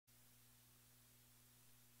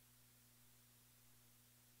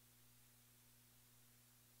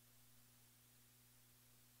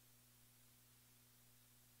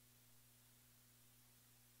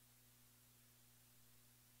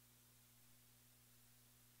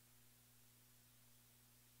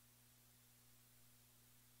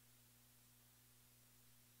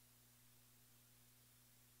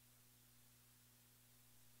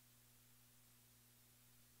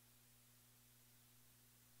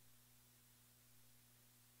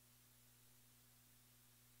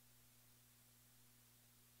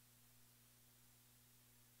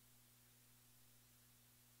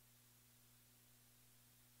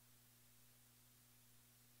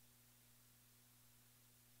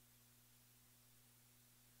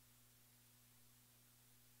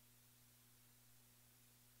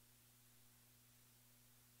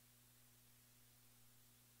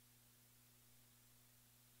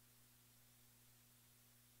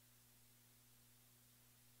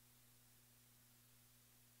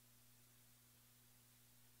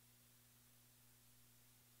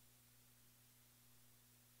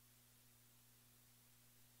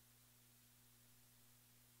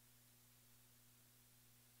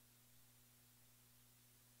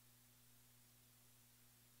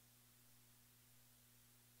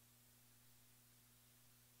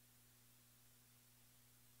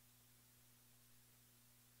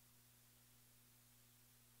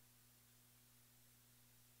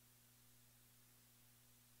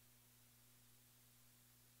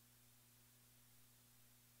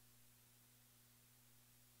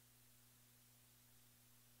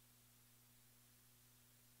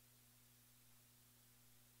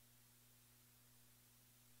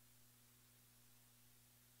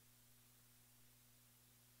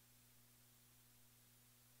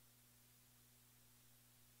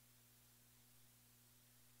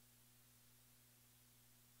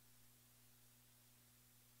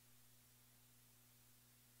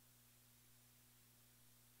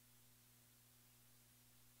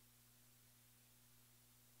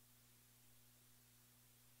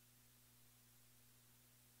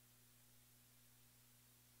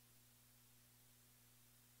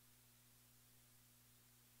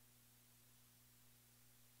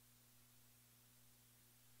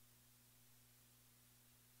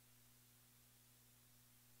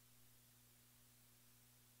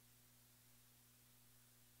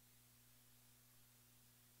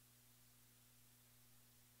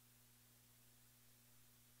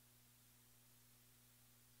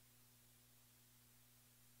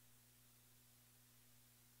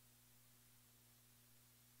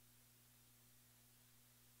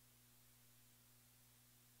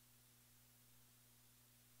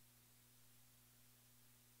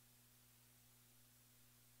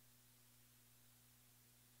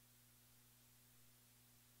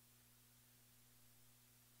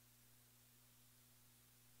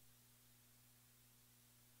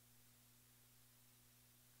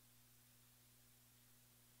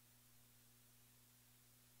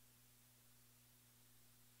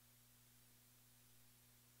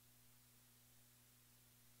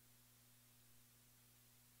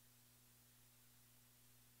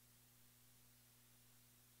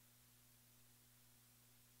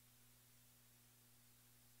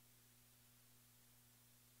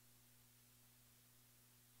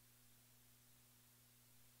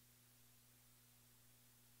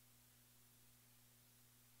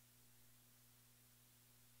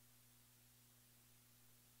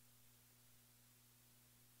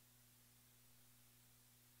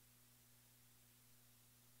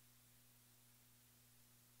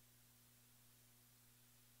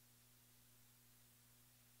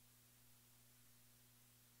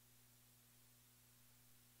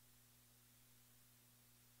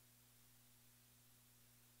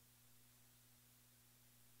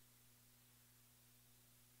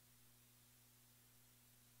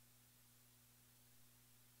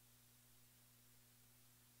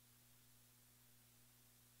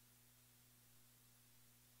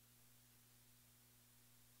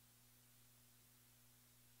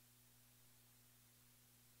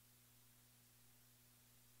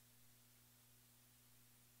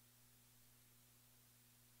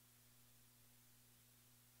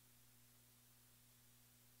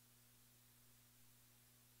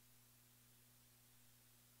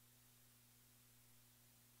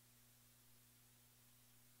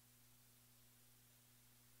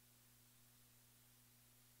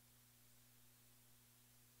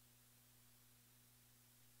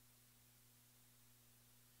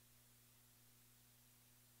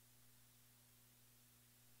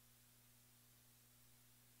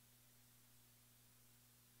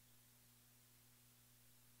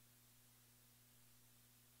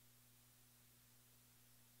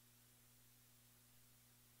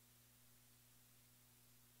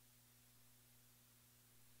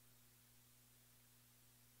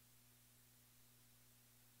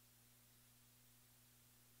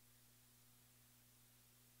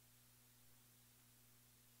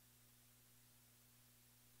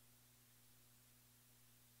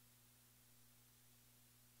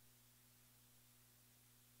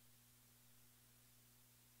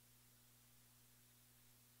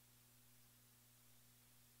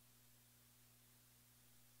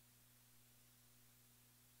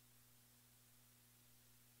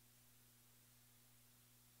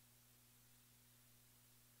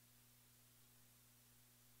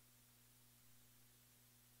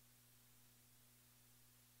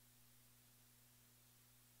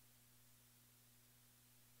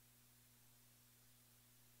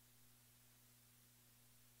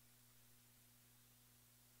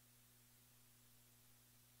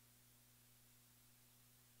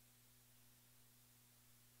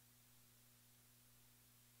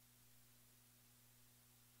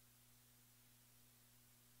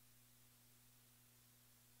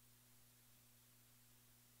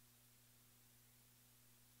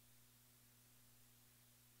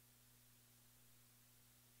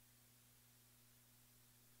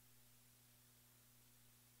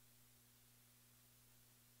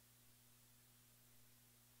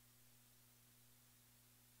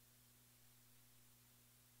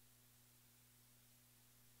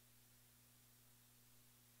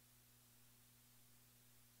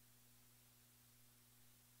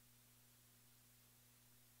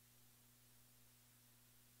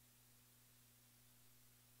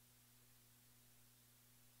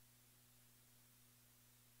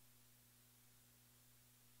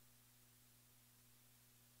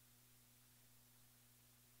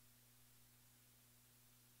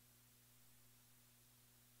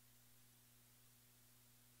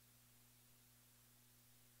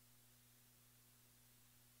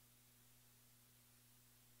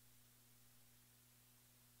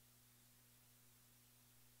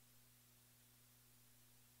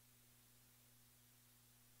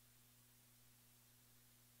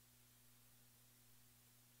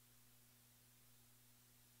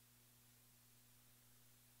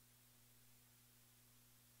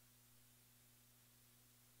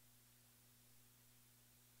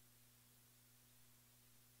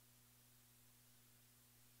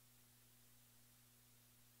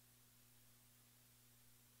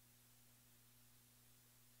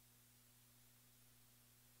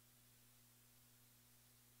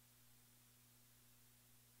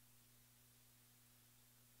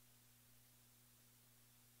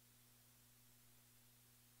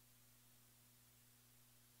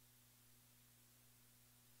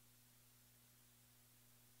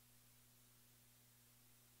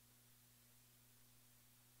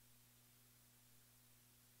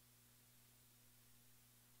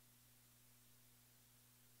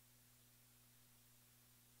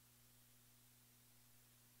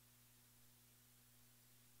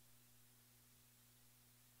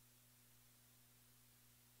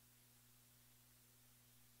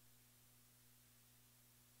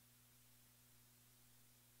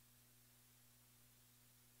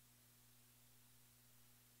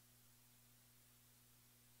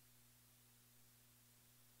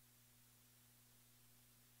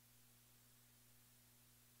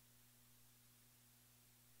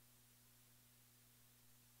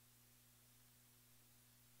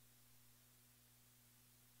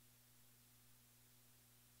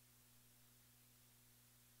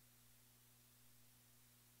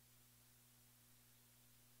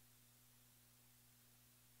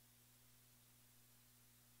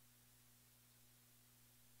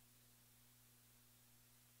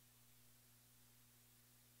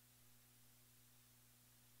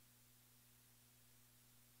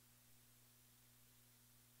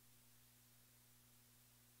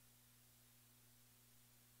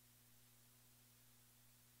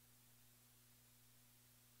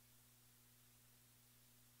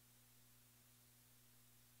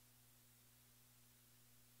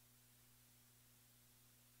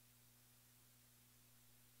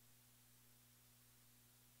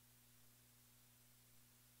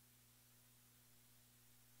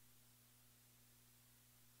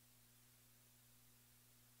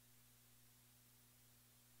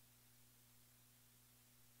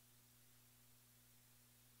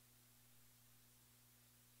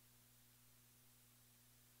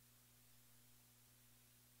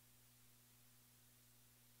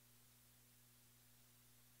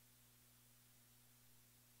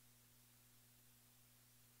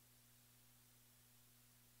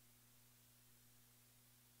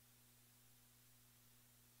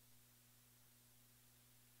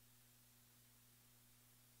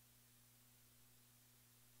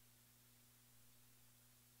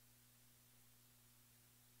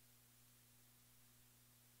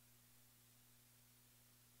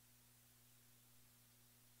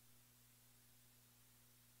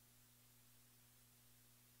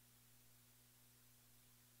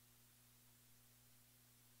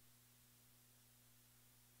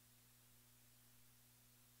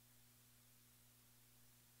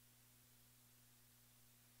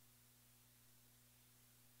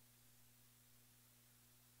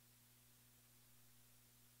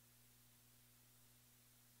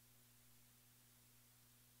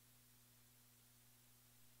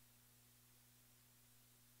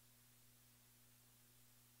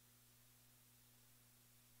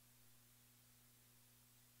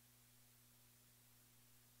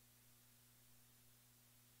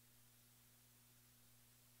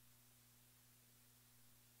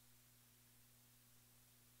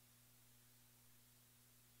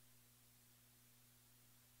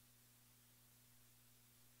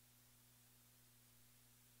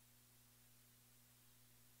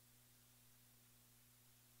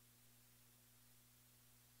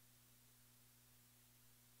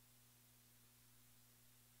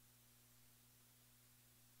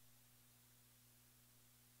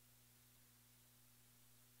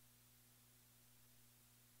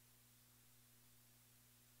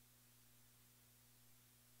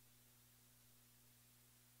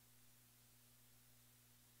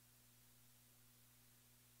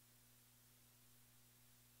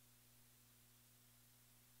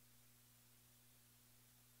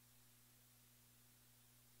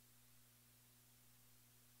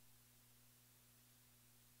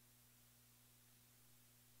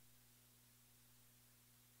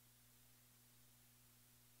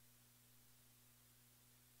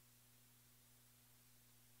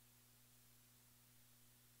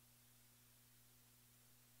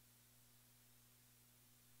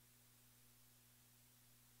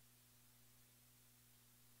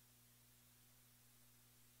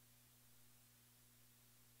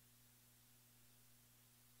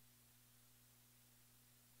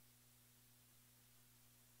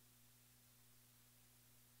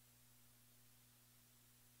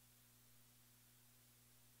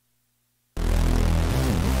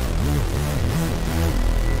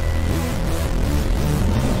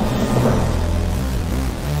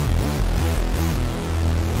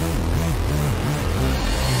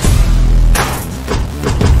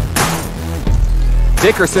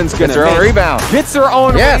Dickerson's going to Gets her own rebound. Gets her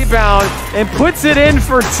own rebound and puts it in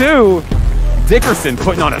for 2. Dickerson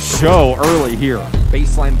putting on a show early here.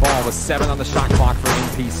 Baseline ball with 7 on the shot clock for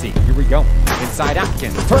NPC. Here we go. Inside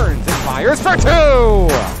Atkins turns and fires for 2.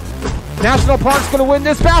 National Park's going to win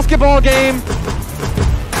this basketball game.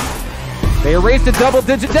 They erased a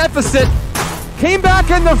double-digit deficit. Came back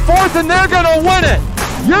in the 4th and they're going to win it.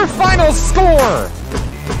 Your final score,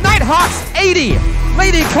 Nighthawks 80,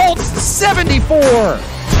 Lady Colts 74.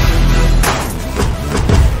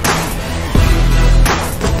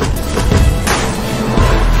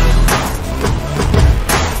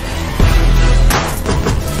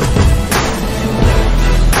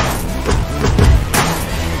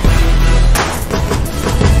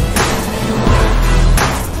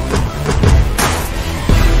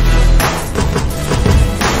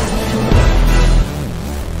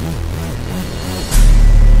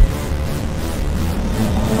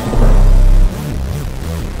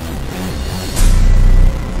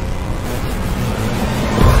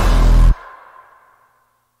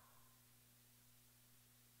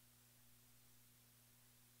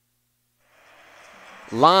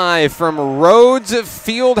 Live from Rhodes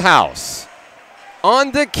Fieldhouse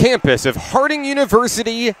on the campus of Harding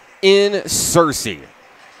University in Searcy.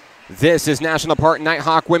 This is National Park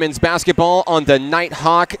Nighthawk Women's Basketball on the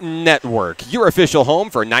Nighthawk Network, your official home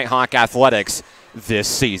for Nighthawk Athletics this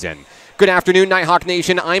season. Good afternoon, Nighthawk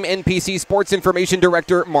Nation. I'm NPC Sports Information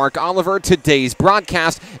Director Mark Oliver. Today's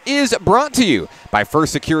broadcast is brought to you by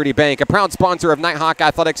First Security Bank, a proud sponsor of Nighthawk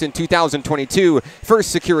Athletics in 2022.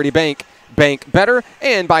 First Security Bank. Bank better,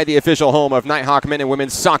 and by the official home of Nighthawk men and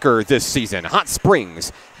women's soccer this season, Hot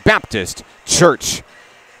Springs Baptist Church.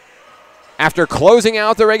 After closing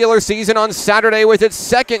out the regular season on Saturday with its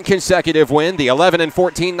 2nd consecutive win, the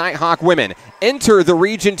 11-14 Nighthawk women enter the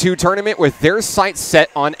Region II tournament with their sights set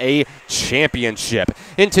on a championship.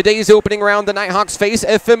 In today's opening round, the Nighthawks face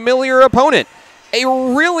a familiar opponent, a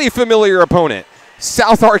really familiar opponent.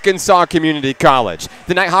 South Arkansas Community College.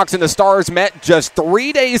 The Nighthawks and the Stars met just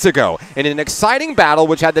 3 days ago in an exciting battle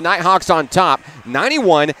which had the Nighthawks on top,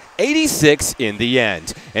 91-86 in the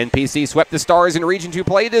end. NPC swept the Stars in Region II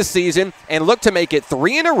play this season and looked to make it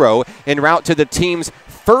 3 in a row en route to the team's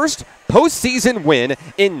first postseason win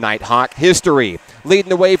in Nighthawk history. Leading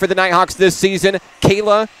the way for the Nighthawks this season,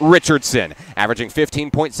 Kayla Richardson. Averaging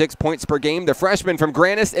 15.6 points per game, the freshman from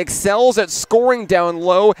Grannis excels at scoring down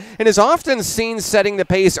low and is often seen setting the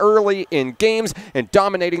pace early in games and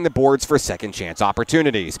dominating the boards for second chance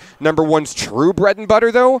opportunities. Number 1's true bread and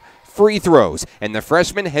butter, though, free throws, and the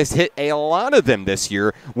freshman has hit a lot of them this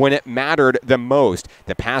year when it mattered the most.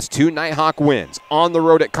 The past 2 Nighthawk wins, on the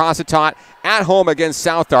road at Cossatot, at home against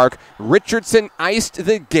South Ark, Richardson iced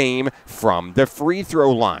the game from the free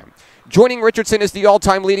throw line. Joining Richardson is the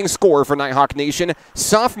all-time leading scorer for Nighthawk Nation,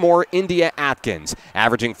 sophomore India Atkins.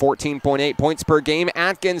 Averaging 14.8 points per game,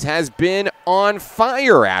 Atkins has been on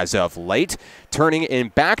fire as of late, turning in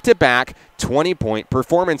back-to-back 20-point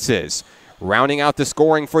performances. Rounding out the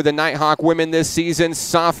scoring for the Nighthawk women this season,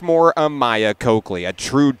 sophomore Amaya Coakley, a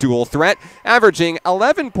true dual threat, averaging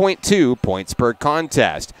 11.2 points per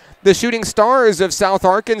contest. The Shooting Stars of South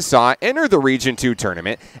Arkansas enter the Region II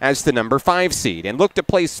tournament as the number 5 seed and look to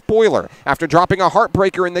play spoiler after dropping a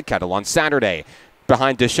heartbreaker in the kettle on Saturday.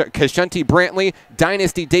 Behind Kashunti Brantley,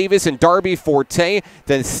 Dynasty Davis, and Darby Forte,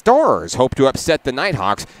 the Stars hope to upset the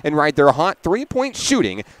Nighthawks and ride their hot 3-point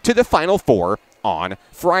shooting to the Final Four on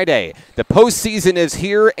Friday. The postseason is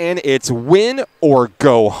here, and it's win or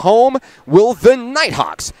go home. Will the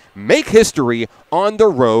Nighthawks make history on the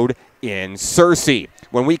road in Searcy?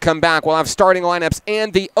 When we come back, we'll have starting lineups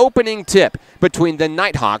and the opening tip between the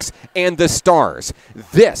Nighthawks and the Stars.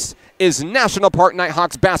 This is National Park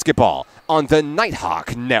Nighthawks basketball on the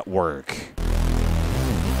Nighthawk Network.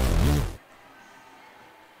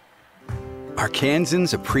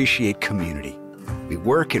 Arkansans appreciate community. We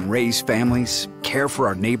work and raise families, care for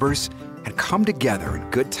our neighbors, and come together in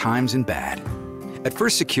good times and bad. At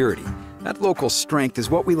First Security, that local strength is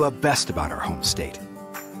what we love best about our home state.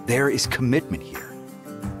 There is commitment here,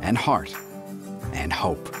 and heart, and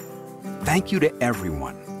hope. Thank you to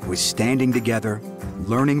everyone who is standing together,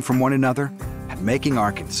 learning from one another, and making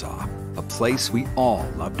Arkansas a place we all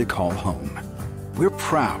love to call home. We're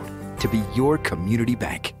proud to be your community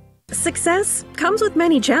bank. Success comes with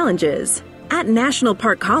many challenges. At National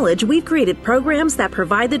Park College, we've created programs that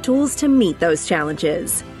provide the tools to meet those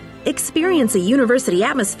challenges. Experience a university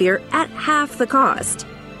atmosphere at half the cost.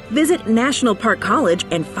 Visit National Park College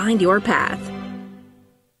and find your path.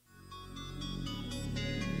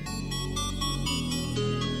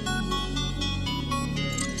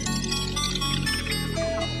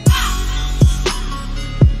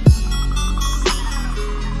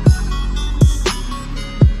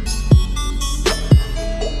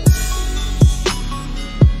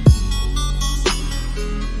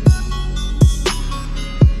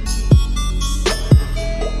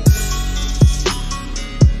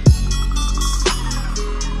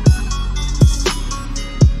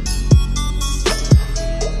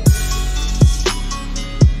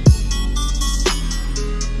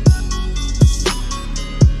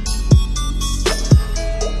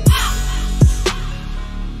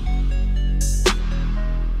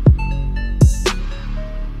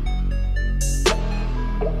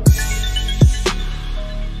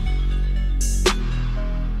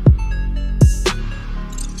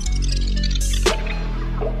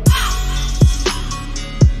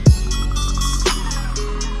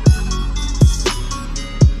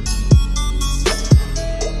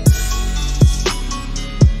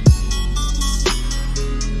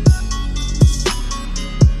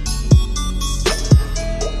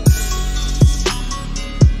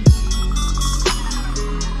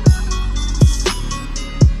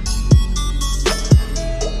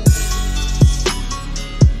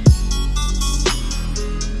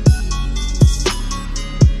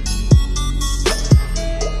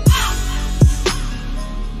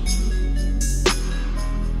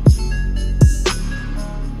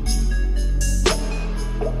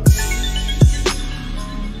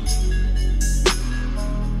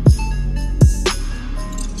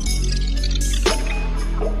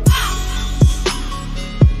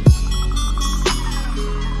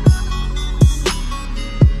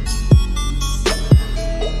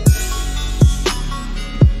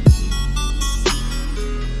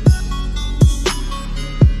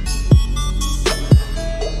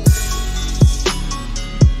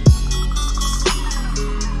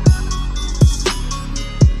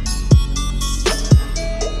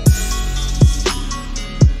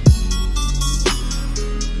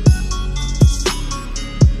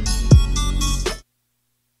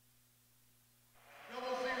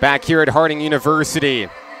 back here at Harding University.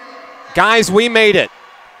 Guys, we made it.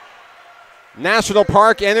 National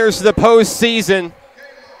Park enters the postseason.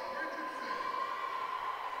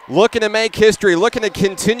 Looking to make history, looking to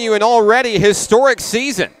continue an already historic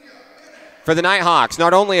season for the Nighthawks.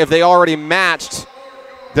 Not only have they already matched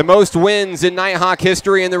the most wins in Nighthawk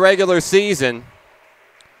history in the regular season,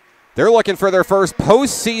 they're looking for their first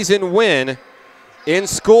postseason win in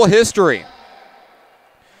school history.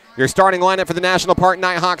 Your starting lineup for the National Park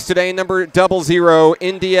Nighthawks today: number 00,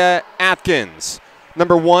 India Atkins.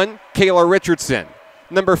 Number 1, Kayla Richardson.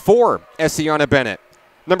 Number 4, Essiana Bennett.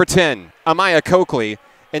 Number 10, Amaya Coakley.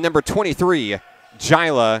 And number 23,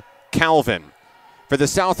 Jyla Calvin. For the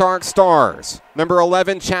South Ark Stars, number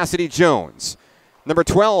 11, Chastity Jones. Number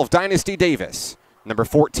 12, Dynasty Davis. Number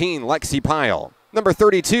 14, Lexi Pyle. Number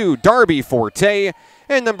 32, Darby Forte.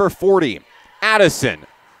 And number 40, Addison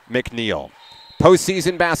McNeil.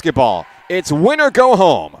 Postseason basketball. It's win or go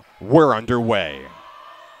home. We're underway.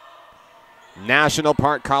 National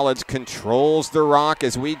Park College controls the rock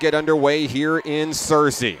as we get underway here in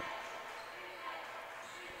Searcy.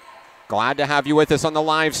 Glad to have you with us on the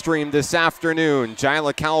live stream this afternoon.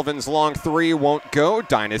 Jyla Calvin's long three won't go.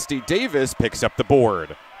 Dynasty Davis picks up the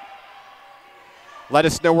board. Let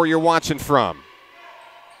us know where you're watching from,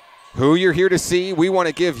 who you're here to see. We want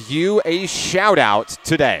to give you a shout out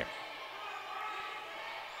today.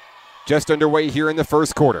 Just underway here in the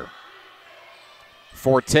first quarter.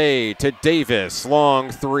 Forte to Davis, long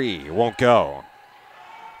three, won't go.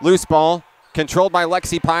 Loose ball, controlled by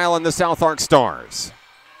Lexi Pyle and the South Ark Stars.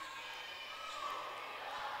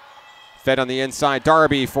 Fed on the inside,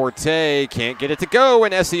 Darby Forte can't get it to go,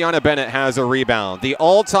 and Essiana Bennett has a rebound. The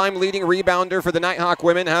all-time leading rebounder for the Nighthawk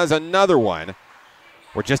women has another one.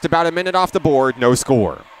 We're just about a minute off the board, no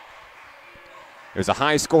score. It was a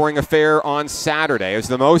high-scoring affair on Saturday. It was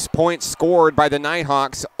the most points scored by the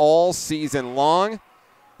Nighthawks all season long,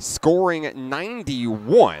 scoring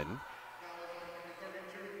 91.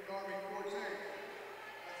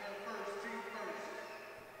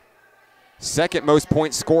 Second most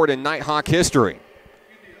points scored in Nighthawk history.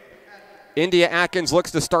 India Atkins looks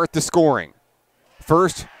to start the scoring.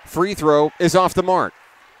 First free throw is off the mark.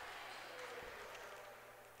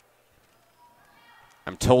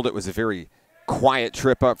 I'm told it was a very quiet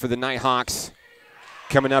trip up for the Nighthawks.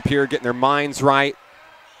 Coming up here, getting their minds right.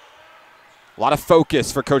 A lot of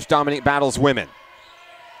focus for Coach Dominique Battle's women.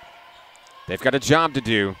 They've got a job to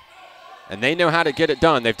do, and they know how to get it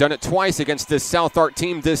done. They've done it twice against this South Ark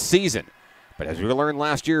team this season. But as we learned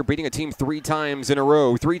last year, beating a team 3 times in a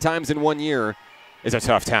row, 3 times in 1 year, is a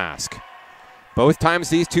tough task. Both times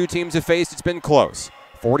these two teams have faced, it's been close.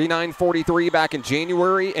 49-43 back in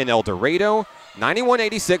January in El Dorado.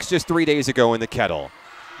 91-86 just 3 days ago in the Kettle.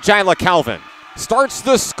 Jyla Calvin starts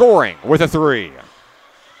the scoring with a three.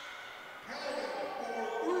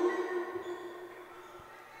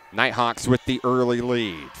 Nighthawks with the early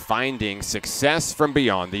lead, finding success from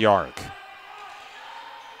beyond the arc.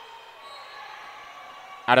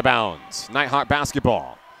 Out of bounds, Nighthawk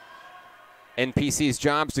basketball. NPC's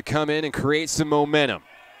job is to come in and create some momentum.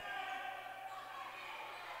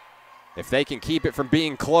 If they can keep it from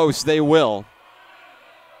being close, they will.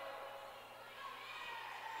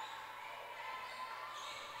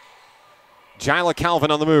 Jyla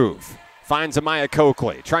Calvin on the move. Finds Amaya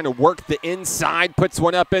Coakley. Trying to work the inside. Puts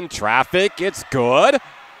one up in traffic. It's good.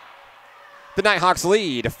 The Nighthawks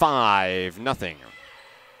lead 5-0.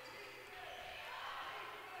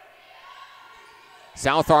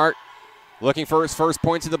 South Ark looking for his first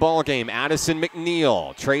points of the ball game. Addison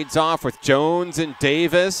McNeil trades off with Jones and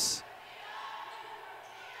Davis.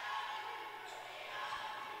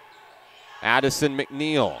 Addison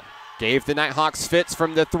McNeil gave the Nighthawks fits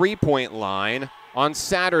from the three-point line on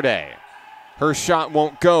Saturday. Her shot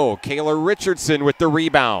won't go. Kayla Richardson with the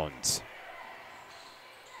rebound.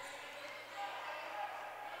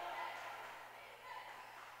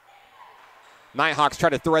 Nighthawks try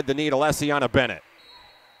to thread the needle. Essiana Bennett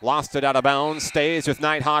lost it out of bounds, stays with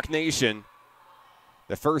Nighthawk Nation.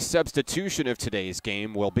 The first substitution of today's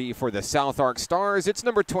game will be for the South Ark Stars. It's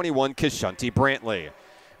number 21, Kishunti Brantley.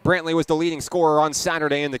 Brantley was the leading scorer on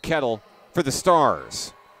Saturday in the Kettle for the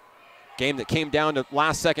Stars. Game that came down to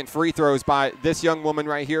last-second free throws by this young woman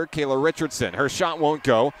right here, Kayla Richardson. Her shot won't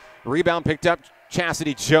go. Rebound picked up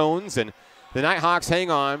Chastity Jones, and the Nighthawks hang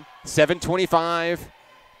on. 7:25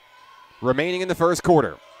 remaining in the first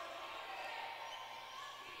quarter.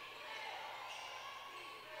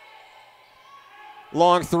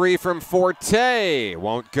 Long three from Forte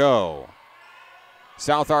won't go.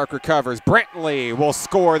 South Ark recovers. Brantley will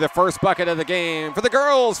score the first bucket of the game for the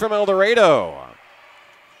girls from El Dorado.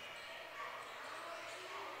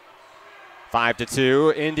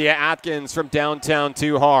 5-2, India Atkins from downtown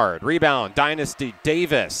too hard. Rebound, Dynasty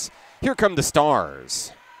Davis. Here come the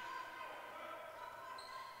Stars.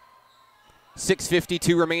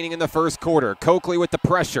 6:52 remaining in the first quarter. Coakley with the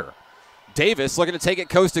pressure. Davis looking to take it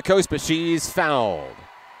coast to coast, but she's fouled.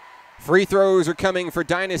 Free throws are coming for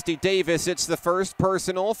Dynasty Davis. It's the first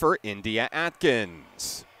personal for India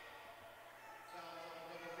Atkins.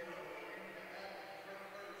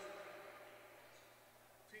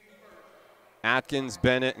 Atkins,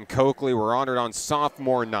 Bennett, and Coakley were honored on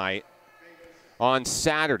sophomore night on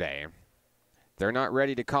Saturday. They're not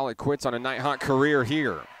ready to call it quits on a Nighthawk career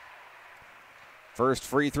here. First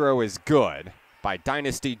free throw is good by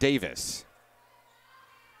Dynasty Davis.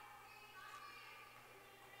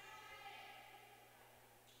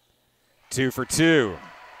 Two for two.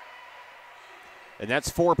 And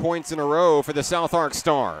that's 4 points in a row for the South Ark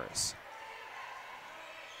Stars.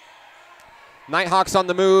 Nighthawks on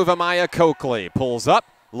the move. Amaya Coakley pulls up,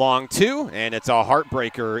 long two, and it's a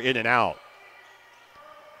heartbreaker in and out.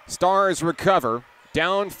 Stars recover,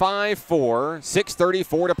 down 5-4,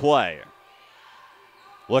 6:34 to play.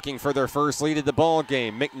 Looking for their first lead of the ball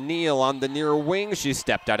game. McNeil on the near wing. She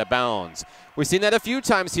stepped out of bounds. We've seen that a few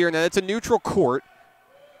times here. Now it's a neutral court.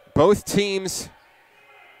 Both teams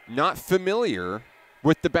not familiar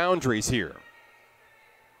with the boundaries here.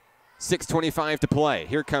 6:25 to play.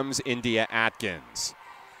 Here comes India Atkins.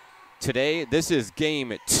 Today, this is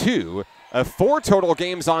game 2 of 4 total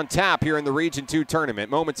games on tap here in the Region II tournament.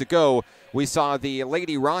 Moments ago, we saw the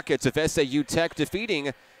Lady Rockets of SAU Tech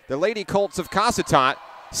defeating the Lady Colts of Cossatot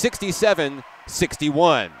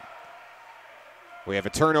 67-61. We have a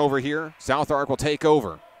turnover here. South Ark will take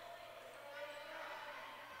over.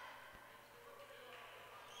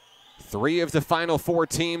 3 of the final 4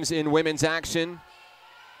 teams in women's action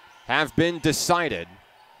have been decided.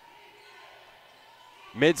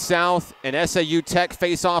 Mid-South and SAU Tech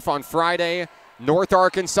face off on Friday. North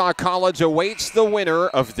Arkansas College awaits the winner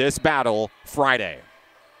of this battle Friday.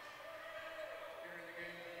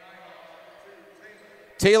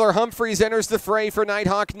 Taylor Humphreys enters the fray for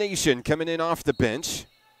Nighthawk Nation, coming in off the bench.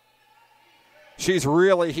 She's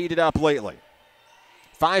really heated up lately.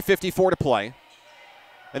 5:54 to play.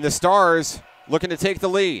 And the Stars looking to take the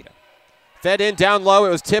lead. Fed in down low. It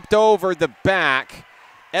was tipped over the back.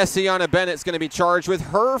 Essiana Bennett's going to be charged with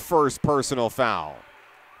her first personal foul.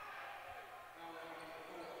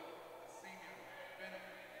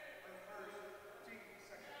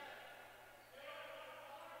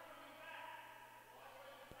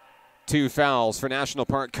 Two fouls for National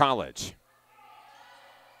Park College.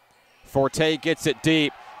 Forte gets it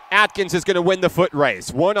deep. Atkins is going to win the foot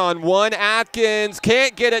race. One-on-one. Atkins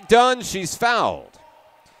can't get it done. She's fouled.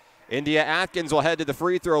 India Atkins will head to the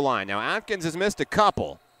free throw line. Now, Atkins has missed a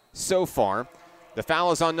couple so far. The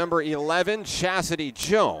foul is on number 11, Chastity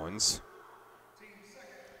Jones.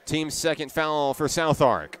 Team's second foul for South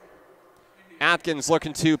Ark. Atkins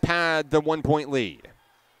looking to pad the 1-point lead.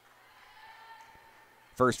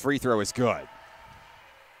 First free throw is good.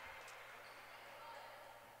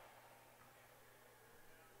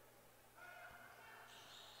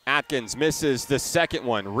 Atkins misses the second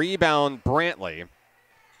one. Rebound, Brantley.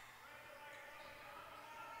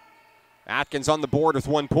 Atkins on the board with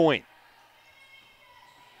 1 point.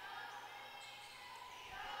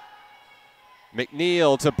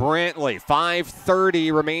 McNeil to Brantley.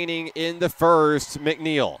 5:30 remaining in the first.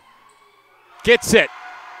 McNeil gets it.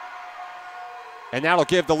 And that'll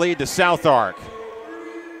give the lead to South Ark.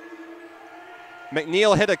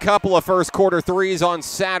 McNeil hit a couple of first quarter threes on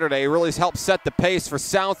Saturday. Really helped set the pace for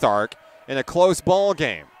South Ark in a close ball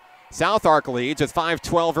game. South Ark leads with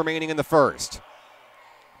 5:12 remaining in the first.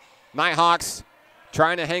 Nighthawks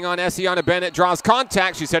trying to hang on. Essiana Bennett draws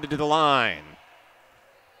contact. She's headed to the line.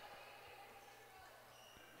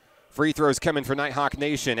 Free throws coming for Nighthawk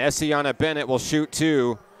Nation. Essiana Bennett will shoot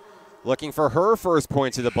 2. Looking for her first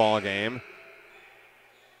points of the ball game.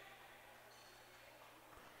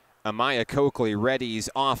 Amaya Coakley readies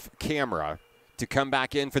off camera to come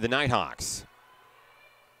back in for the Nighthawks.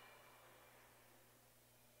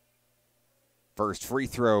 First free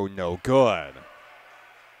throw, no good.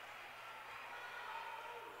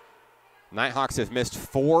 Nighthawks have missed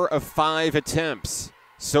 4 of 5 attempts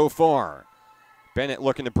so far. Bennett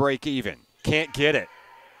looking to break even. Can't get it.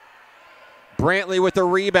 Brantley with the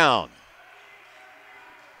rebound.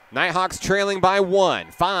 Nighthawks trailing by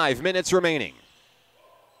 1. 5 minutes remaining.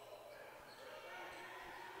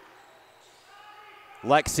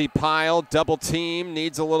 Lexi Pyle, double team,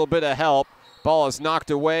 needs a little bit of help. Ball is knocked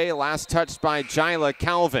away. Last touched by Jyla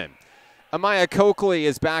Calvin. Amaya Coakley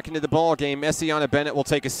is back into the ball game. Essiana Bennett will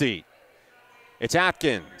take a seat. It's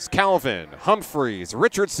Atkins, Calvin, Humphreys,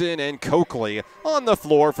 Richardson, and Coakley on the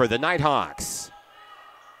floor for the Nighthawks.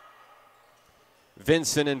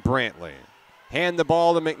 Vincent and Brantley hand the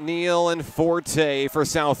ball to McNeil and Forte for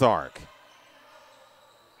South Ark.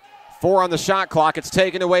 4 on the shot clock. It's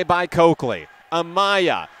taken away by Coakley.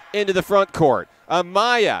 Amaya into the front court.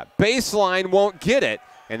 Amaya, baseline, won't get it,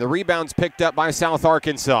 and the rebound's picked up by South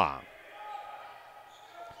Arkansas.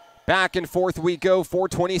 Back and forth we go,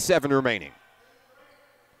 4:27 remaining.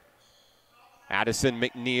 Addison,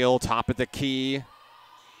 McNeil, top of the key.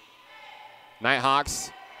 Nighthawks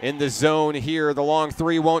in the zone here. The long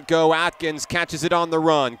three won't go. Atkins catches it on the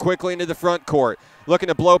run. Quickly into the front court. Looking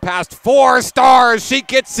to blow past 4 stars. She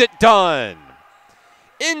gets it done.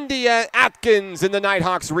 India Atkins and the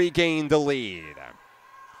Nighthawks regain the lead.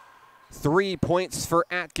 3 points for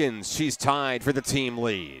Atkins. She's tied for the team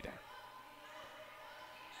lead.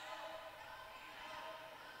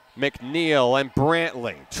 McNeil and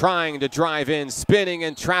Brantley trying to drive in, spinning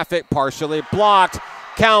in traffic, partially blocked.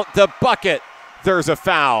 Count the bucket. There's a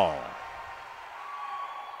foul.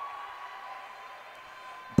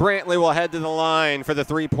 Brantley will head to the line for the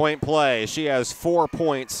three-point play. She has 4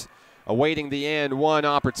 points, awaiting the and one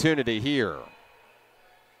opportunity here.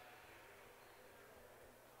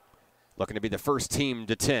 Looking to be the first team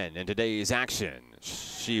to 10 in today's action.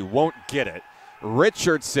 She won't get it.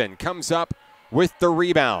 Richardson comes up with the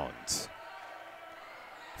rebound.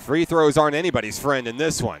 Free throws aren't anybody's friend in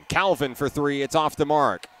this one. Calvin for 3, it's off the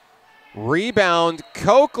mark. Rebound,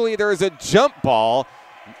 Coakley, there's a jump ball.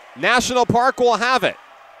 National Park will have it.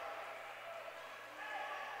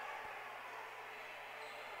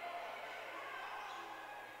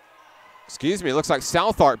 Excuse me, looks like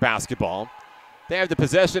South Ark basketball. They have the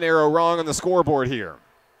possession arrow wrong on the scoreboard here.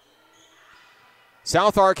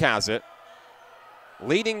 South Ark has it.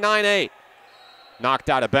 Leading 9-8.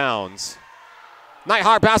 Knocked out of bounds.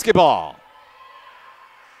 Nighthawk basketball.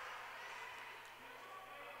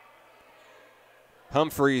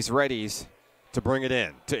 Humphreys readies to bring it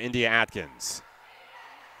in to India Atkins.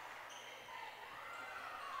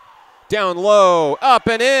 Down low, up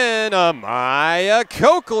and in, Amaya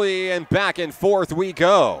Coakley, and back and forth we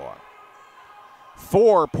go.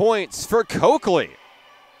 4 points for Coakley.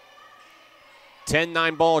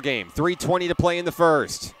 10-9 ball game, 3:20 to play in the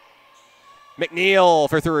first. McNeil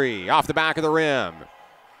for 3, off the back of the rim.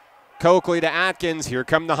 Coakley to Atkins, here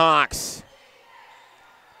come the Hawks.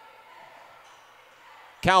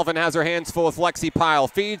 Calvin has her hands full with Lexi Pyle,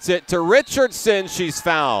 feeds it to Richardson, she's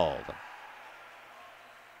fouled.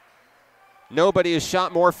 Nobody has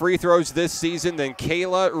shot more free throws this season than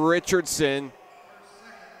Kayla Richardson.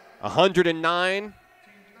 109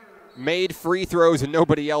 made free throws and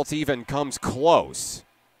nobody else even comes close.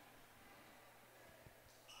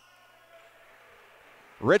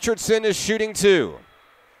 Richardson is shooting 2.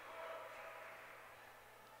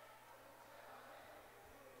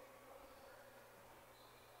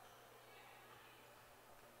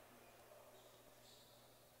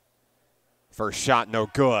 First shot, no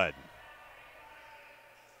good.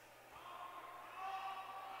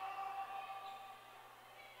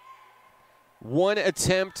 One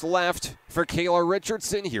attempt left for Kayla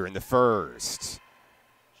Richardson here in the first.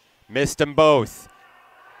 Missed them both.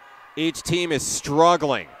 Each team is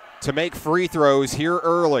struggling to make free throws here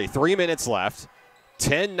early. 3 minutes left.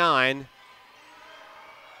 10-9.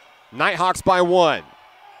 Nighthawks by 1.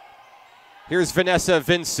 Here's Vanessa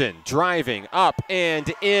Vincent driving up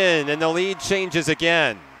and in, and the lead changes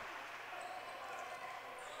again.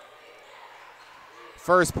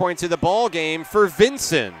 First points of the ball game for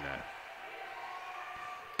Vincent.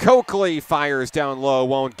 Coakley fires down low,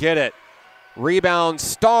 won't get it. Rebound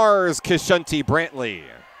Stars, Kishunti Brantley.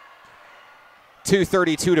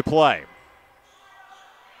 2:32 to play.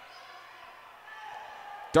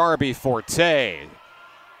 Darby Forte.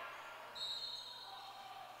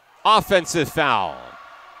 Offensive foul.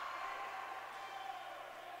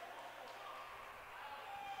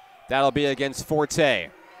 That'll be against Forte.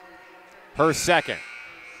 Her second.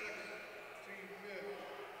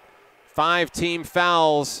 5 team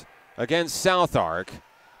fouls against South Ark.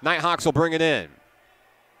 Nighthawks will bring it in.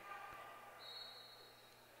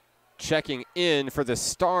 Checking in for the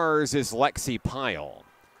Stars is Lexi Pyle.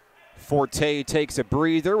 Forte takes a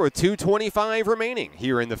breather with 2:25 remaining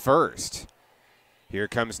here in the first. Here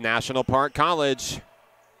comes National Park College.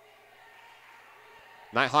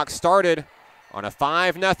 Nighthawks started on a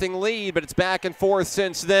 5-0 lead, but it's back and forth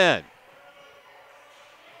since then.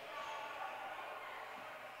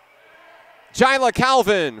 Jyla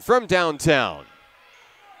Calvin from downtown.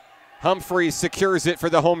 Humphreys secures it for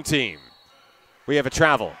the home team. We have a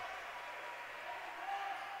travel.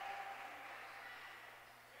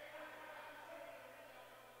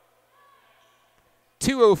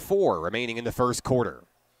 2:04 remaining in the first quarter.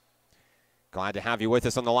 Glad to have you with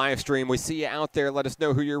us on the live stream. We see you out there. Let us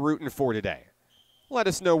know who you're rooting for today. Let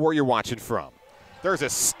us know where you're watching from. There's a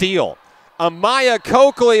steal. Amaya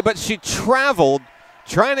Coakley, but she traveled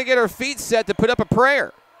trying to get her feet set to put up a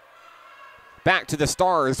prayer. Back to the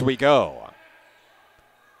Stars we go.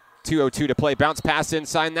 2:02 to play. Bounce pass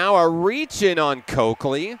inside now. A reach in on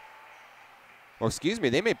Coakley. Or excuse me,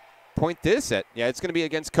 they may point this at, yeah, it's going to be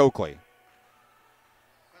against Coakley.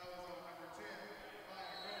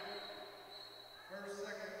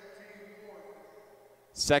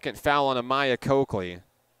 Second foul on Amaya Coakley.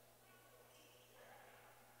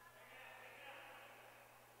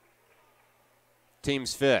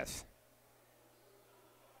 Team's fifth.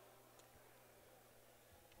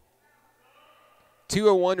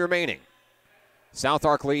 .201 remaining. South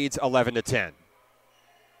Ark leads 11-10.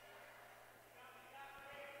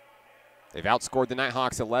 They've outscored the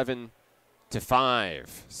Nighthawks 11-5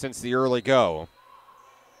 since the early go.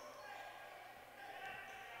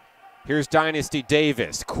 Here's Dynasty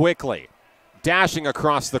Davis quickly dashing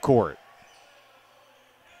across the court.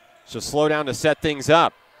 She'll slow down to set things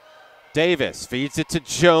up. Davis feeds it to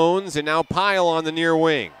Jones, and now Pyle on the near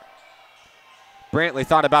wing. Brantley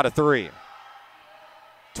thought about a three.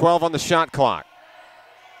 12 on the shot clock.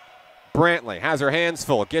 Brantley has her hands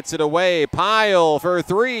full, gets it away. Pyle for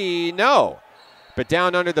three, no. But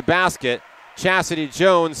down under the basket, Chastity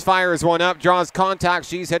Jones fires one up, draws contact.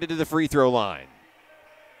 She's headed to the free throw line.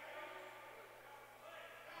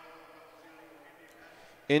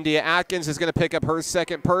 India Atkins is going to pick up her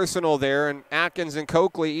second personal there, and Atkins and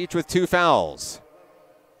Coakley each with 2 fouls.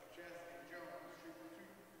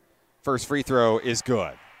 First free throw is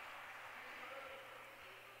good.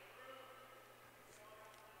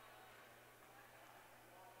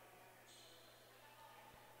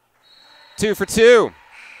 Two for two.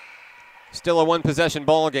 Still a one-possession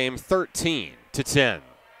ball game, 13-10.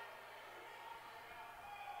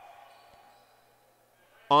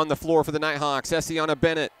 On the floor for the Nighthawks, Essiana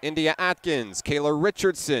Bennett, India Atkins, Kayla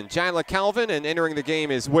Richardson, Jayla Calvin, and entering the game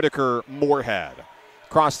is Whitaker Moorhead.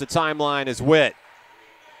 Across the timeline is Witt.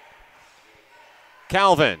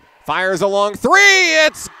 Calvin fires a long three.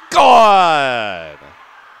 It's good.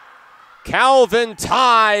 Calvin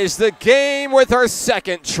ties the game with her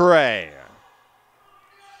second tray.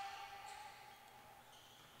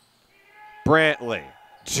 Brantley.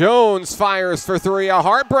 Jones fires for three. A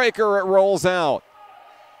heartbreaker. It rolls out.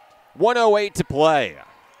 1:08 to play.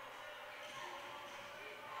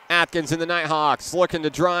 Atkins and the Nighthawks looking to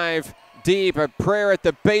drive deep. A prayer at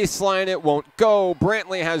the baseline. It won't go.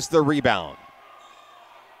 Brantley has the rebound.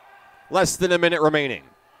 Less than a minute remaining.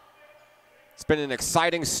 It's been an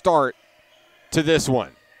exciting start to this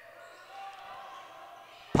one.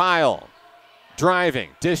 Pyle driving.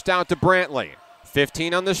 Dished out to Brantley.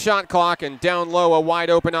 15 on the shot clock, and down low a wide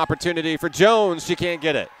open opportunity for Jones. She can't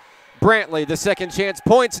get it. Brantley, the second chance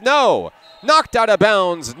points, no. Knocked out of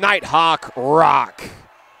bounds, Nighthawk rock.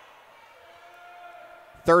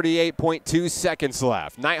 38.2 seconds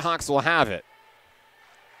left. Nighthawks will have it.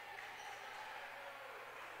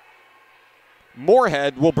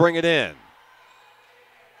 Moorhead will bring it in.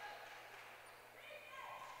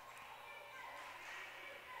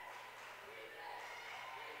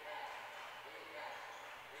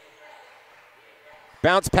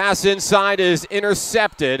 Bounce pass inside is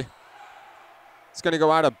intercepted. It's going to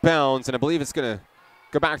go out of bounds, and I believe it's going to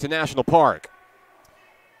go back to National Park.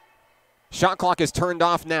 Shot clock is turned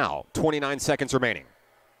off now. 29 seconds remaining.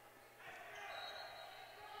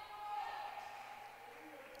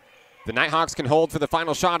 The Nighthawks can hold for the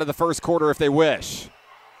final shot of the first quarter if they wish.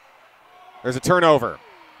 There's a turnover.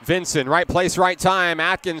 Vinson, right place, right time.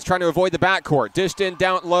 Atkins trying to avoid the backcourt. Dished in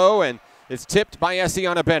down low, and it's tipped by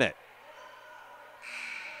Essiana Bennett.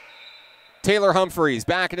 Taylor Humphreys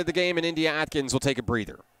back into the game, and India Atkins will take a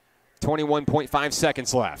breather. 21.5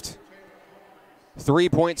 seconds left. 3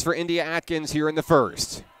 points for India Atkins here in the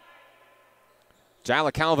first.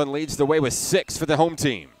 Jayla Calvin leads the way with 6 for the home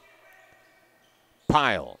team.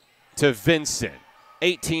 Pyle to Vincent.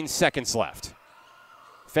 18 seconds left.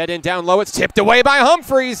 Fed in down low. It's tipped away by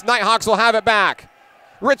Humphreys. Nighthawks will have it back.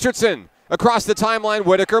 Richardson across the timeline.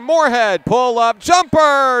 Whitaker Moorhead. Pull up.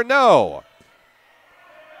 Jumper. No.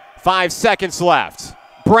 5 seconds left.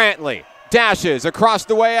 Brantley dashes across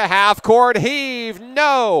the way. A half-court heave.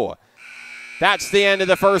 No. That's the end of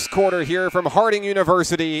the first quarter here from Harding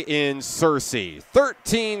University in Searcy.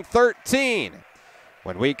 13-13.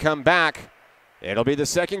 When we come back, it'll be the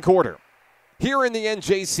second quarter here in the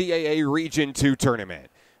NJCAA Region II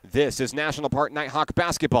tournament. This is National Park Nighthawk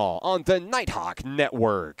basketball on the Nighthawk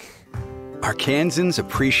Network. Arkansans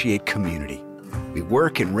appreciate community. We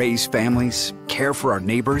work and raise families, care for our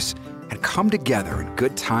neighbors, and come together in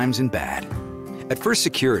good times and bad. At First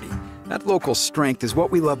Security, that local strength is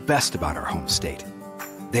what we love best about our home state.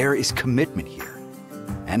 There is commitment here,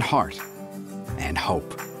 and heart, and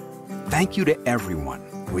hope. Thank you to everyone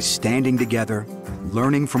who is standing together,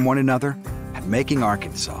 learning from one another, and making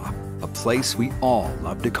Arkansas a place we all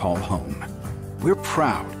love to call home. We're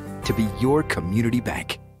proud to be your community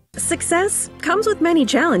bank. Success comes with many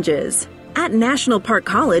challenges. At National Park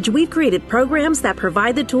College, we've created programs that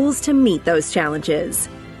provide the tools to meet those challenges.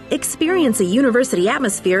 Experience a university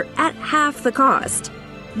atmosphere at half the cost.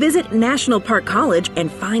 Visit National Park College and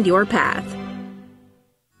find your path.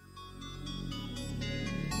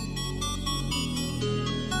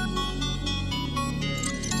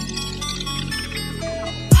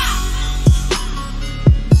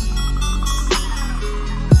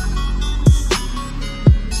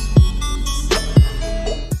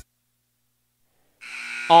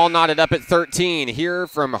 All knotted up at 13 here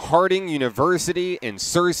from Harding University in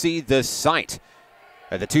Searcy, the site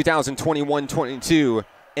of the 2021-22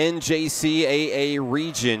 NJCAA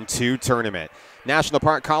Region II tournament. National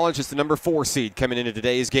Park College is the number 4 seed coming into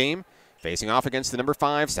today's game, facing off against the number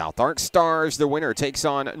 5 South Ark Stars. The winner takes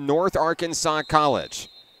on North Arkansas College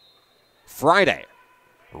Friday,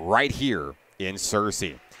 right here in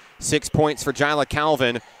Searcy. 6 points for Jyla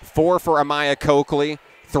Calvin, 4 for Amaya Coakley,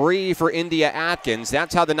 3 for India Atkins.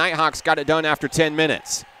 That's how the Nighthawks got it done after 10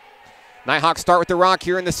 minutes. Nighthawks start with the rock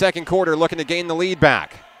here in the second quarter, looking to gain the lead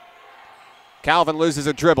back. Calvin loses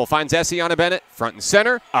a dribble, finds Essiana Bennett, front and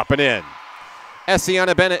center, up and in.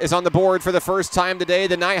 Essiana Bennett is on the board for the first time today.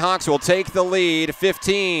 The Nighthawks will take the lead,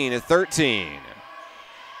 15-13.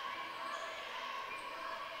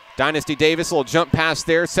 Dynasty Davis, a little jump pass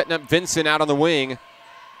there, setting up Vincent out on the wing.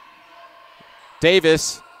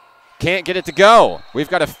 Davis can't get it to go. We've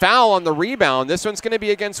got a foul on the rebound. This one's going to be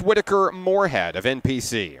against Whitaker Moorhead of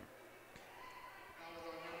NPC.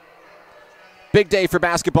 Big day for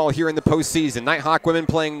basketball here in the postseason. Nighthawk women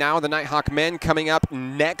playing now. The Nighthawk men coming up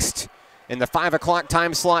next in the 5 o'clock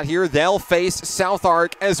time slot here. They'll face South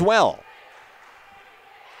Ark as well.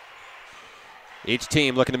 Each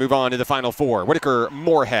team looking to move on to the Final Four. Whitaker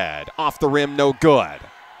Moorhead off the rim, no good.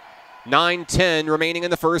 9-10 remaining in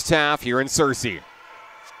the first half here in Searcy.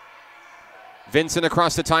 Vincent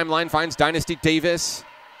across the timeline finds Dynasty Davis.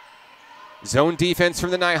 Zone defense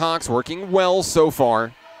from the Nighthawks working well so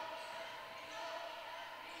far.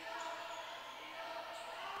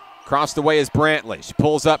 Across the way is Brantley. She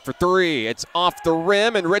pulls up for 3. It's off the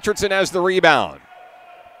rim, and Richardson has the rebound.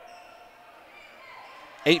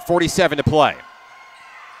 8:47 to play.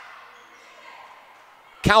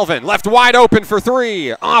 Calvin left wide open for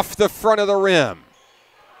 3. Off the front of the rim.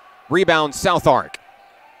 Rebound South Ark.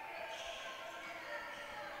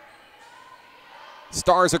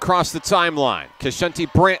 Stars across the timeline. Kashanti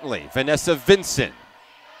Brantley, Vanessa Vincent.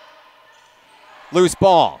 Loose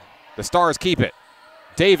ball. The Stars keep it.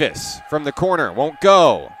 Davis from the corner won't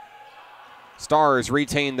go. Stars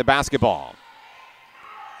retain the basketball.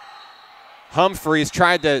 Humphreys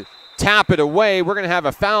tried to tap it away. We're going to have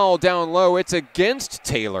a foul down low. It's against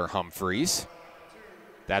Taylor Humphreys.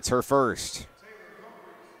 That's her first.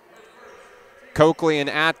 Coakley and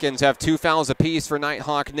Atkins have 2 fouls apiece for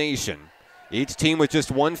Nighthawk Nation. Each team with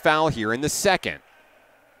just 1 foul here in the second.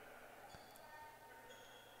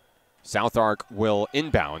 South Ark will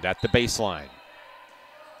inbound at the baseline.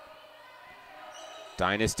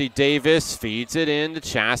 Dynasty Davis feeds it in to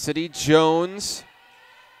Chastity Jones.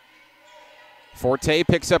 Forte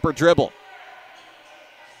picks up her dribble.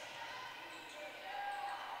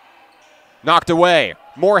 Knocked away.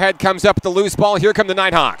 Moorhead comes up with the loose ball. Here come the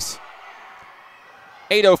Nighthawks.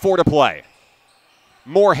 8:04 to play.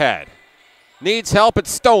 Moorhead needs help. It's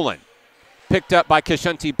stolen. Picked up by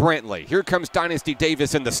Kashanti Brantley. Here comes Dynasty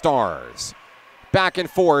Davis and the Stars. Back and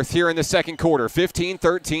forth here in the second quarter.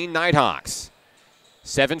 15-13 Nighthawks.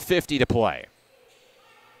 7:50 to play.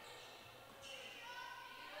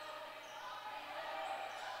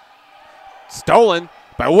 Stolen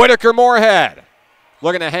by Whitaker Moorhead.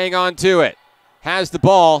 Looking to hang on to it. Has the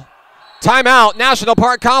ball. Timeout, National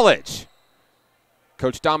Park College.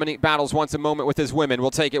 Coach Dominique Battles wants a moment with his women. We'll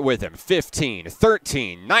take it with him.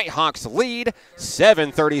 15-13, Nighthawks lead.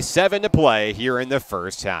 7:37 to play here in the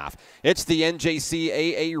first half. It's the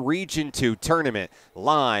NJCAA Region II tournament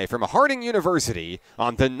live from Harding University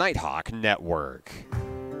on the Nighthawk Network.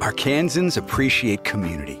 Arkansans appreciate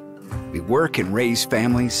community. We work and raise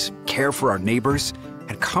families, care for our neighbors,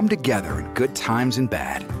 and come together in good times and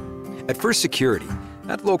bad. At First Security,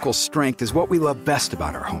 that local strength is what we love best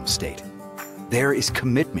about our home state. There is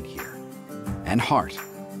commitment here, and heart,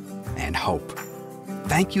 and hope.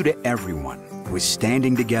 thank you to everyone who is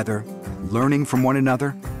standing together, learning from one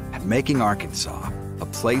another, and making Arkansas a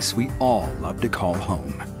place we all love to call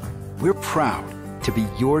home. We're proud to be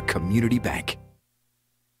your community bank.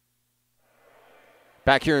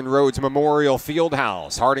 Back here in Rhodes Memorial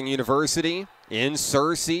Fieldhouse, Harding University in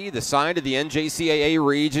Searcy, the side of the NJCAA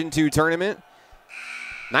Region II tournament.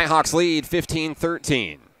 Nighthawks lead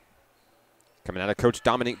 15-13. Coming out of Coach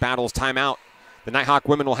Dominique Battle's timeout, the Nighthawk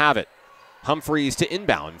women will have it. Humphreys to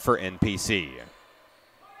inbound for NPC.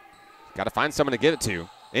 Got to find someone to get it to.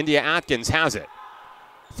 India Atkins has it.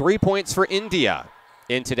 3 points for India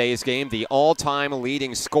in today's game, the all-time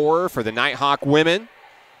leading scorer for the Nighthawk women.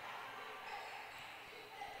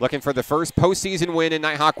 Looking for the first postseason win in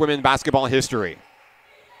Nighthawk women basketball history.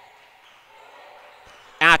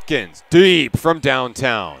 Atkins, deep from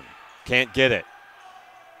downtown. Can't get it.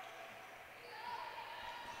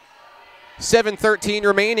 7:13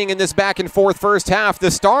 remaining in this back and forth first half. The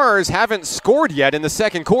Stars haven't scored yet in the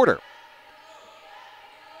second quarter.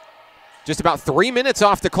 Just about 3 minutes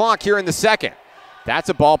off the clock here in the second. That's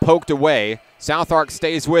a ball poked away. South Ark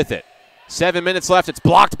stays with it. 7 minutes left. It's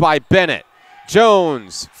blocked by Bennett.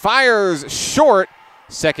 Jones fires short.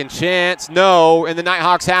 Second chance, no, and the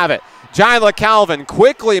Nighthawks have it. Jyla Calvin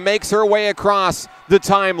quickly makes her way across the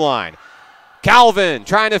timeline. Calvin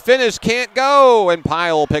trying to finish, can't go, and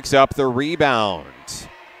Pyle picks up the rebound.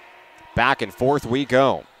 Back and forth we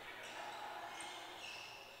go.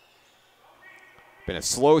 Been a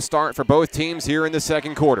slow start for both teams here in the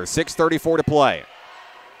second quarter. 6:34 to play.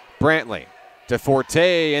 Brantley to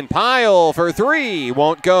Forte, and Pyle for three,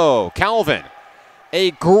 won't go. Calvin,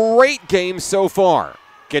 a great game so far,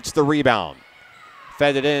 gets the rebound.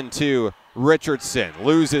 Fed it in to Richardson,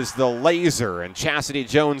 loses the laser, and Chastity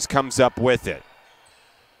Jones comes up with it.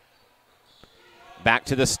 Back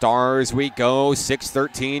to the Stars we go,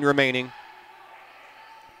 6:13 remaining.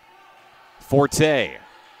 Forte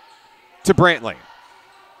to Brantley.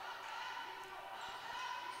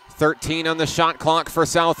 13 on the shot clock for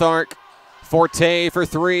South Ark. Forte for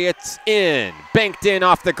three, it's in. Banked in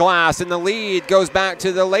off the glass, and the lead goes back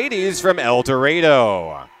to the ladies from El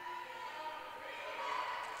Dorado.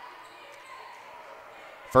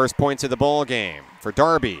 First points of the ball game for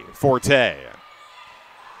Darby Forte.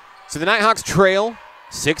 So the Nighthawks trail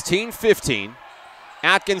 16-15.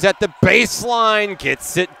 Atkins at the baseline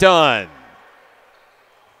gets it done.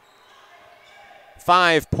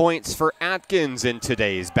 5 points for Atkins in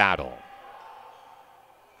today's battle.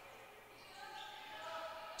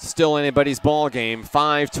 Still anybody's ball game.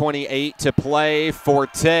 5:28 to play.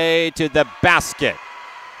 Forte to the basket.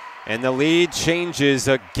 And the lead changes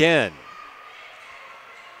again.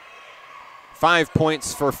 5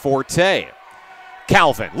 points for Forte.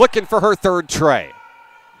 Calvin looking for her third tray.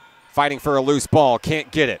 Fighting for a loose ball,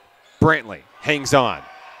 can't get it. Brantley hangs on.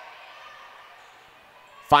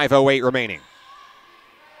 5:08 remaining.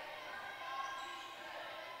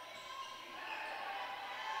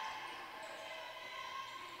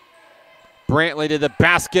 Brantley to the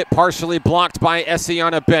basket, partially blocked by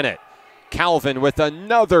Essiana Bennett. Calvin with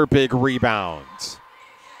another big rebound.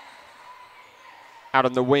 Out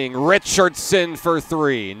on the wing, Richardson for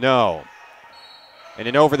three, no. And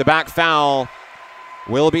an over-the-back foul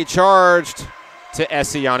will be charged to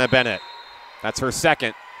Essiana Bennett. That's her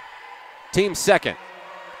second, team second,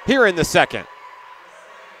 here in the second.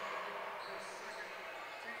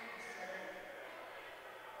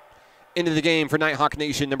 Into the game for Nighthawk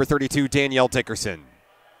Nation, number 32, Danielle Dickerson.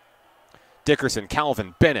 Dickerson,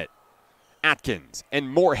 Calvin, Bennett, Atkins, and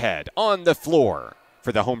Moorhead on the floor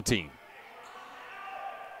for the home team.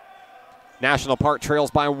 National Park trails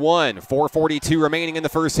by one, 4:42 remaining in the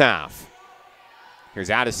first half. Here's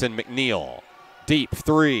Addison McNeil. Deep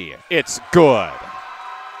three, it's good.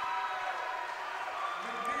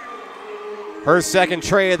 Her second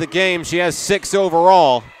tray of the game, she has 6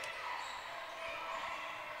 overall.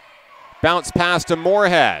 Bounce pass to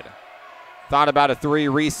Moorhead. Thought about a three,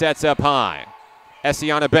 resets up high.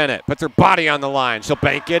 Essiana Bennett puts her body on the line. She'll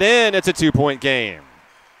bank it in. It's a 2-point game.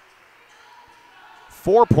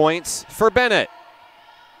 4 points for Bennett.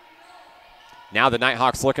 Now the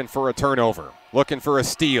Nighthawks looking for a turnover, looking for a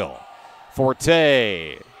steal.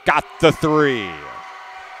 Forte got the three.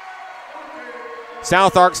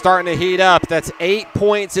 South Ark starting to heat up. That's 8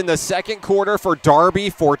 points in the second quarter for Darby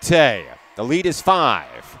Forte. The lead is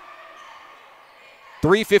 5.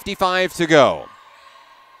 3:55 to go.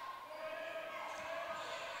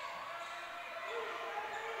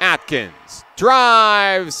 Atkins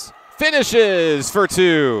drives, finishes for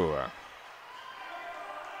two.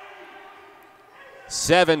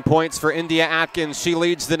 7 points for India Atkins. She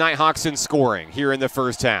leads the Nighthawks in scoring here in the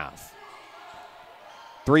first half.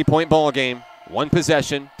 3-point ball game. One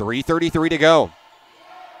possession. 3:33 to go.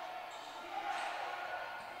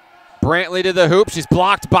 Brantley to the hoop. She's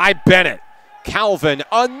blocked by Bennett. Calvin,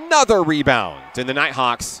 another rebound. And the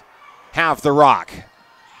Nighthawks have the rock.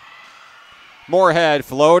 Moorhead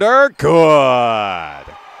floater. Good.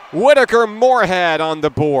 Whitaker Moorhead on the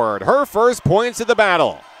board. Her first points of the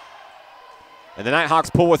battle. And the Nighthawks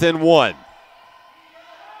pull within one.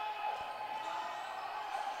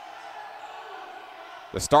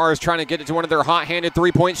 The Stars trying to get it to one of their hot-handed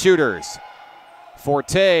three-point shooters.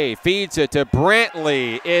 Forte feeds it to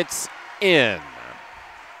Brantley. It's in.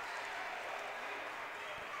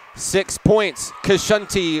 6 points,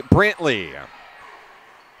 Kashunti Brantley.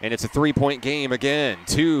 And it's a three-point game again.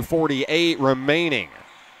 2:48 remaining.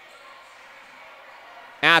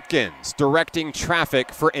 Atkins directing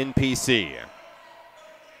traffic for NPC.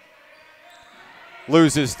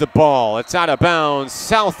 Loses the ball. It's out of bounds.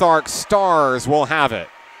 South Ark Stars will have it.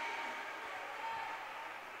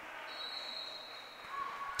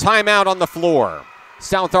 Timeout on the floor.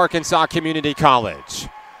 South Arkansas Community College.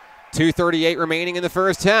 2:38 remaining in the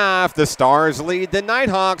first half. The Stars lead the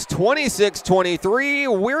Nighthawks 26-23.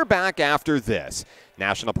 We're back after this.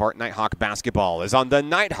 National Park Nighthawk basketball is on the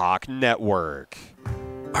Nighthawk Network.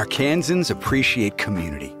 Arkansans appreciate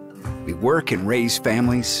community. We work and raise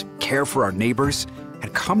families, care for our neighbors,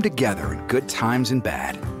 and come together in good times and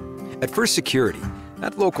bad. At First Security,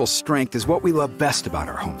 that local strength is what we love best about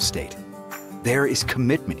our home state. There is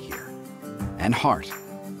commitment here, and heart,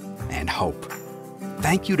 and hope.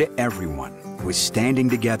 Thank you to everyone who is standing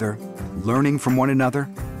together, learning from one another,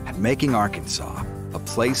 and making Arkansas a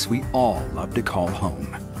place we all love to call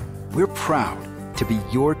home. We're proud to be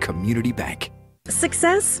your community bank.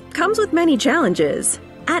 Success comes with many challenges.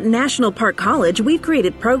 At National Park College, we've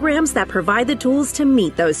created programs that provide the tools to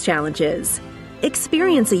meet those challenges.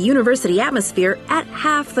 Experience a university atmosphere at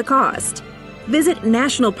half the cost. Visit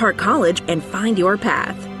National Park College and find your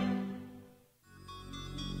path.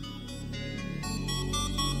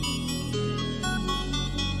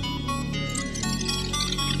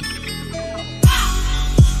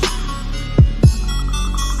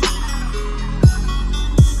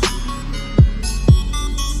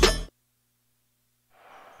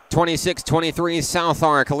 (26-23) South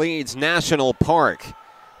Ark leads National Park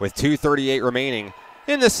with 2:38 remaining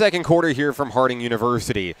in the second quarter here from Harding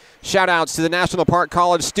University. Shout outs to the National Park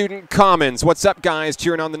College Student Commons. What's up, guys?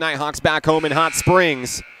 Cheering on the Nighthawks back home in Hot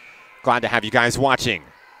Springs. Glad to have you guys watching.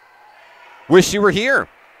 Wish you were here.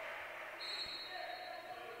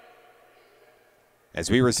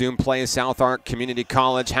 As we resume play, South Ark Community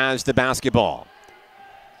College has the basketball.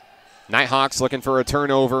 Nighthawks looking for a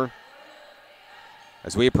turnover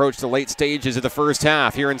as we approach the late stages of the first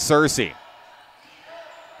half here in Searcy.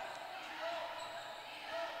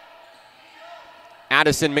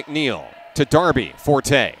 Addison McNeil to Darby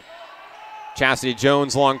Forte. Chastity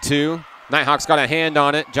Jones long two. Nighthawks got a hand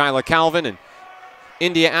on it. Jyla Calvin and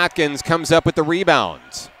India Atkins comes up with the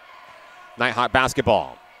rebounds. Nighthawk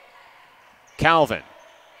basketball. Calvin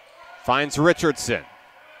finds Richardson.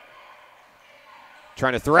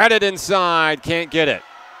 Trying to thread it inside, can't get it.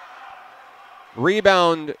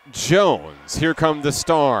 Rebound Jones. Here come the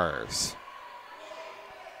Stars.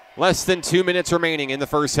 Less than 2 minutes remaining in the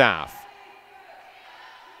first half.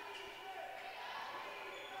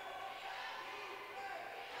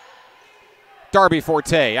 Darby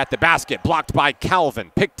Forte at the basket, blocked by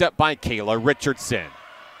Calvin, picked up by Kayla Richardson.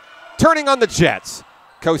 Turning on the Jets.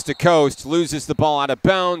 Coast to coast, loses the ball out of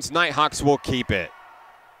bounds. Nighthawks will keep it.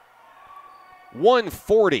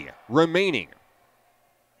 1:40 remaining.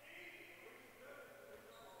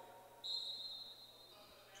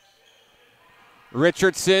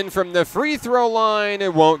 Richardson from the free throw line,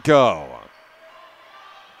 it won't go.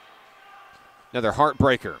 Another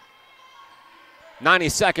heartbreaker. 90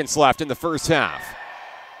 seconds left in the first half.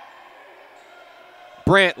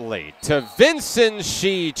 Brantley to Vinson,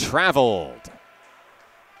 she traveled.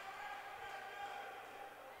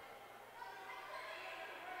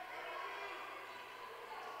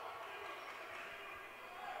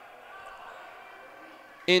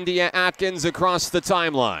 India Atkins across the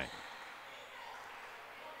timeline.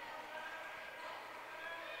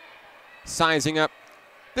 Sizing up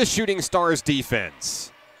the Shooting Stars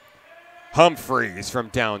defense. Humphreys from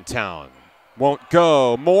downtown. Won't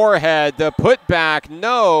go. Moorhead, the putback,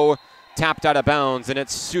 no. Tapped out of bounds, and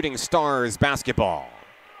it's Shooting Stars basketball.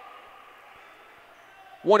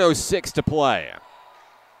 1:06 to play.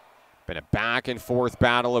 Been a back and forth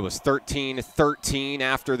battle. It was 13-13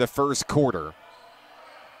 after the first quarter.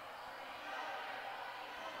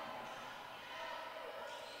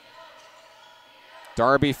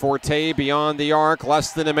 Darby Forte beyond the arc,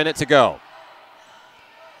 less than a minute to go.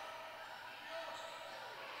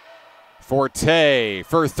 Forte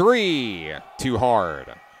for three, too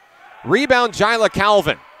hard. Rebound, Jyla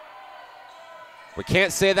Calvin. We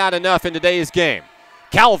can't say that enough in today's game.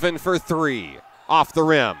 Calvin for three, off the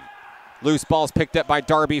rim. Loose ball's picked up by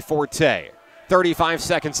Darby Forte. 35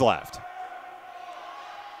 seconds left.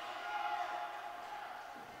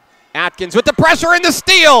 Atkins with the pressure and the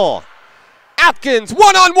steal. Atkins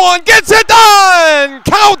one-on-one gets it done.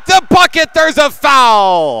 Count the bucket, there's a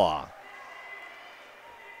foul.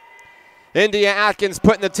 India Atkins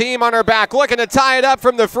putting the team on her back, looking to tie it up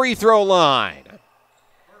from the free throw line.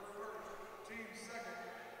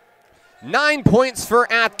 9 points for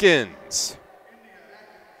Atkins.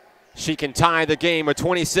 She can tie the game with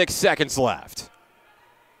 26 seconds left.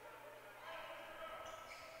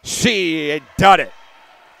 She done it.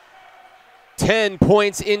 10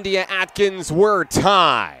 points, India Atkins were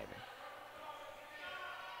tied.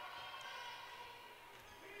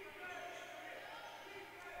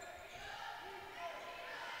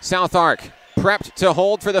 South Arc prepped to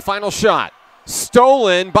hold for the final shot.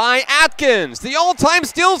 Stolen by Atkins. The all-time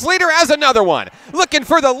steals leader has another one. Looking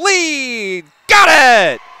for the lead. Got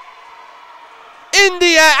it!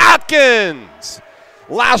 India Atkins.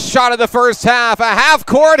 Last shot of the first half. A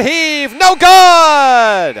half-court heave. No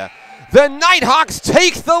good! The Nighthawks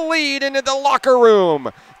take the lead into the locker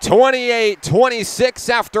room. 28-26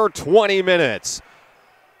 after 20 minutes.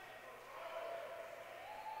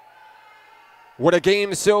 What a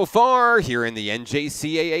game so far here in the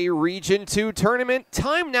NJCAA Region II tournament.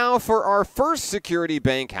 Time now for our first Security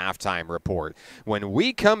Bank halftime report. When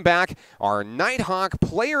we come back, our Nighthawk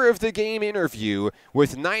Player of the Game interview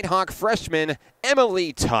with Nighthawk freshman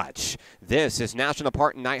Emily Touch. This is National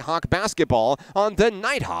Park Nighthawk basketball on the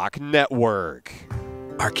Nighthawk Network.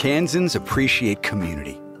 Arkansans appreciate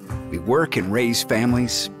community. We work and raise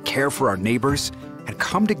families, care for our neighbors, and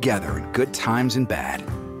come together in good times and bad.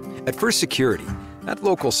 At First Security, that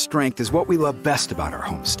local strength is what we love best about our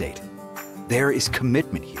home state. There is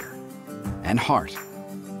commitment here, and heart,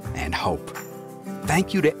 and hope.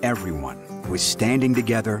 Thank you to everyone who is standing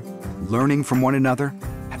together, learning from one another,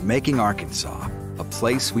 and making Arkansas a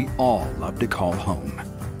place we all love to call home.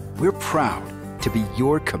 We're proud to be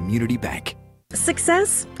your community bank.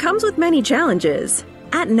 Success comes with many challenges.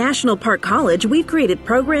 At National Park College, we've created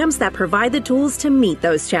programs that provide the tools to meet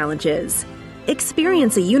those challenges.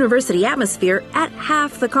 Experience a university atmosphere at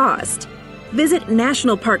half the cost. Visit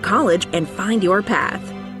National Park College and find your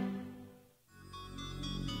path.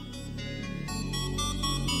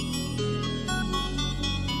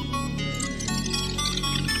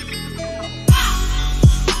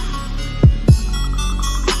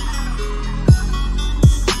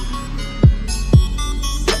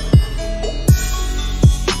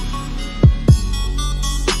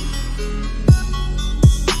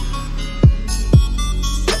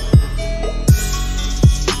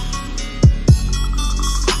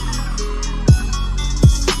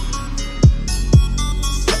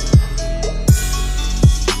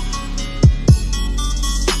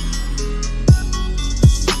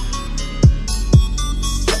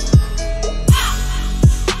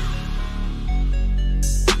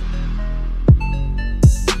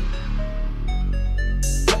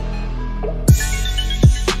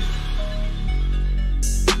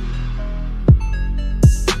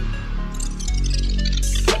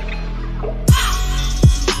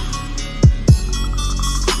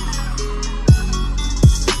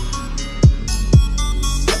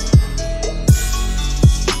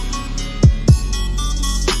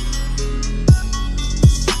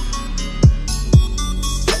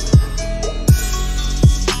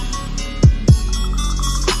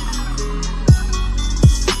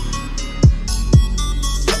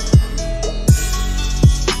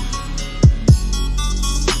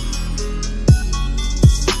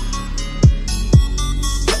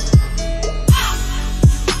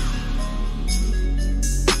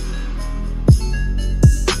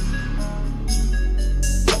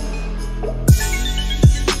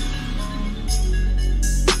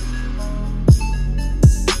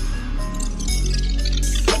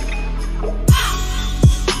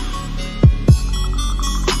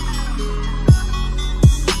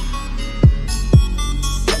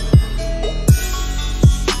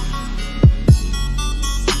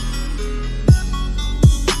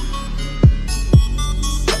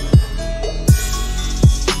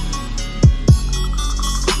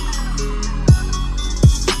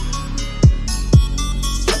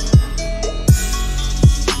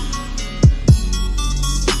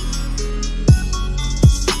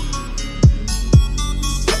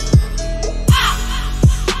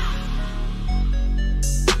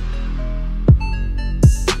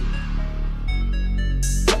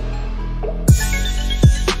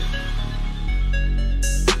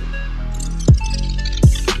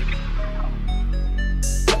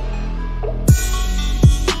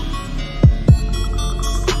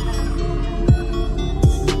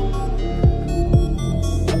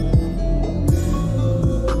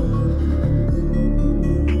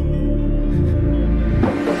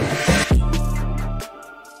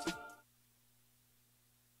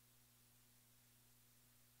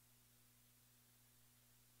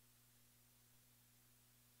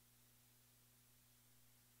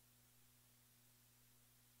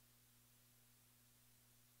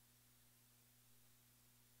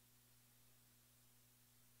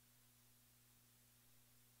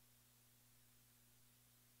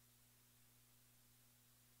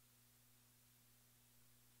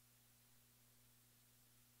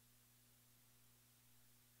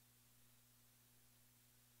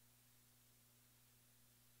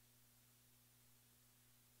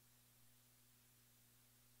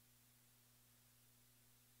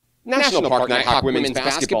 National Park Nighthawk Women's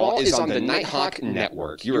Basketball is on the Nighthawk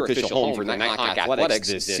Network, your official home for Nighthawk Athletics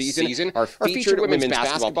this season. Our featured women's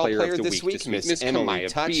basketball player of this week is Miss Emily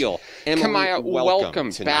Beal. Kamaya,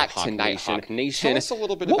 welcome back to Nighthawk Nation. Tell us a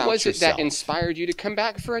little bit about yourself. What was it that inspired you to come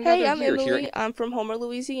back for another year? Hey, I'm Emily. I'm from Homer,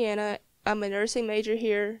 Louisiana. I'm a nursing major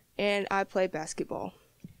here, and I play basketball.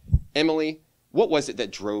 Emily, what was it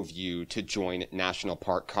that drove you to join National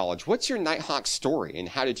Park College? What's your Nighthawk story, and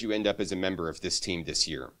how did you end up as a member of this team this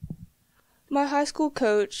year? My high school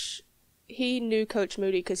coach, he knew Coach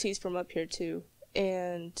Moody because he's from up here too,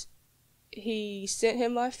 and he sent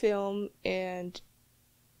him my film, and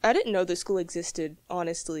I didn't know the school existed,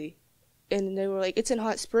 honestly. And they were like, it's in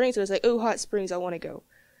Hot Springs. I was like, oh, Hot Springs, I want to go.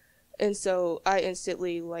 And so I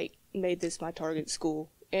instantly made this my target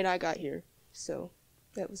school, and I got here. So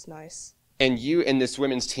that was nice. And you and this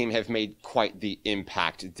women's team have made quite the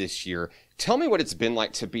impact this year. Tell me what it's been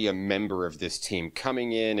like to be a member of this team,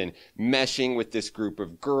 coming in and meshing with this group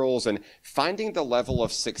of girls and finding the level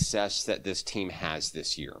of success that this team has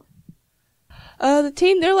this year. The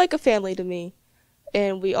team, they're like a family to me,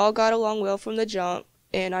 and we all got along well from the jump,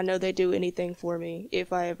 and I know they do anything for me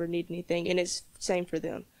if I ever need anything, and it's the same for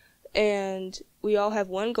them. And we all have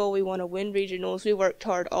one goal. We want to win regionals. We worked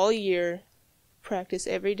hard all year, practice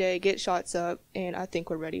every day, get shots up, and I think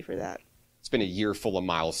we're ready for that. It's been a year full of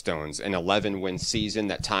milestones, an 11-win season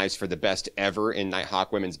that ties for the best ever in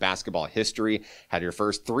Nighthawk women's basketball history. Had your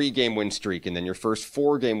first 3-game win streak and then your first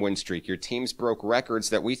 4-game win streak. Your teams broke records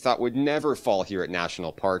that we thought would never fall here at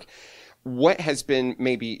National Park. What has been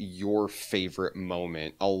maybe your favorite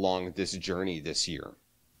moment along this journey this year?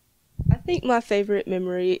 I think my favorite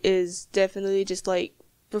memory is definitely just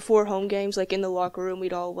before home games, in the locker room,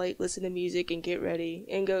 we'd all listen to music and get ready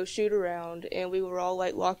and go shoot around, and we were all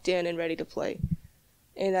locked in and ready to play.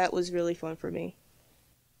 And that was really fun for me.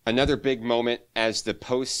 Another big moment as the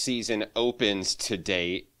postseason opens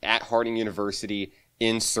today at Harding University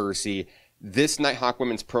in Searcy. This Nighthawk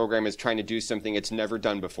women's program is trying to do something it's never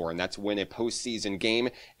done before, and that's win a postseason game,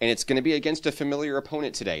 and it's going to be against a familiar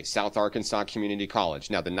opponent today, South Arkansas Community College.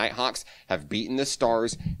 Now, the Nighthawks have beaten the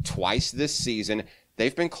Stars twice this season.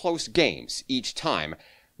 They've been close games each time.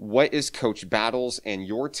 What is Coach Battles and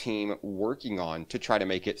your team working on to try to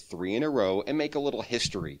make it 3 in a row and make a little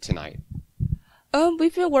history tonight?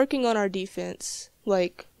 We've been working on our defense,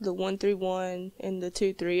 the 1-3-1 and the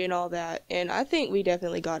 2-3 and all that, and I think we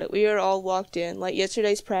definitely got it. We are all locked in.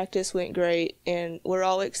 Yesterday's practice went great, and we're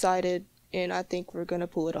all excited, and I think we're going to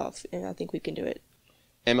pull it off, and I think we can do it.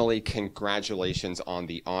 Emily, congratulations on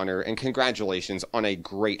the honor, and congratulations on a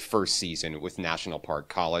great first season with National Park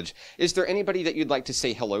College. Is there anybody that you'd like to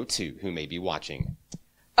say hello to who may be watching?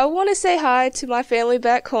 I want to say hi to my family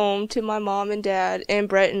back home, to my mom and dad, and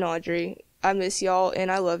Brett and Audrey. I miss y'all,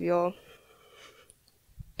 and I love y'all.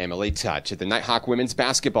 Emily Touch of the Nighthawk women's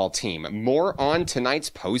basketball team. More on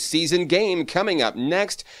tonight's postseason game coming up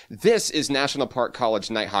next. This is National Park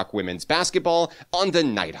College Nighthawk women's basketball on the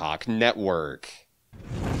Nighthawk Network.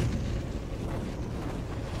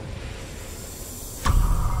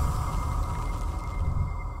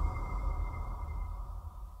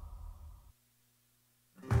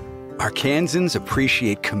 Arkansans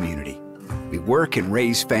appreciate community. We work and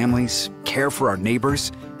raise families, care for our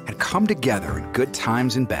neighbors, and come together in good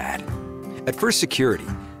times and bad. At First Security,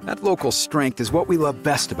 that local strength is what we love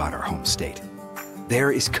best about our home state.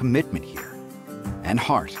 There is commitment here, and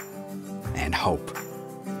heart, and hope.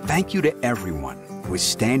 Thank you to everyone who is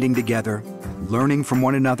standing together, learning from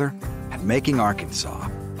one another, and making Arkansas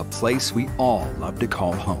a place we all love to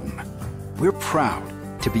call home. We're proud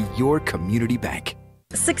to be your community bank.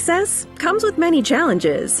 Success comes with many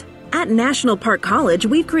challenges. At National Park College,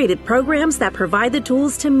 we've created programs that provide the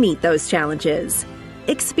tools to meet those challenges.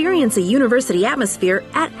 Experience a university atmosphere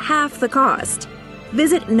at half the cost.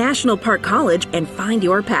 Visit National Park College and find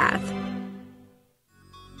your path.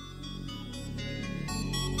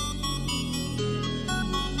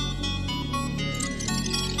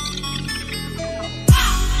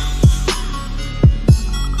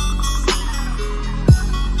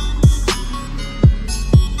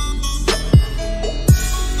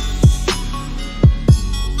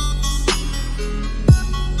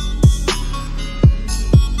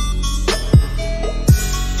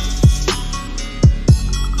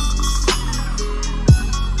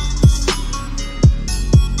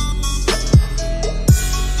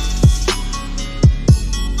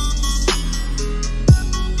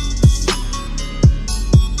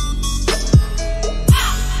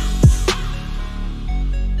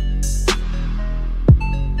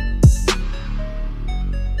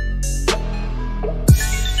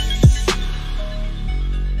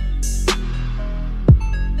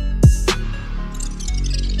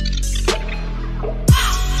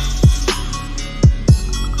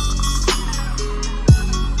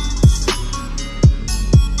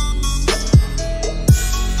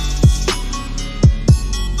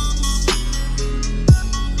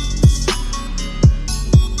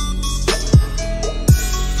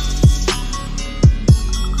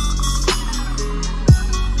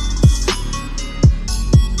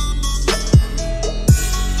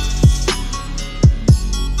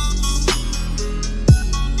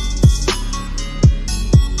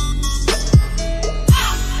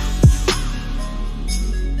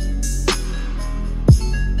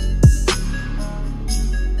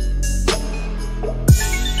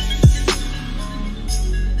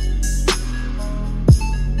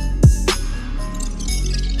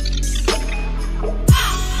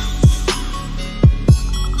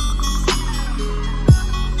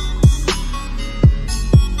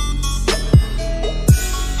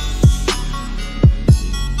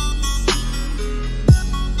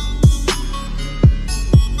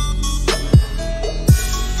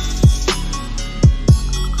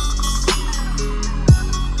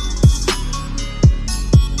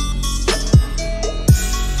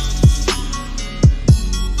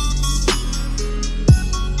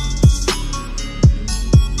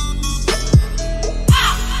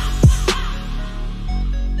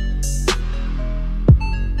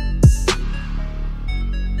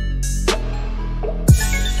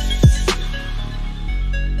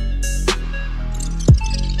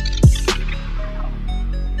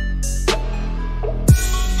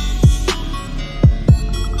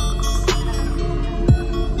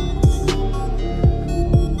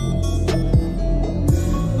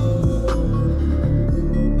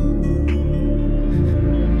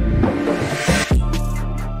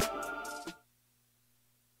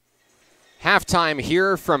 Halftime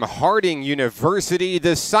here from Harding University,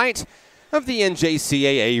 the site of the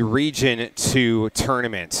NJCAA Region II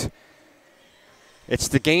tournament. It's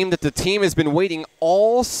the game that the team has been waiting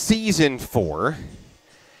all season for.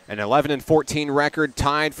 An 11-14 record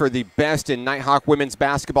tied for the best in Nighthawk women's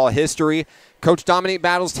basketball history. Coach Dominique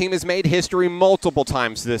Battle's team has made history multiple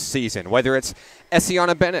times this season, whether it's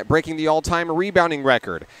Essiana Bennett breaking the all-time rebounding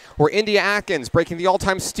record, or India Atkins breaking the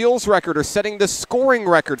all-time steals record or setting the scoring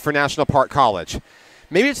record for National Park College.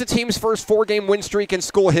 Maybe it's the team's first 4-game win streak in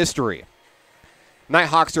school history.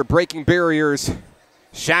 Nighthawks are breaking barriers,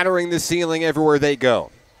 shattering the ceiling everywhere they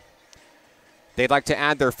go. They'd like to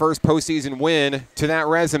add their first postseason win to that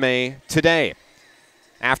resume today.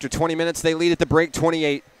 After 20 minutes, they lead at the break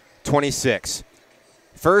 28-26.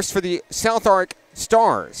 First for the South Ark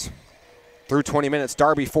Stars. Through 20 minutes,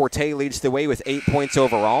 Darby Forte leads the way with 8 points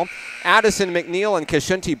overall. Addison McNeil and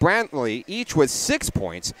Kashunti Brantley each with 6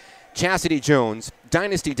 points. Chastity Jones,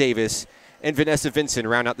 Dynasty Davis, and Vanessa Vinson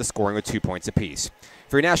round out the scoring with 2 points apiece.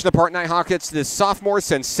 For your National Park Nighthawks, it's the sophomore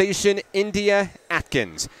sensation, India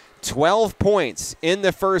Atkins. 12 points in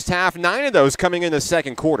the first half, 9 of those coming in the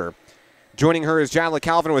second quarter. Joining her is Jadla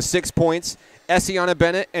Calvin with 6 points, Essiana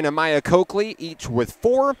Bennett and Amaya Coakley each with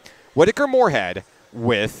 4, Whitaker Moorhead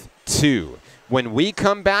with 2. When we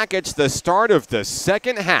come back, it's the start of the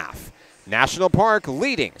second half. National Park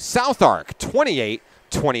leading South Ark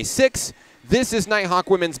 28-26. This is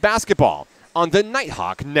Nighthawk women's basketball on the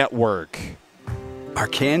Nighthawk Network.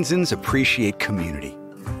 Arkansans appreciate community.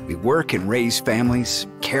 We work and raise families,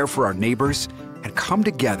 care for our neighbors, and come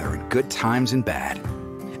together in good times and bad.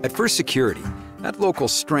 At First Security, that local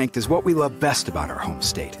strength is what we love best about our home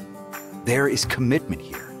state. There is commitment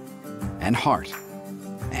here, and heart,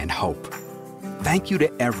 and hope. Thank you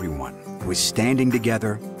to everyone who is standing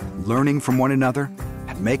together, learning from one another,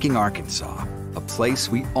 and making Arkansas a place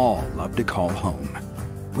we all love to call home.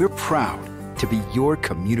 We're proud to be your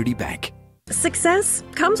community bank. Success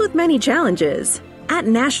comes with many challenges. At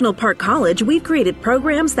National Park College, we've created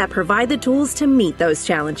programs that provide the tools to meet those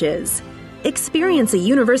challenges. Experience a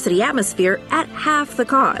university atmosphere at half the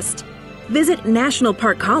cost. Visit National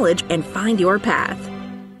Park College and find your path.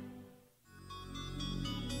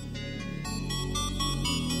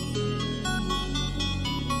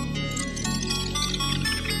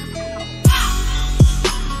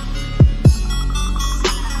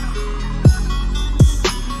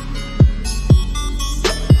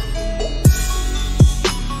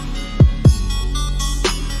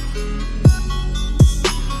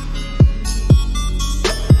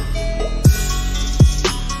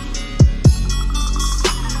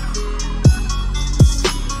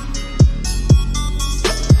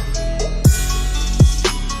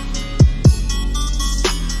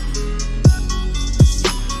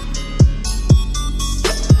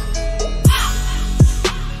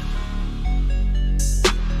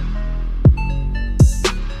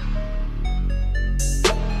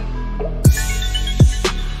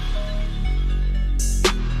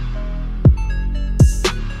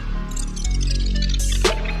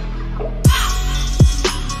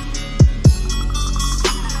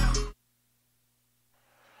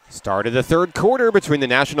 Start of the third quarter between the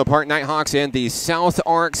National Park Nighthawks and the South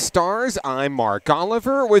Ark Stars. I'm Mark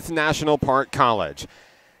Oliver with National Park College.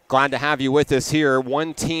 Glad to have you with us here.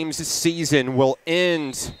 One team's season will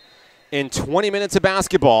end in 20 minutes of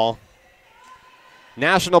basketball.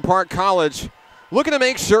 National Park College looking to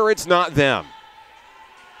make sure it's not them.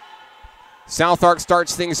 South Ark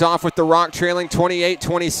starts things off with the Rock trailing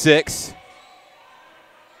 28-26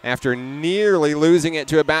 after nearly losing it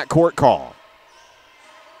to a backcourt call.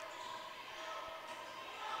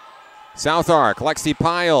 South Ark, Lexi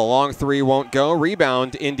Pyle, long three won't go.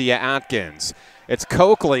 Rebound, India Atkins. It's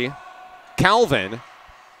Coakley, Calvin,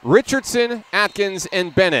 Richardson, Atkins,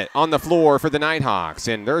 and Bennett on the floor for the Nighthawks.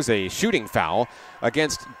 And there's a shooting foul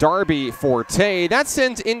against Darby Forte. That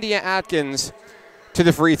sends India Atkins to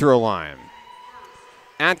the free throw line.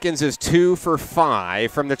 Atkins is 2 for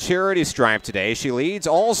 5 from the charity stripe today. She leads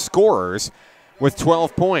all scorers with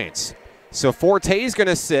 12 points. So Forte's going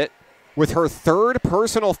to sit with her third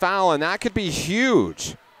personal foul, and that could be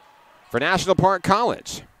huge for National Park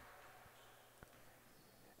College.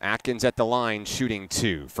 Atkins at the line shooting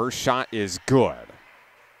 2. First shot is good.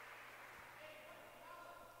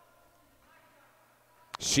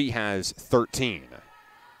 She has 13.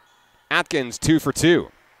 Atkins 2 for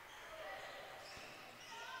 2.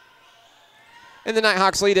 And the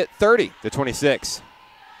Nighthawks lead at 30-26.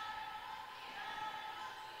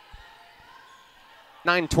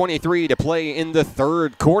 9:23 to play in the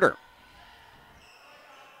third quarter.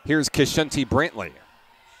 Here's Kashunti Brantley.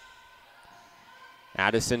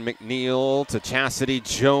 Addison McNeil to Chastity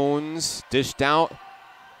Jones, dished out.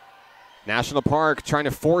 National Park trying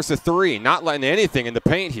to force a three, not letting anything in the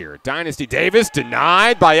paint here. Dynasty Davis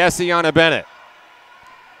denied by Essiana Bennett.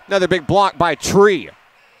 Another big block by Tree.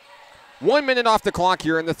 1 minute off the clock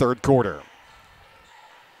here in the third quarter.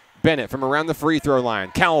 Bennett from around the free throw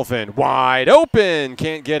line. Calvin wide open,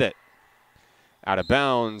 can't get it. Out of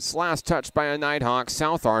bounds, last touch by a Nighthawk.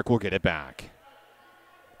 South Ark will get it back.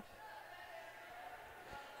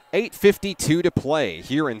 8:52 to play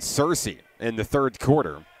here in Searcy in the third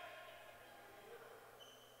quarter.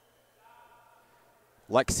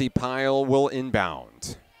 Lexi Pyle will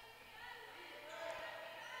inbound.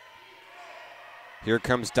 Here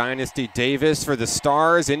comes Dynasty Davis for the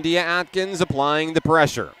Stars. India Atkins applying the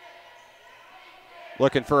pressure.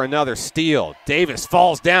 Looking for another steal. Davis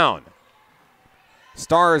falls down.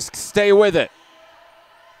 Stars stay with it.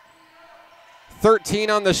 13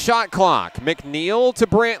 on the shot clock. McNeil to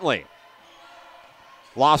Brantley.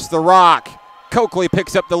 Lost the rock. Coakley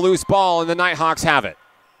picks up the loose ball, and the Nighthawks have it.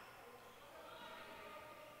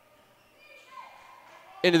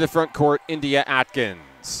 Into the front court, India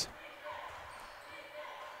Atkins.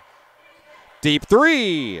 Deep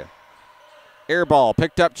three. Air ball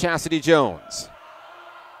picked up Chastity Jones.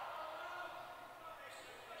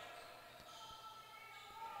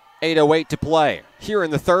 .808 to play here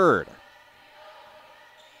in the third.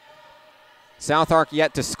 South Ark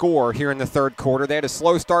yet to score here in the third quarter. They had a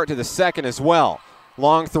slow start to the second as well.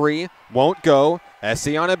 Long three, won't go.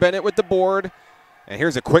 Essiana Bennett with the board. And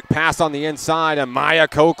here's a quick pass on the inside. Amaya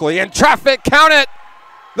Coakley in traffic, count it!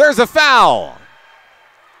 There's a foul.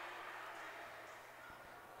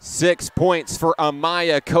 6 points for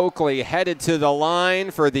Amaya Coakley, headed to the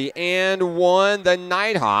line for the and one. The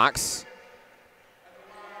Nighthawks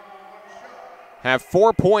have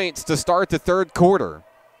 4 points to start the third quarter.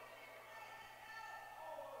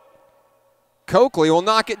 Coakley will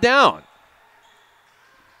knock it down.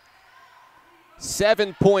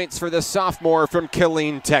 7 points for the sophomore from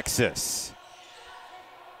Killeen, Texas.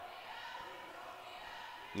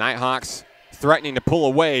 Nighthawks threatening to pull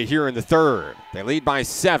away here in the third. They lead by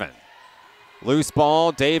 7. Loose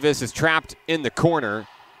ball. Davis is trapped in the corner.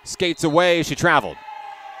 Skates away. She traveled.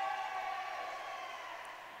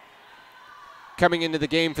 Coming into the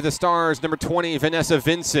game for the Stars, number 20, Vanessa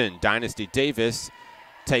Vinson. Dynasty Davis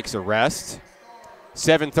takes a rest.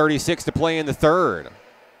 7:36 to play in the third.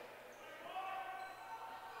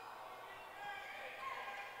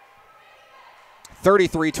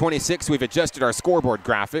 (33-26). We've adjusted our scoreboard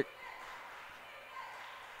graphic.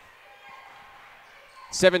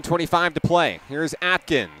 7:25 to play. Here's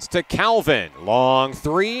Atkins to Calvin. Long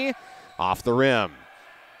three, off the rim.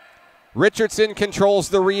 Richardson controls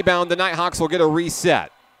the rebound. The Nighthawks will get a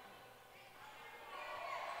reset.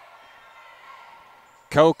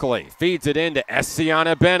 Coakley feeds it into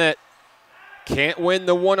Essiana Bennett. Can't win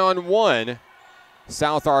the one-on-one.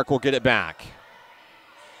 South Ark will get it back.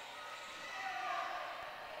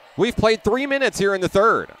 We've played 3 minutes here in the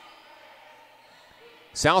third.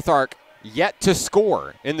 South Ark yet to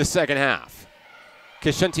score in the second half.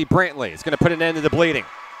 Kishanti Brantley is going to put an end to the bleeding.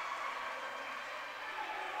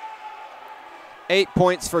 8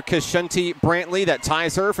 points for Kishanti Brantley. That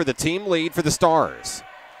ties her for the team lead for the Stars.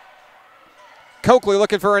 Coakley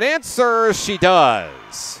looking for an answer. She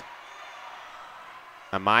does.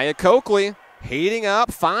 Amaya Coakley heating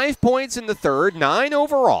up. 5 points in the third, 9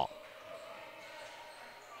 overall.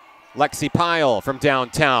 Lexi Pyle from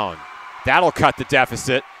downtown. That'll cut the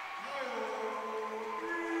deficit.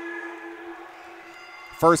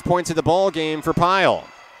 First points of the ball game for Pyle.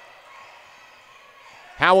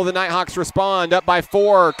 How will the Nighthawks respond? Up by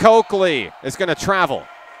 4. Coakley is going to travel.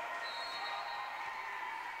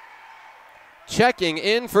 Checking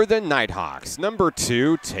in for the Nighthawks, number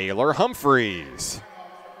 2, Taylor Humphreys.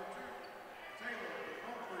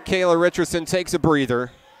 Kayla Richardson takes a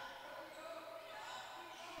breather.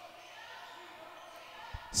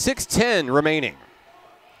 6:10 remaining.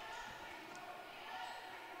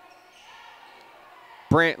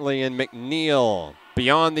 Brantley and McNeil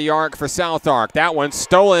beyond the arc for South Ark. That one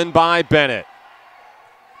stolen by Bennett.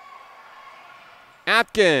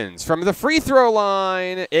 Atkins from the free throw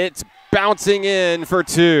line. It's bouncing in for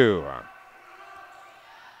 2.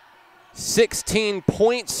 16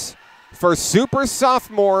 points for super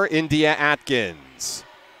sophomore India Atkins.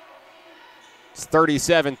 It's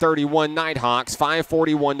 37-31 Nighthawks,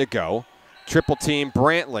 5:41 to go. Triple team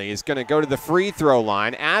Brantley is going to go to the free throw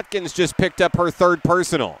line. Atkins just picked up her third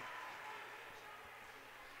personal.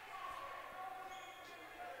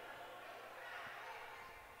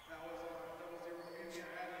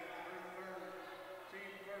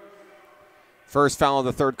 First foul of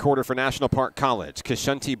the third quarter for National Park College.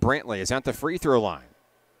 Kashunti Brantley is at the free throw line.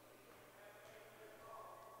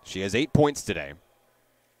 She has 8 points today.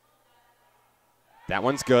 That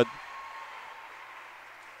one's good.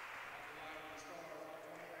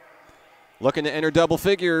 Looking to enter double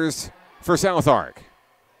figures for South Ark.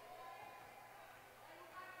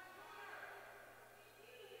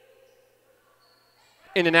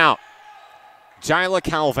 In and out. Jyla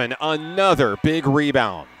Calvin, another big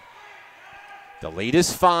rebound. The lead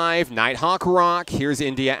is 5. Nighthawk Rock. Here's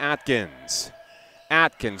India Atkins.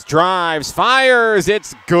 Atkins drives, fires.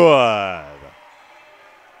 It's good.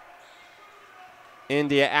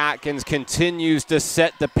 India Atkins continues to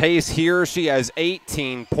set the pace here. She has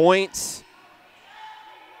 18 points.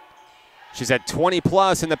 She's had 20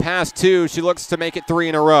 plus in the past 2. She looks to make it 3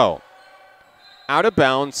 in a row. Out of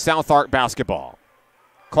bounds, South Ark basketball.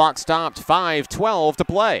 Clock stopped, 5:12 to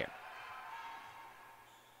play.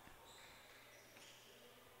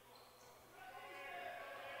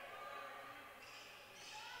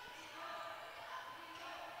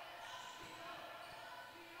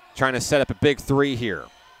 Trying to set up a big 3 here.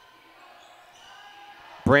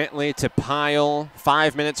 Brantley to Pyle.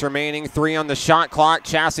 5 minutes remaining. 3 on the shot clock.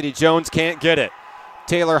 Chastity Jones can't get it.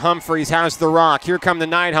 Taylor Humphreys has the rock. Here come the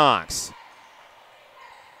Nighthawks.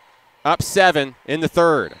 Up 7 in the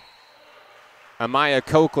third. Amaya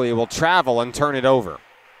Coakley will travel and turn it over.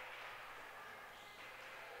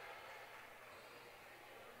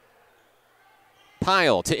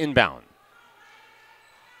 Pyle to inbound.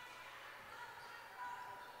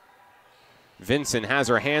 Vincent has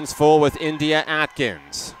her hands full with India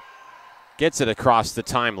Atkins. Gets it across the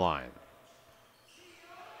timeline.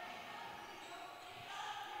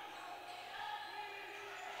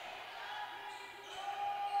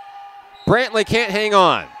 Brantley can't hang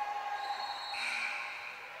on.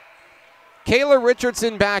 Kayla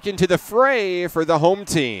Richardson back into the fray for the home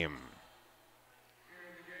team.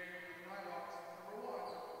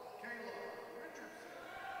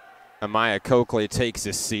 Amaya Coakley takes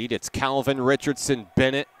a seat. It's Calvin, Richardson,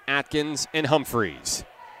 Bennett, Atkins, and Humphreys.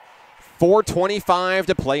 4:25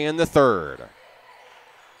 to play in the third.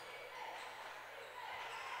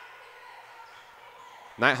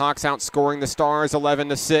 Nighthawks outscoring the Stars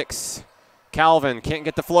 11-6. Calvin can't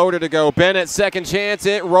get the floater to go. Bennett, second chance.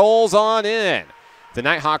 It rolls on in. The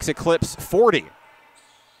Nighthawks eclipse 40.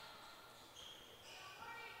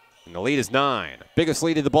 And the lead is 9. Biggest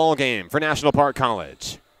lead of the ball game for National Park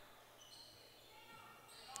College.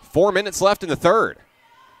 4 minutes left in the third.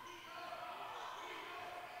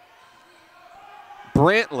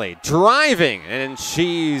 Brantley driving, and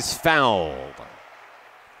she's fouled.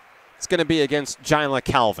 It's going to be against Jyla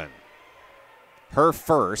Calvin. Her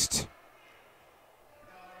first.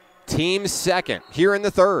 Team second here in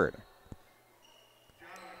the third.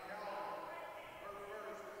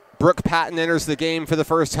 Brooke Patton enters the game for the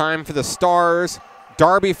first time for the Stars.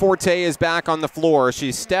 Darby Forte is back on the floor.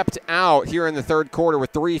 She stepped out here in the third quarter with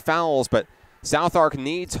 3 fouls, but South Ark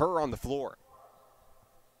needs her on the floor.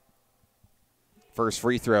 First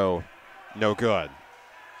free throw, no good.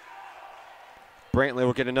 Brantley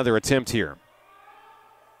will get another attempt here.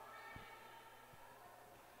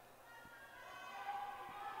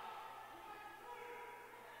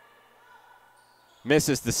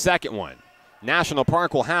 Misses the second one. National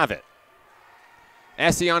Park will have it.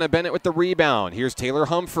 Essiana Bennett with the rebound. Here's Taylor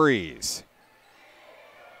Humphreys.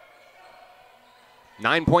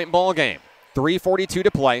 9-point ball game. 3:42 to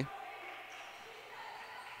play.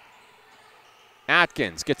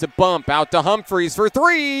 Atkins gets a bump out to Humphreys for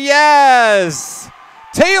 3. Yes!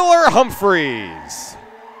 Taylor Humphreys.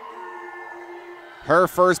 Her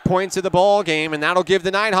first points of the ball game, and that'll give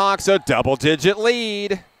the Nighthawks a double-digit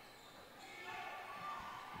lead.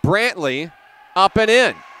 Brantley up and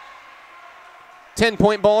in.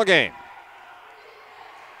 10-point ball game.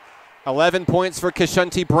 11 points for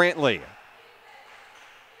Kashunti Brantley.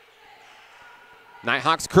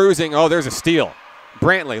 Nighthawks cruising. Oh, there's a steal.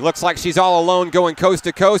 Brantley looks like she's all alone going coast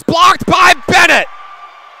to coast. Blocked by Bennett.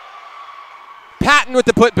 Patton with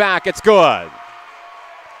the putback. It's good.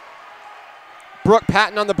 Brooke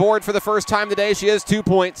Patton on the board for the first time today. She has 2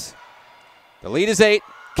 points. The lead is 8.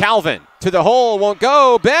 Calvin to the hole. Won't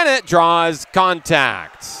go. Bennett draws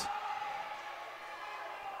contact.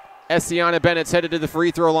 Essiana Bennett's headed to the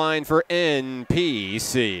free throw line for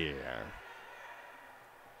NPC.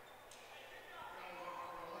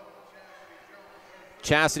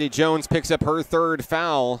 Chastity Jones picks up her third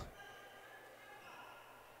foul.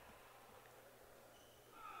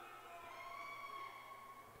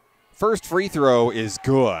 First free throw is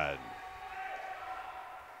good.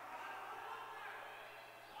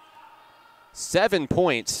 7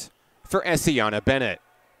 points for Essiana Bennett.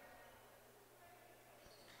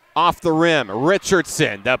 Off the rim,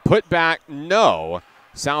 Richardson, the putback, no.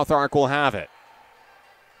 South Ark will have it.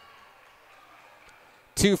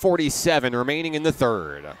 2:47 remaining in the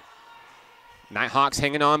third. Nighthawks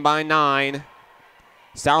hanging on by 9.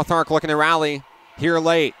 South Ark looking to rally here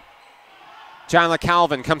late. Jayla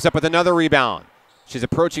Calvin comes up with another rebound. She's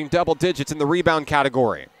approaching double digits in the rebound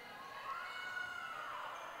category.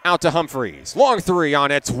 Out to Humphreys. Long three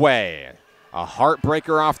on its way. A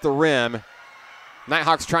heartbreaker off the rim.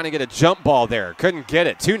 Nighthawks trying to get a jump ball there. Couldn't get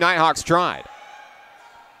it. 2 Nighthawks tried.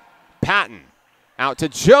 Patton out to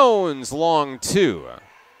Jones. Long 2.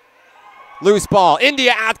 Loose ball.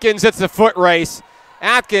 India Atkins. It's the foot race.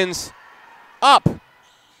 Atkins up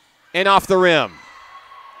and off the rim.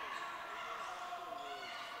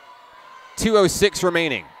 2:06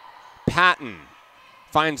 remaining. Patton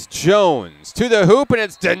finds Jones to the hoop, and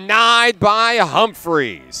it's denied by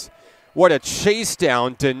Humphreys. What a chase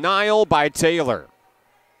down denial by Taylor.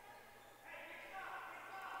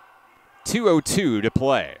 2:02 to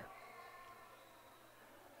play.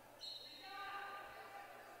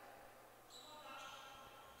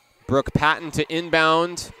 Brooke Patton to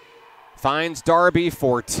inbound. Finds Darby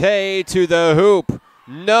Forte to the hoop.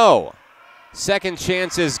 No. Second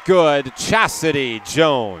chance is good. Chastity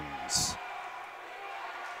Jones.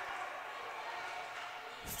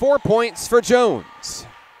 4 points for Jones.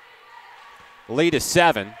 Lead is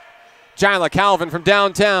 7. Jayla Calvin from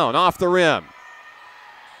downtown, off the rim.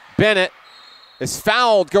 Bennett is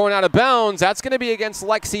fouled going out of bounds. That's going to be against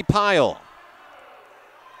Lexi Pyle.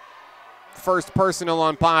 First personal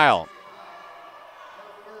on Pyle.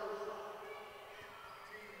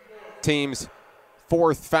 Team's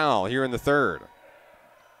 4th foul here in the third.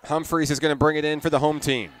 Humphreys is going to bring it in for the home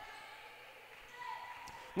team.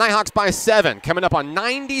 Nighthawks by 7, coming up on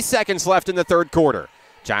 90 seconds left in the third quarter.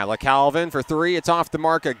 Jayla Calvin for 3. It's off the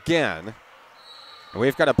mark again. And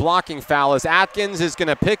we've got a blocking foul as Atkins is going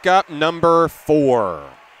to pick up number 4.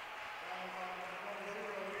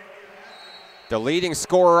 The leading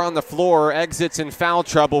scorer on the floor exits in foul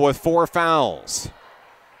trouble with 4 fouls.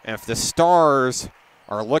 And if the Stars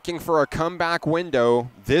are looking for a comeback window,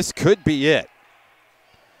 this could be it.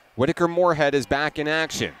 Whitaker Moorhead is back in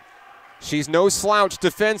action. She's no slouch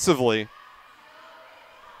defensively.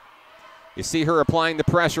 You see her applying the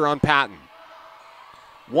pressure on Patton.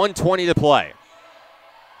 1:20 to play.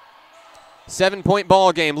 7-point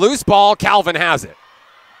ball game. Loose ball. Calvin has it.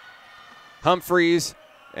 Humphreys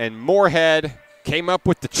and Moorhead came up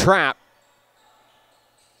with the trap.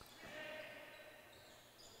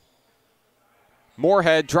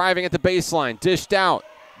 Moorhead driving at the baseline. Dished out.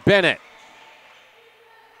 Bennett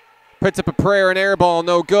puts up a prayer and air ball.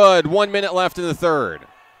 No good. 1 minute left in the third.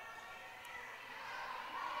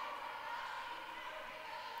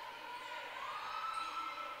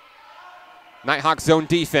 Nighthawks zone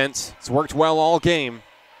defense. It's worked well all game.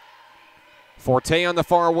 Forte on the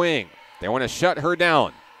far wing. They want to shut her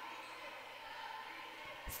down.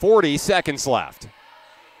 40 seconds left.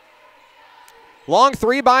 Long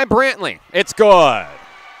 3 by Brantley. It's good.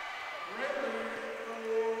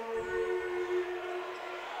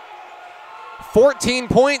 $14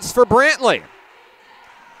 points for Brantley.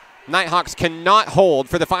 Nighthawks cannot hold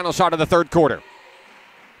for the final shot of the third quarter.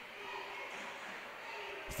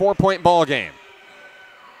 4-point ball game.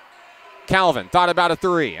 Calvin thought about a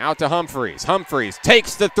 3. Out to Humphreys. Humphreys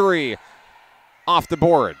takes the 3 off the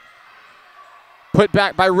board. Put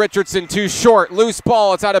back by Richardson, too short. Loose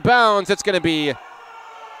ball, it's out of bounds. It's going to be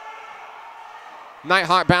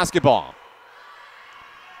Nighthawk basketball.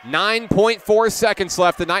 9.4 seconds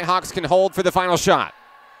left. The Nighthawks can hold for the final shot.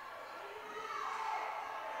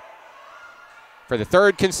 For the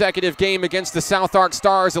third consecutive game against the South Ark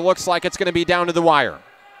Stars, it looks like it's going to be down to the wire.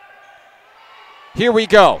 Here we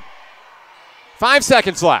go. 5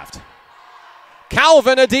 seconds left.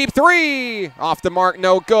 Calvin, a deep 3. Off the mark,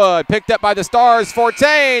 no good. Picked up by the Stars.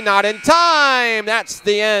 Forte, not in time. That's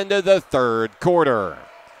the end of the third quarter.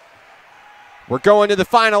 We're going to the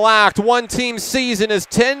final act. One team's season is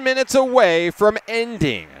 10 minutes away from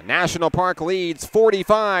ending. National Park leads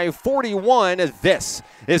 45-41. This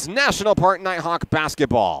is National Park Nighthawk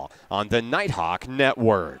basketball on the Nighthawk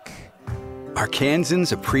Network.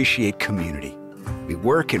 Arkansans appreciate community. We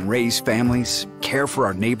work and raise families, care for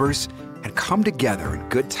our neighbors, and come together in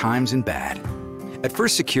good times and bad. At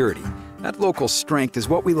First Security, that local strength is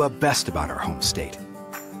what we love best about our home state.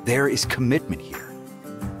 There is commitment here,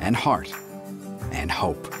 and heart, and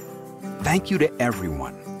hope. Thank you to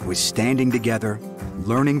everyone who is standing together,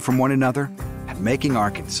 learning from one another, and making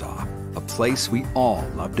Arkansas a place we all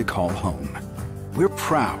love to call home. We're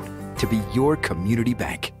proud to be your community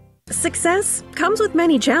bank. Success comes with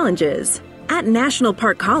many challenges. At National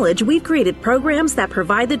Park College, we've created programs that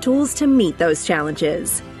provide the tools to meet those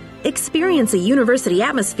challenges. Experience a university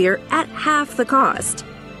atmosphere at half the cost.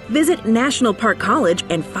 Visit National Park College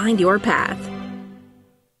and find your path.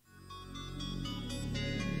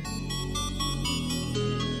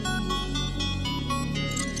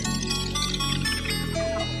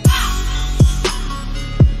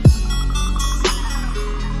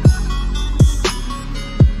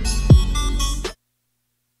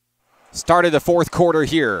 Started the fourth quarter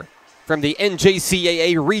here from the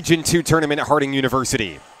NJCAA Region II tournament at Harding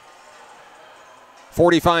University.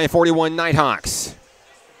 45-41 Nighthawks.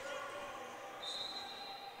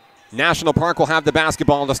 National Park will have the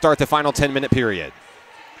basketball to start the final 10-minute period.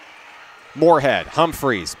 Moorhead,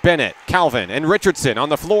 Humphreys, Bennett, Calvin, and Richardson on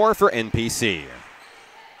the floor for NPC.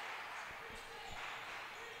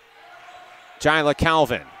 Jyla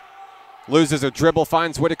Calvin loses a dribble,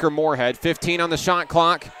 finds Whitaker Moorhead. 15 on the shot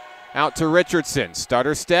clock. Out to Richardson.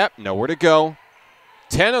 Stutter step, nowhere to go.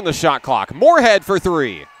 10 on the shot clock. Moorhead for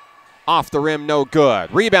three. Off the rim, no good.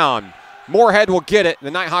 Rebound. Moorhead will get it. The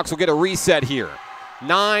Nighthawks will get a reset here.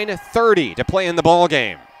 9:30 to play in the ball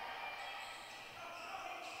game.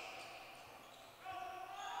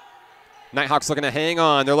 Nighthawks looking to hang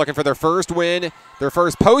on. They're looking for their first win, their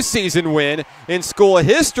first postseason win in school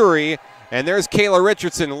history. And there's Kayla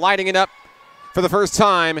Richardson lighting it up for the first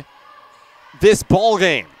time this ball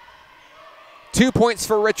game. 2 points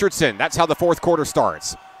for Richardson. That's how the fourth quarter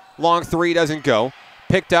starts. Long three doesn't go.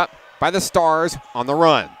 Picked up by the Stars on the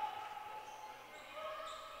run.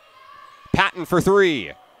 Patton for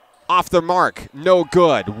three. Off the mark. No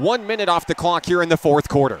good. 1 minute off the clock here in the fourth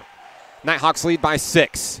quarter. Nighthawks lead by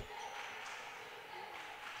 6.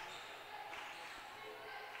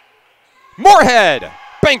 Moorhead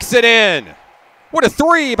banks it in. What a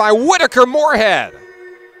three by Whitaker Moorhead.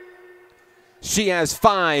 She has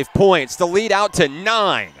 5 points. The lead out to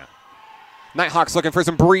 9. Nighthawks looking for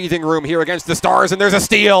some breathing room here against the Stars, and there's a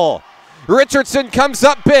steal. Richardson comes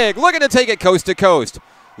up big, looking to take it coast to coast.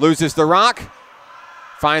 Loses the rock.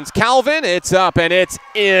 Finds Calvin. It's up and it's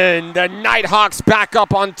in. The Nighthawks back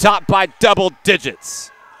up on top by double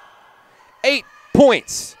digits. 8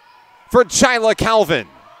 points for Jyla Calvin.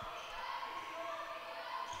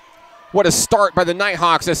 What a start by the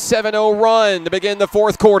Nighthawks. A 7-0 run to begin the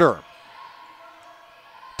fourth quarter.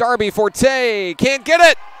 Darby Forte can't get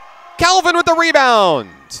it. Calvin with the rebound.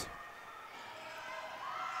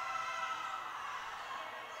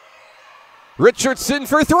 Richardson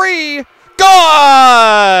for three.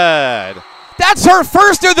 Good! That's her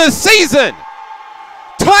first of the season.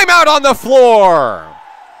 Timeout on the floor.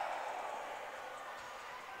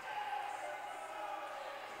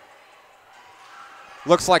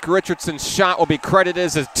 Looks like Richardson's shot will be credited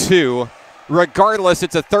as a 2. Regardless,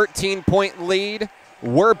 it's a 13-point lead.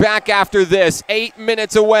 We're back after this, 8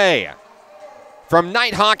 minutes away from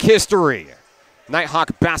Nighthawk history.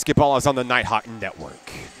 Nighthawk basketball is on the Nighthawk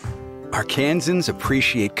Network. Arkansans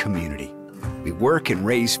appreciate community. We work and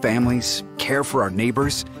raise families, care for our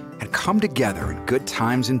neighbors, and come together in good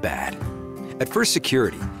times and bad. At First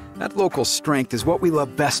Security, that local strength is what we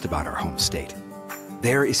love best about our home state.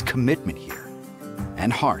 There is commitment here,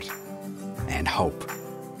 and heart, and hope.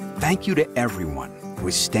 Thank you to everyone who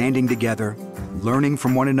is standing together, learning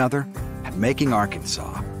from one another, and making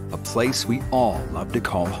Arkansas a place we all love to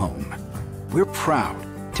call home. We're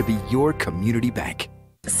proud to be your community bank.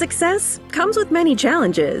 Success comes with many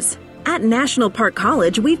challenges. At National Park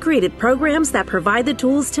College, we've created programs that provide the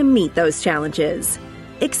tools to meet those challenges.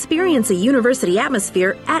 Experience a university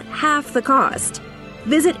atmosphere at half the cost.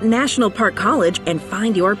 Visit National Park College and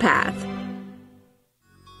find your path.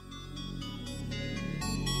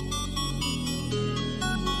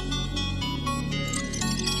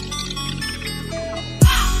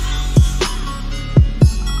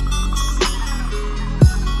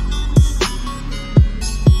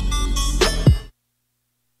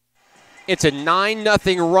 It's a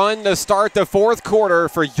 9-0 run to start the fourth quarter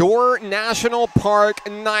for your National Park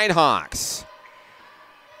Nighthawks.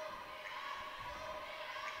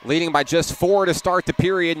 Leading by just 4 to start the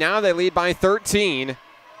period. Now they lead by 13.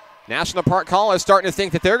 National Park College starting to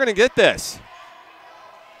think that they're going to get this.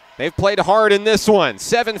 They've played hard in this one.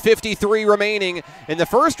 7:53 remaining in the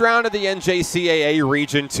first round of the NJCAA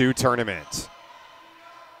Region II tournament.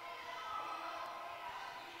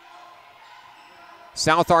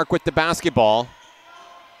 South Ark with the basketball.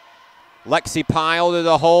 Lexi Pyle to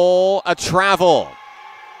the hole, a travel.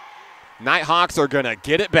 Nighthawks are going to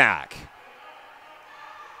get it back.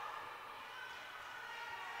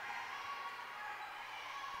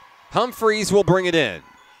 Humphreys will bring it in.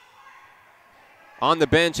 On the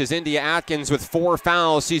bench is India Atkins with 4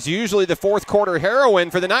 fouls. She's usually the fourth quarter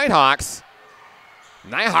heroine for the Nighthawks.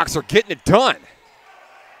 Nighthawks are getting it done.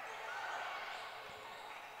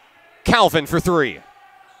 Calvin for 3.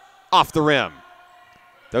 Off the rim.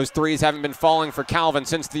 Those threes haven't been falling for Calvin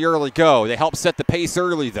since the early go. They help set the pace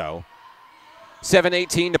early, though.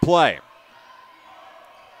 7:18 to play.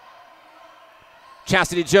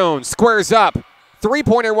 Chastity Jones squares up.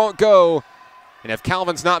 Three-pointer won't go. And if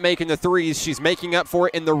Calvin's not making the threes, she's making up for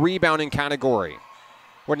it in the rebounding category.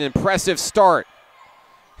 What an impressive start.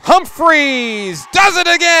 Humphreys does it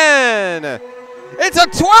again. It's a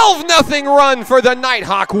 12-0 run for the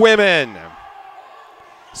Nighthawk women.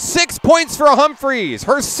 6 points for Humphreys,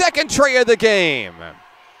 her second tray of the game.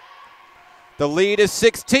 The lead is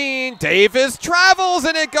 16. Davis travels,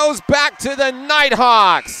 and it goes back to the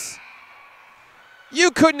Nighthawks.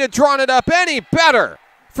 You couldn't have drawn it up any better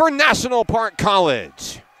for National Park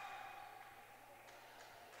College.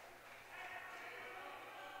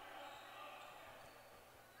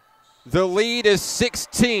 The lead is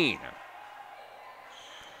 16.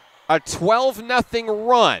 A 12-0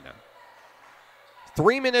 run.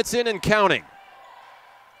 3 minutes in and counting.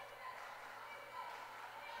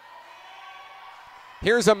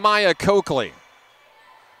 Here's Amaya Coakley.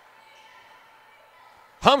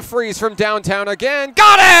 Humphreys from downtown again.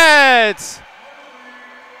 Got it!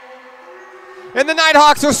 And the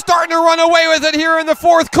Nighthawks are starting to run away with it here in the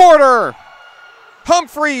fourth quarter.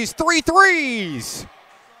 Humphreys, 3 threes.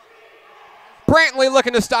 Brantley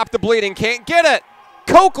looking to stop the bleeding. Can't get it.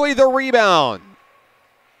 Coakley the rebound.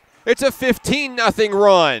 It's a 15-0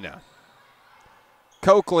 run.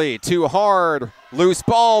 Coakley too hard. Loose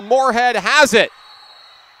ball. Moorhead has it.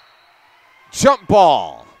 Jump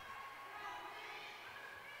ball.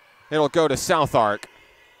 It'll go to South Ark.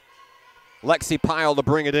 Lexi Pyle to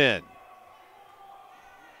bring it in.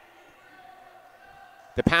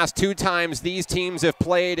 The past 2 times these teams have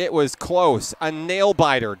played, it was close. A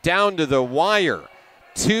nail-biter down to the wire.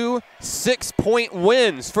 2 6-point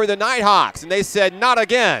wins for the Nighthawks, and they said not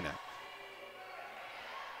again.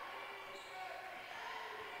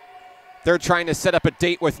 They're trying to set up a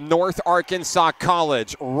date with North Arkansas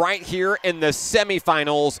College right here in the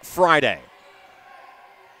semifinals Friday.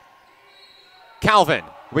 Calvin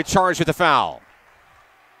will be charged with a foul.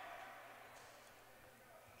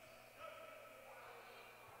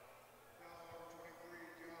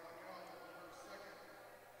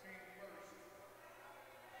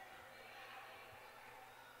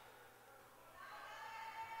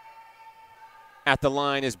 At the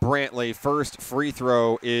line is Brantley. First free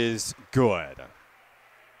throw is good.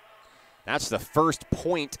 That's the first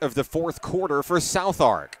point of the fourth quarter for South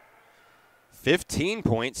Ark. 15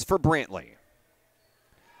 points for Brantley.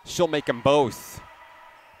 She'll make them both.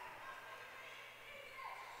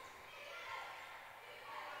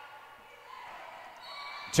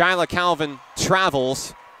 Jyla Calvin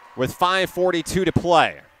travels with 5:42 to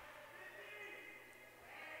play.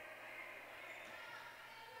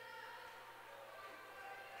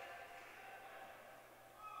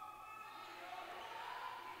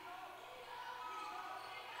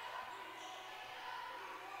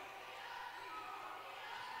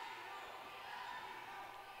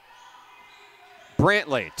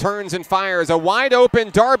 Brantley turns and fires a wide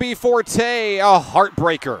open Darby Forte, a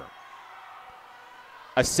heartbreaker.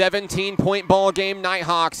 A 17-point ball game,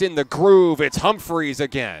 Nighthawks in the groove. It's Humphreys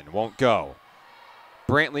again, won't go.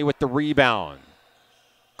 Brantley with the rebound.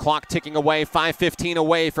 Clock ticking away, 5:15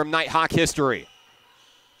 away from Nighthawk history.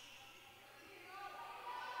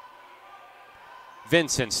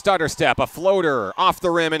 Vincent, stutter step, a floater off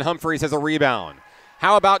the rim, and Humphreys has a rebound.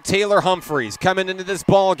 How about Taylor Humphreys coming into this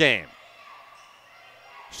ball game?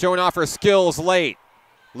 Showing off her skills late.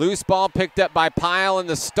 Loose ball picked up by Pyle and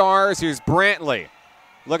the Stars. Here's Brantley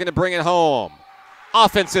looking to bring it home.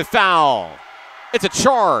 Offensive foul. It's a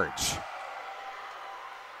charge.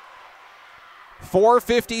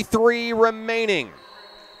 4:53 remaining.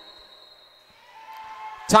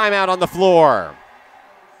 Timeout on the floor.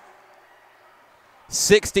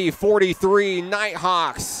 60-43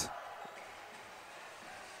 Nighthawks.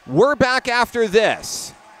 We're back after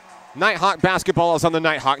this. Nighthawk basketball is on the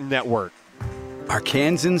Nighthawk Network.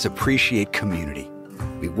 Arkansans appreciate community.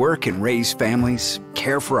 We work and raise families,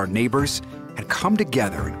 care for our neighbors, and come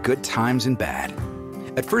together in good times and bad.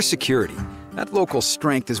 At First Security, that local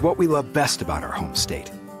strength is what we love best about our home state.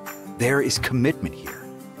 There is commitment here,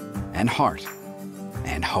 and heart,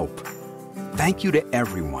 and hope. Thank you to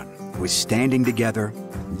everyone who is standing together,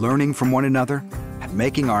 learning from one another, and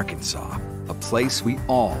making Arkansas a place we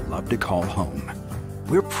all love to call home.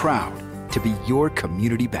 We're proud to be your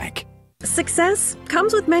community bank. Success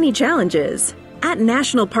comes with many challenges. At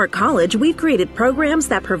National Park College, we've created programs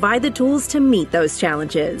that provide the tools to meet those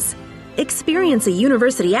challenges. Experience a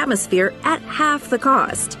university atmosphere at half the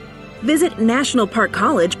cost. Visit National Park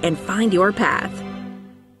College and find your path.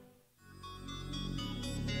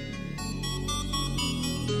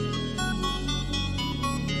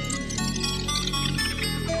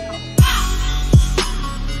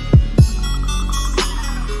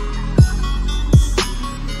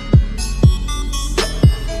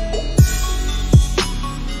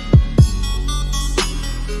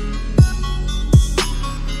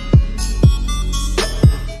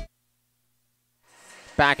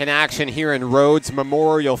 Back in action here in Rhodes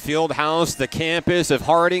Memorial Fieldhouse, the campus of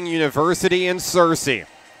Harding University in Searcy.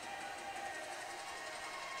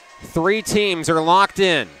 3 teams are locked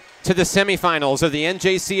in to the semifinals of the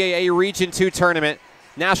NJCAA Region II tournament.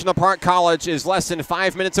 National Park College is less than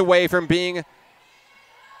 5 minutes away from being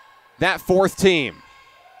that 4th team.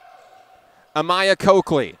 Amaya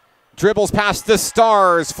Coakley dribbles past the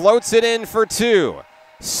Stars, floats it in for 2.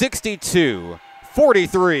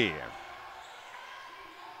 62-43.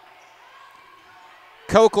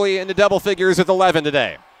 Coakley into double figures with 11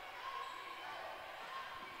 today.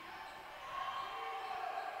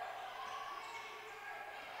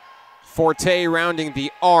 Forte rounding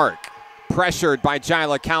the arc. Pressured by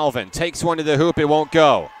Jyla Calvin. Takes one to the hoop, it won't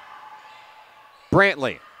go.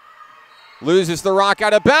 Brantley loses the rock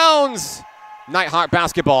out of bounds. Nighthawk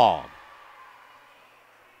basketball.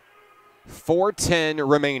 4:10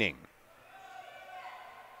 remaining.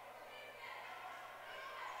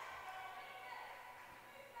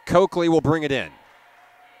 Coakley will bring it in.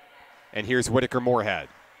 And here's Whitaker Moorhead.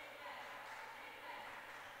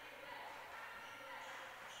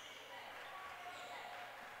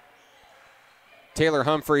 Taylor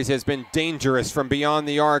Humphreys has been dangerous from beyond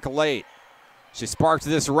the arc late. She sparked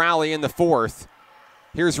this rally in the 4th.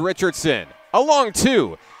 Here's Richardson. A long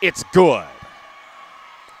 2. It's good.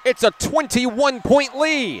 It's a 21-point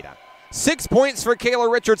lead. 6 points for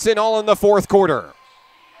Kayla Richardson, all in the 4th quarter.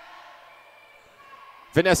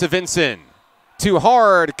 Vanessa Vinson, too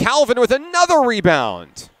hard. Calvin with another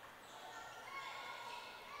rebound.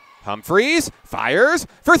 Humphreys fires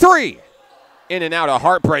for 3. In and out, a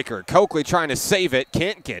heartbreaker. Coakley trying to save it,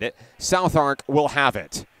 can't get it. South Ark will have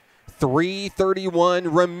it.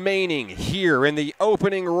 3:31 remaining here in the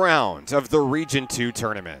opening round of the Region II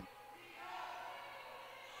tournament.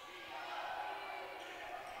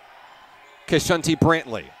 Kishanti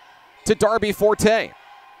Brantley to Darby Forte.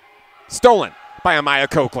 Stolen by Amaya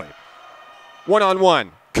Coakley. 1-on-1.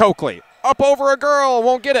 Coakley up over a girl,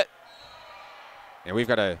 won't get it. And we've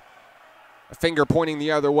got a finger pointing the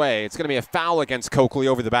other way. It's going to be a foul against Coakley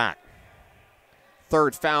over the back.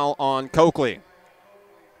 3rd foul on Coakley.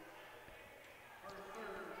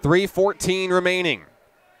 3:14 remaining.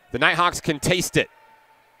 The Nighthawks can taste it.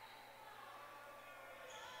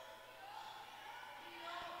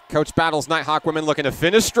 Coach battles Nighthawk women looking to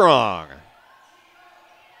finish strong.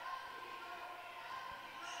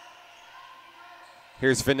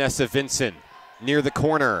 Here's Vanessa Vinson near the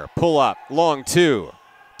corner. Pull up, long 2.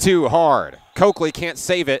 Too hard. Coakley can't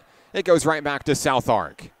save it. It goes right back to South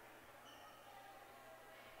Ark.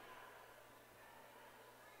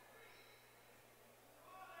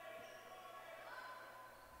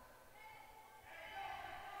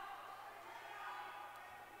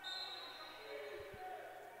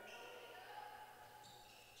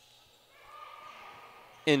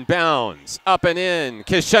 Inbounds, up and in.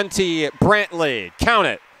 Kishanti Brantley, count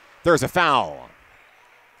it. There's a foul.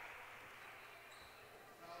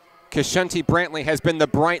 Kishanti Brantley has been the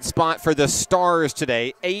bright spot for the Stars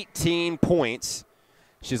today. 18 points.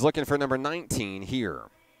 She's looking for number 19 here.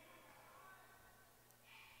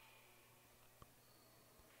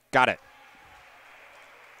 Got it.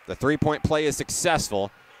 The 3-point play is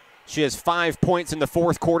successful. She has 5 points in the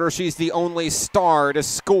 4th quarter. She's the only Star to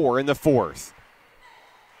score in the 4th.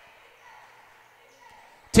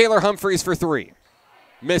 Taylor Humphreys for 3.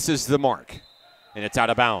 Misses the mark, and it's out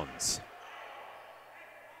of bounds.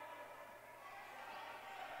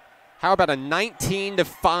 How about a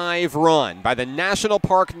 19-5 run by the National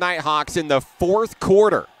Park Nighthawks in the 4th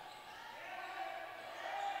quarter?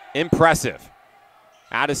 Impressive.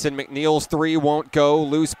 Addison McNeil's 3 won't go.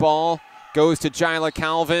 Loose ball goes to Jyla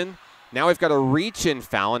Calvin. Now we've got a reach-in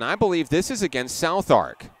foul, and I believe this is against South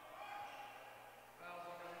Ark.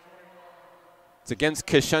 It's against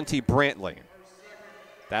Kishanti Brantley.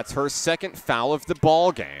 That's her 2nd foul of the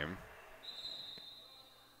ball game.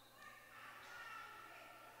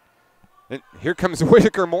 And here comes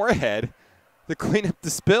Whitaker Moorhead to clean up the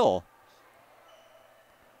spill.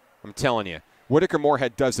 I'm telling you, Whitaker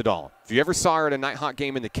Moorhead does it all. If you ever saw her at a Nighthawk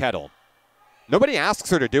game in the Kettle, Nobody asks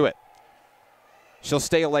her to do it. She'll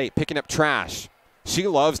stay late picking up trash. She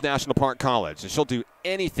loves National Park College, and she'll do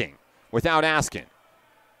anything without asking.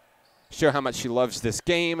 Show how much she loves this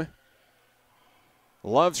game.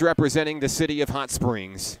 Loves representing the city of Hot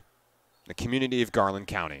Springs, the community of Garland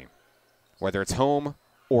County, whether it's home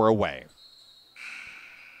or away.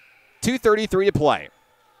 2:33 to play.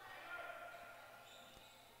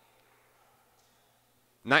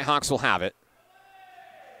 Nighthawks will have it.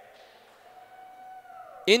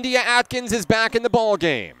 India Atkins is back in the ball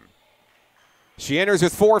game. She enters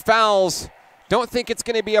with 4 fouls. Don't think it's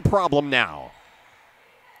going to be a problem now.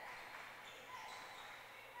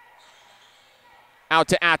 Out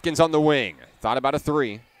to Atkins on the wing. Thought about a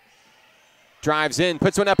 3. Drives in,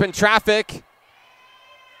 puts one up in traffic.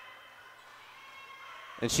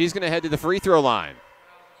 And she's going to head to the free throw line.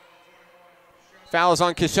 Foul is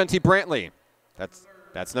on Kishanti Brantley.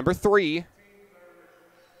 That's number 3.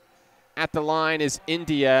 At the line is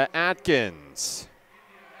India Atkins.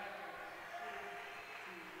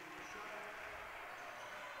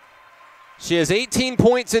 She has 18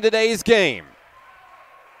 points in today's game.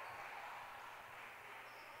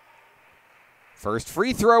 First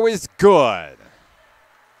free throw is good.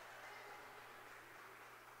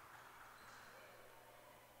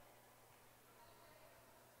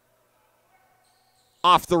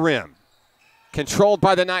 Off the rim. Controlled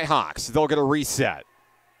by the Nighthawks. They'll get a reset.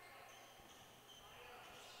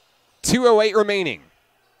 2:08 remaining.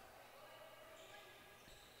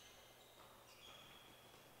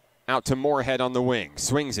 Out to Moorhead on the wing.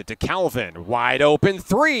 Swings it to Calvin. Wide open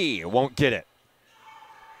 3. Won't get it.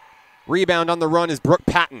 Rebound on the run is Brooke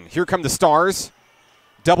Patton. Here come the Stars.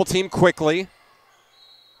 Double team quickly.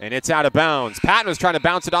 And it's out of bounds. Patton was trying to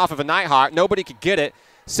bounce it off of a Nighthawk. Nobody could get it.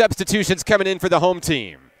 Substitutions coming in for the home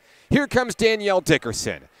team. Here comes Danielle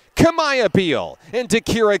Dickerson, Kamaya Beal, and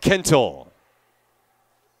Dakira Kentel.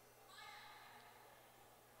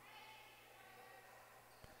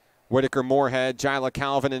 Whitaker Moorhead, Jyla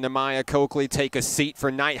Calvin, and Amaya Coakley take a seat for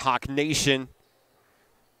Nighthawk Nation.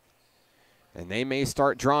 And they may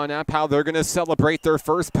start drawing up how they're going to celebrate their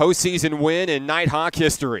first postseason win in Nighthawk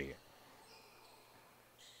history.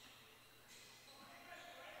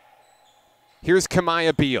 Here's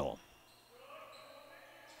Kamaya Beal.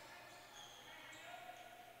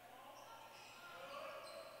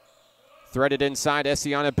 Threaded inside,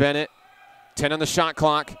 Essiana Bennett. 10 on the shot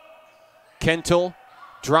clock. Kentel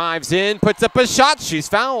drives in, puts up a shot. She's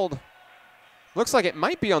fouled. Looks like it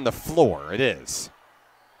might be on the floor. It is.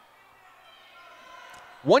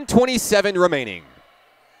 1:27 remaining.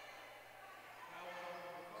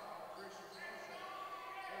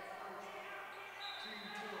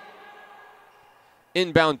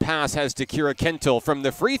 Inbound pass has Dakira Kentel from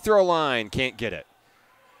the free throw line. Can't get it.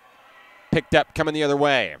 Picked up, coming the other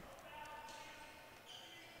way.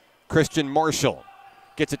 Christian Marshall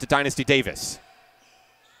gets it to Dynasty Davis.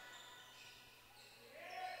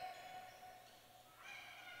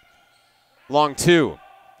 Long 2.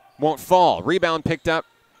 Won't fall. Rebound picked up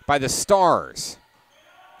by the Stars.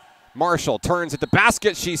 Marshall turns at the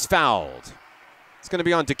basket. She's fouled. It's going to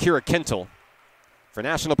be on Dakira Kentel for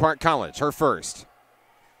National Park College, her first.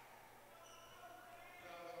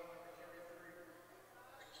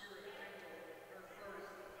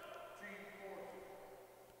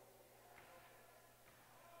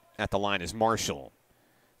 At the line is Marshall.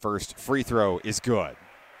 First free throw is good.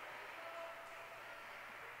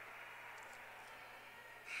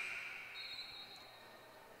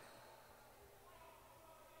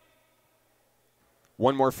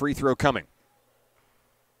 One more free throw coming.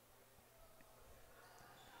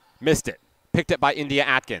 Missed it. Picked up by India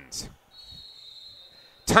Atkins.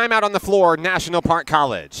 Timeout on the floor, National Park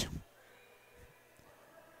College.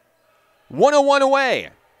 101 away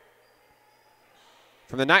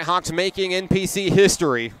from the Nighthawks making NPC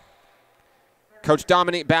history. Coach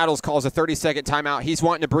Dominique Battles calls a 30-second timeout. He's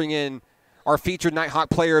wanting to bring in our featured Nighthawk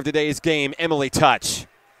player of today's game, Emily Touch.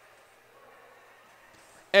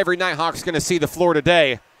 Every Nighthawk's going to see the floor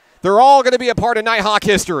today. They're all going to be a part of Nighthawk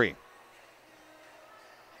history.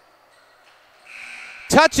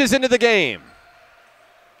 Touch is into the game.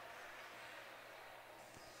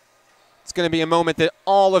 It's going to be a moment that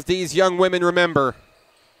all of these young women remember.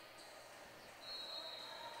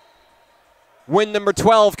 Win number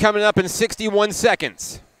 12 coming up in 61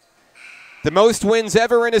 seconds. The most wins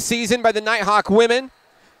ever in a season by the Nighthawk women.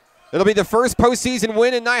 It'll be the first postseason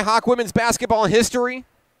win in Nighthawk women's basketball history.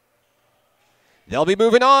 They'll be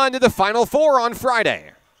moving on to the Final Four on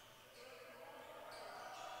Friday.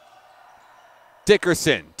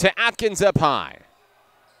 Dickerson to Atkins up high.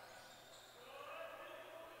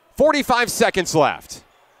 45 seconds left.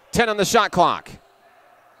 10 on the shot clock.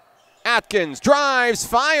 Atkins drives,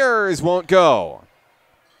 fires, won't go.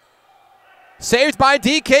 Saved by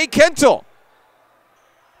DK Kentel.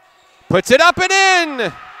 Puts it up and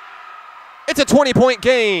in. It's a 20-point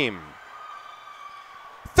game.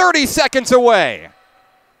 30 seconds away.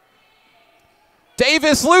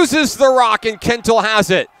 Davis loses the rock and Kentel has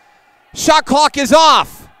it. Shot clock is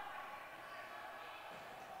off.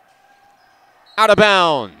 Out of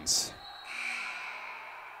bounds.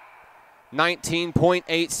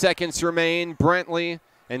 19.8 seconds remain. Brentley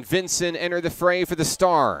and Vinson enter the fray for the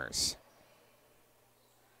Stars.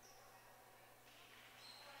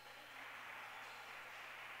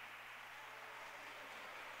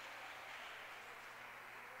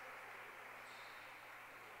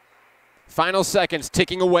 Final seconds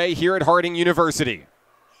ticking away here at Harding University.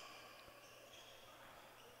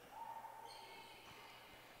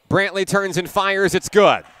 Brantley turns and fires. It's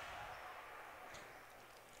good.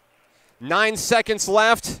 9 seconds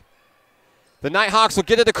left. The Nighthawks will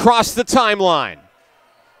get it across the timeline.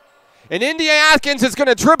 And India Atkins is going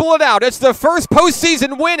to dribble it out. It's the first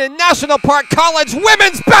postseason win in National Park College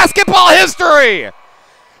women's basketball history.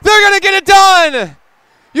 They're going to get it done.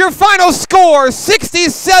 Your final score,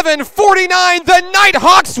 67-49. The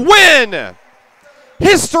Nighthawks win.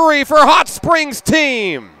 History for Hot Springs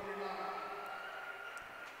team.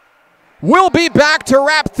 We'll be back to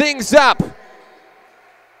wrap things up.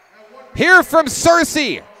 Here from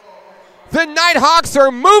Searcy, the Nighthawks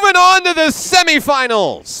are moving on to the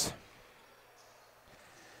semifinals.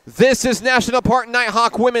 This is National Park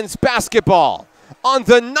Nighthawk women's basketball on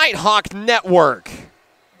the Nighthawk Network.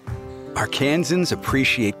 Arkansans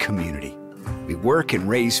appreciate community. We work and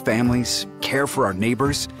raise families, care for our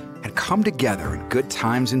neighbors, and come together in good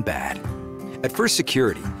times and bad. At First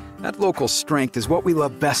Security, that local strength is what we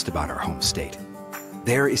love best about our home state.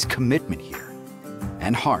 There is commitment here,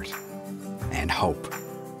 and heart, and hope.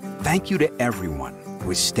 Thank you to everyone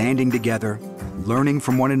who is standing together, learning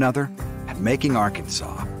from one another, and making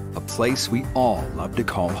Arkansas a place we all love to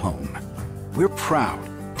call home. We're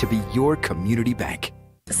proud to be your community bank.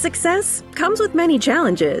 Success comes with many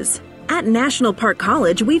challenges. At National Park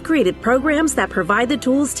College, we've created programs that provide the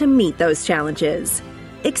tools to meet those challenges.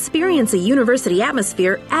 Experience a university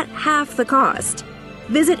atmosphere at half the cost.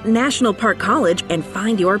 Visit National Park College and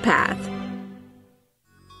find your path.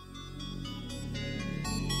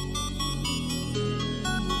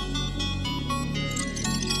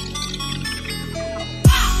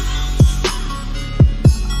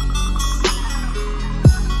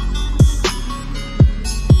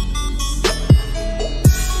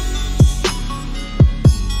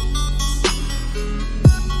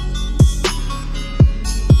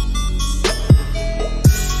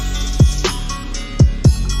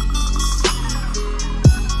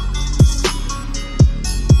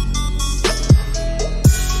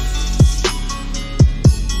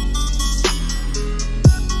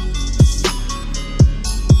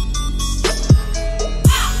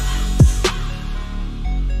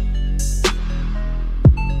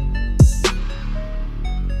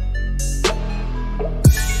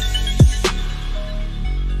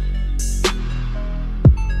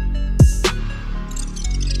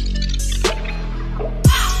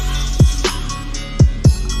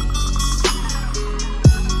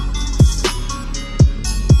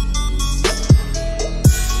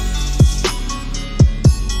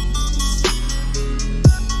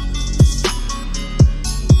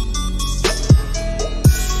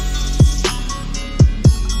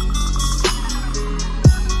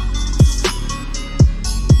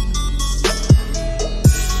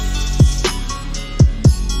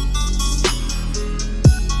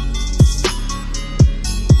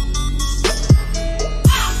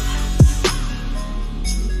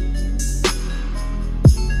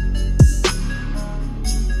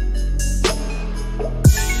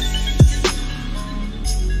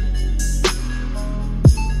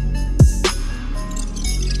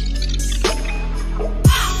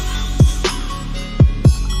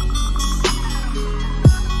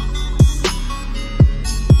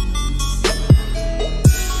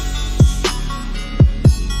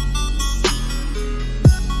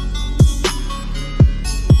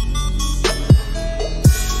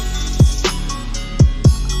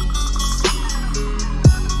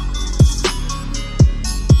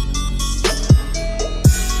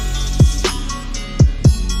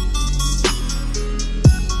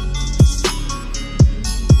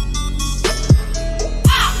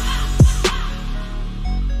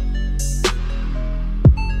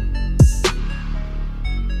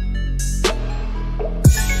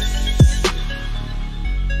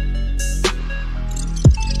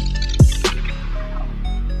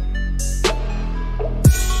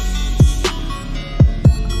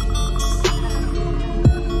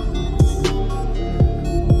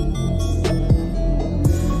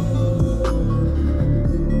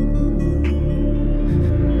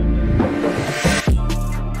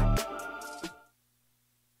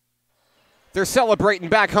 They're celebrating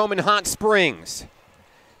back home in Hot Springs.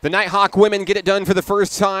 The Nighthawk women get it done for the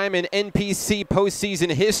first time in NPC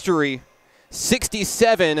postseason history,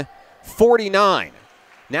 67-49.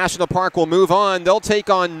 National Park will move on. They'll take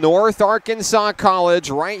on North Arkansas College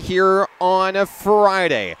right here on a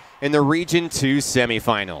Friday in the Region II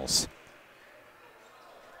semifinals.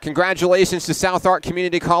 Congratulations to South Ark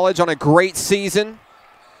Community College on a great season.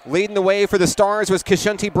 Leading the way for the Stars was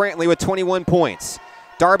Kashunti Brantley with 21 points.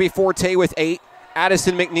 Darby Forte with 8.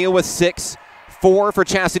 Addison McNeil with 6. 4 for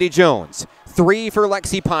Chastity Jones. 3 for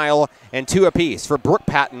Lexi Pyle. And 2 apiece for Brooke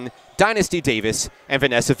Patton, Dynasty Davis, and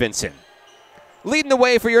Vanessa Vinson. Leading the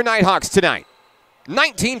way for your Nighthawks tonight,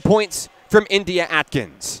 19 points from India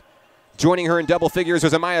Atkins. Joining her in double figures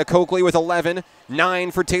was Amaya Coakley with 11, 9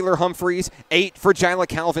 for Taylor Humphreys, 8 for Jila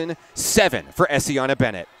Calvin, 7 for Essiana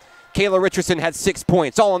Bennett. Kayla Richardson had 6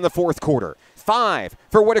 points, all in the fourth quarter, 5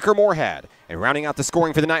 for Whitaker Moorhead. And rounding out the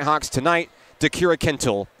scoring for the Nighthawks tonight, Dakira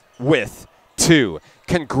Kentel with 2.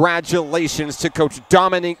 Congratulations to Coach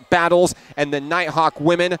Dominique Battles and the Nighthawk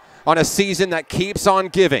women on a season that keeps on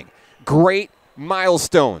giving. Great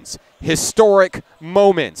milestones, historic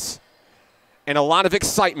moments, and a lot of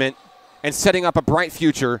excitement, and setting up a bright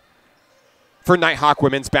future for Nighthawk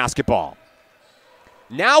women's basketball.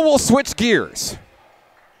 Now we'll switch gears.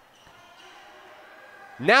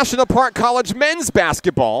 National Park College men's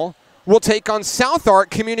basketball will take on South Ark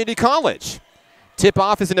Community College.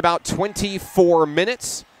 Tip-off is in about 24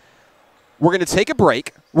 minutes. We're going to take a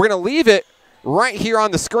break. We're going to leave it right here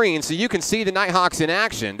on the screen so you can see the Nighthawks in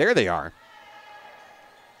action. There they are.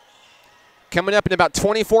 Coming up in about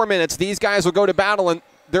 24 minutes, these guys will go to battle, and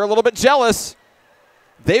they're a little bit jealous.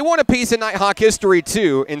 They want a piece of Nighthawk history,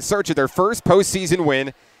 too, in search of their first postseason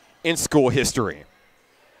win in school history.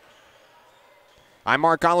 I'm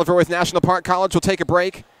Mark Oliver with National Park College. We'll take a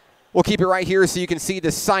break. We'll keep it right here so you can see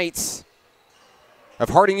the sights of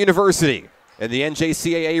Harding University in the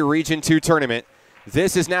NJCAA Region II tournament.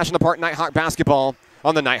 This is National Park Nighthawk basketball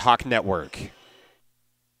on the Nighthawk Network.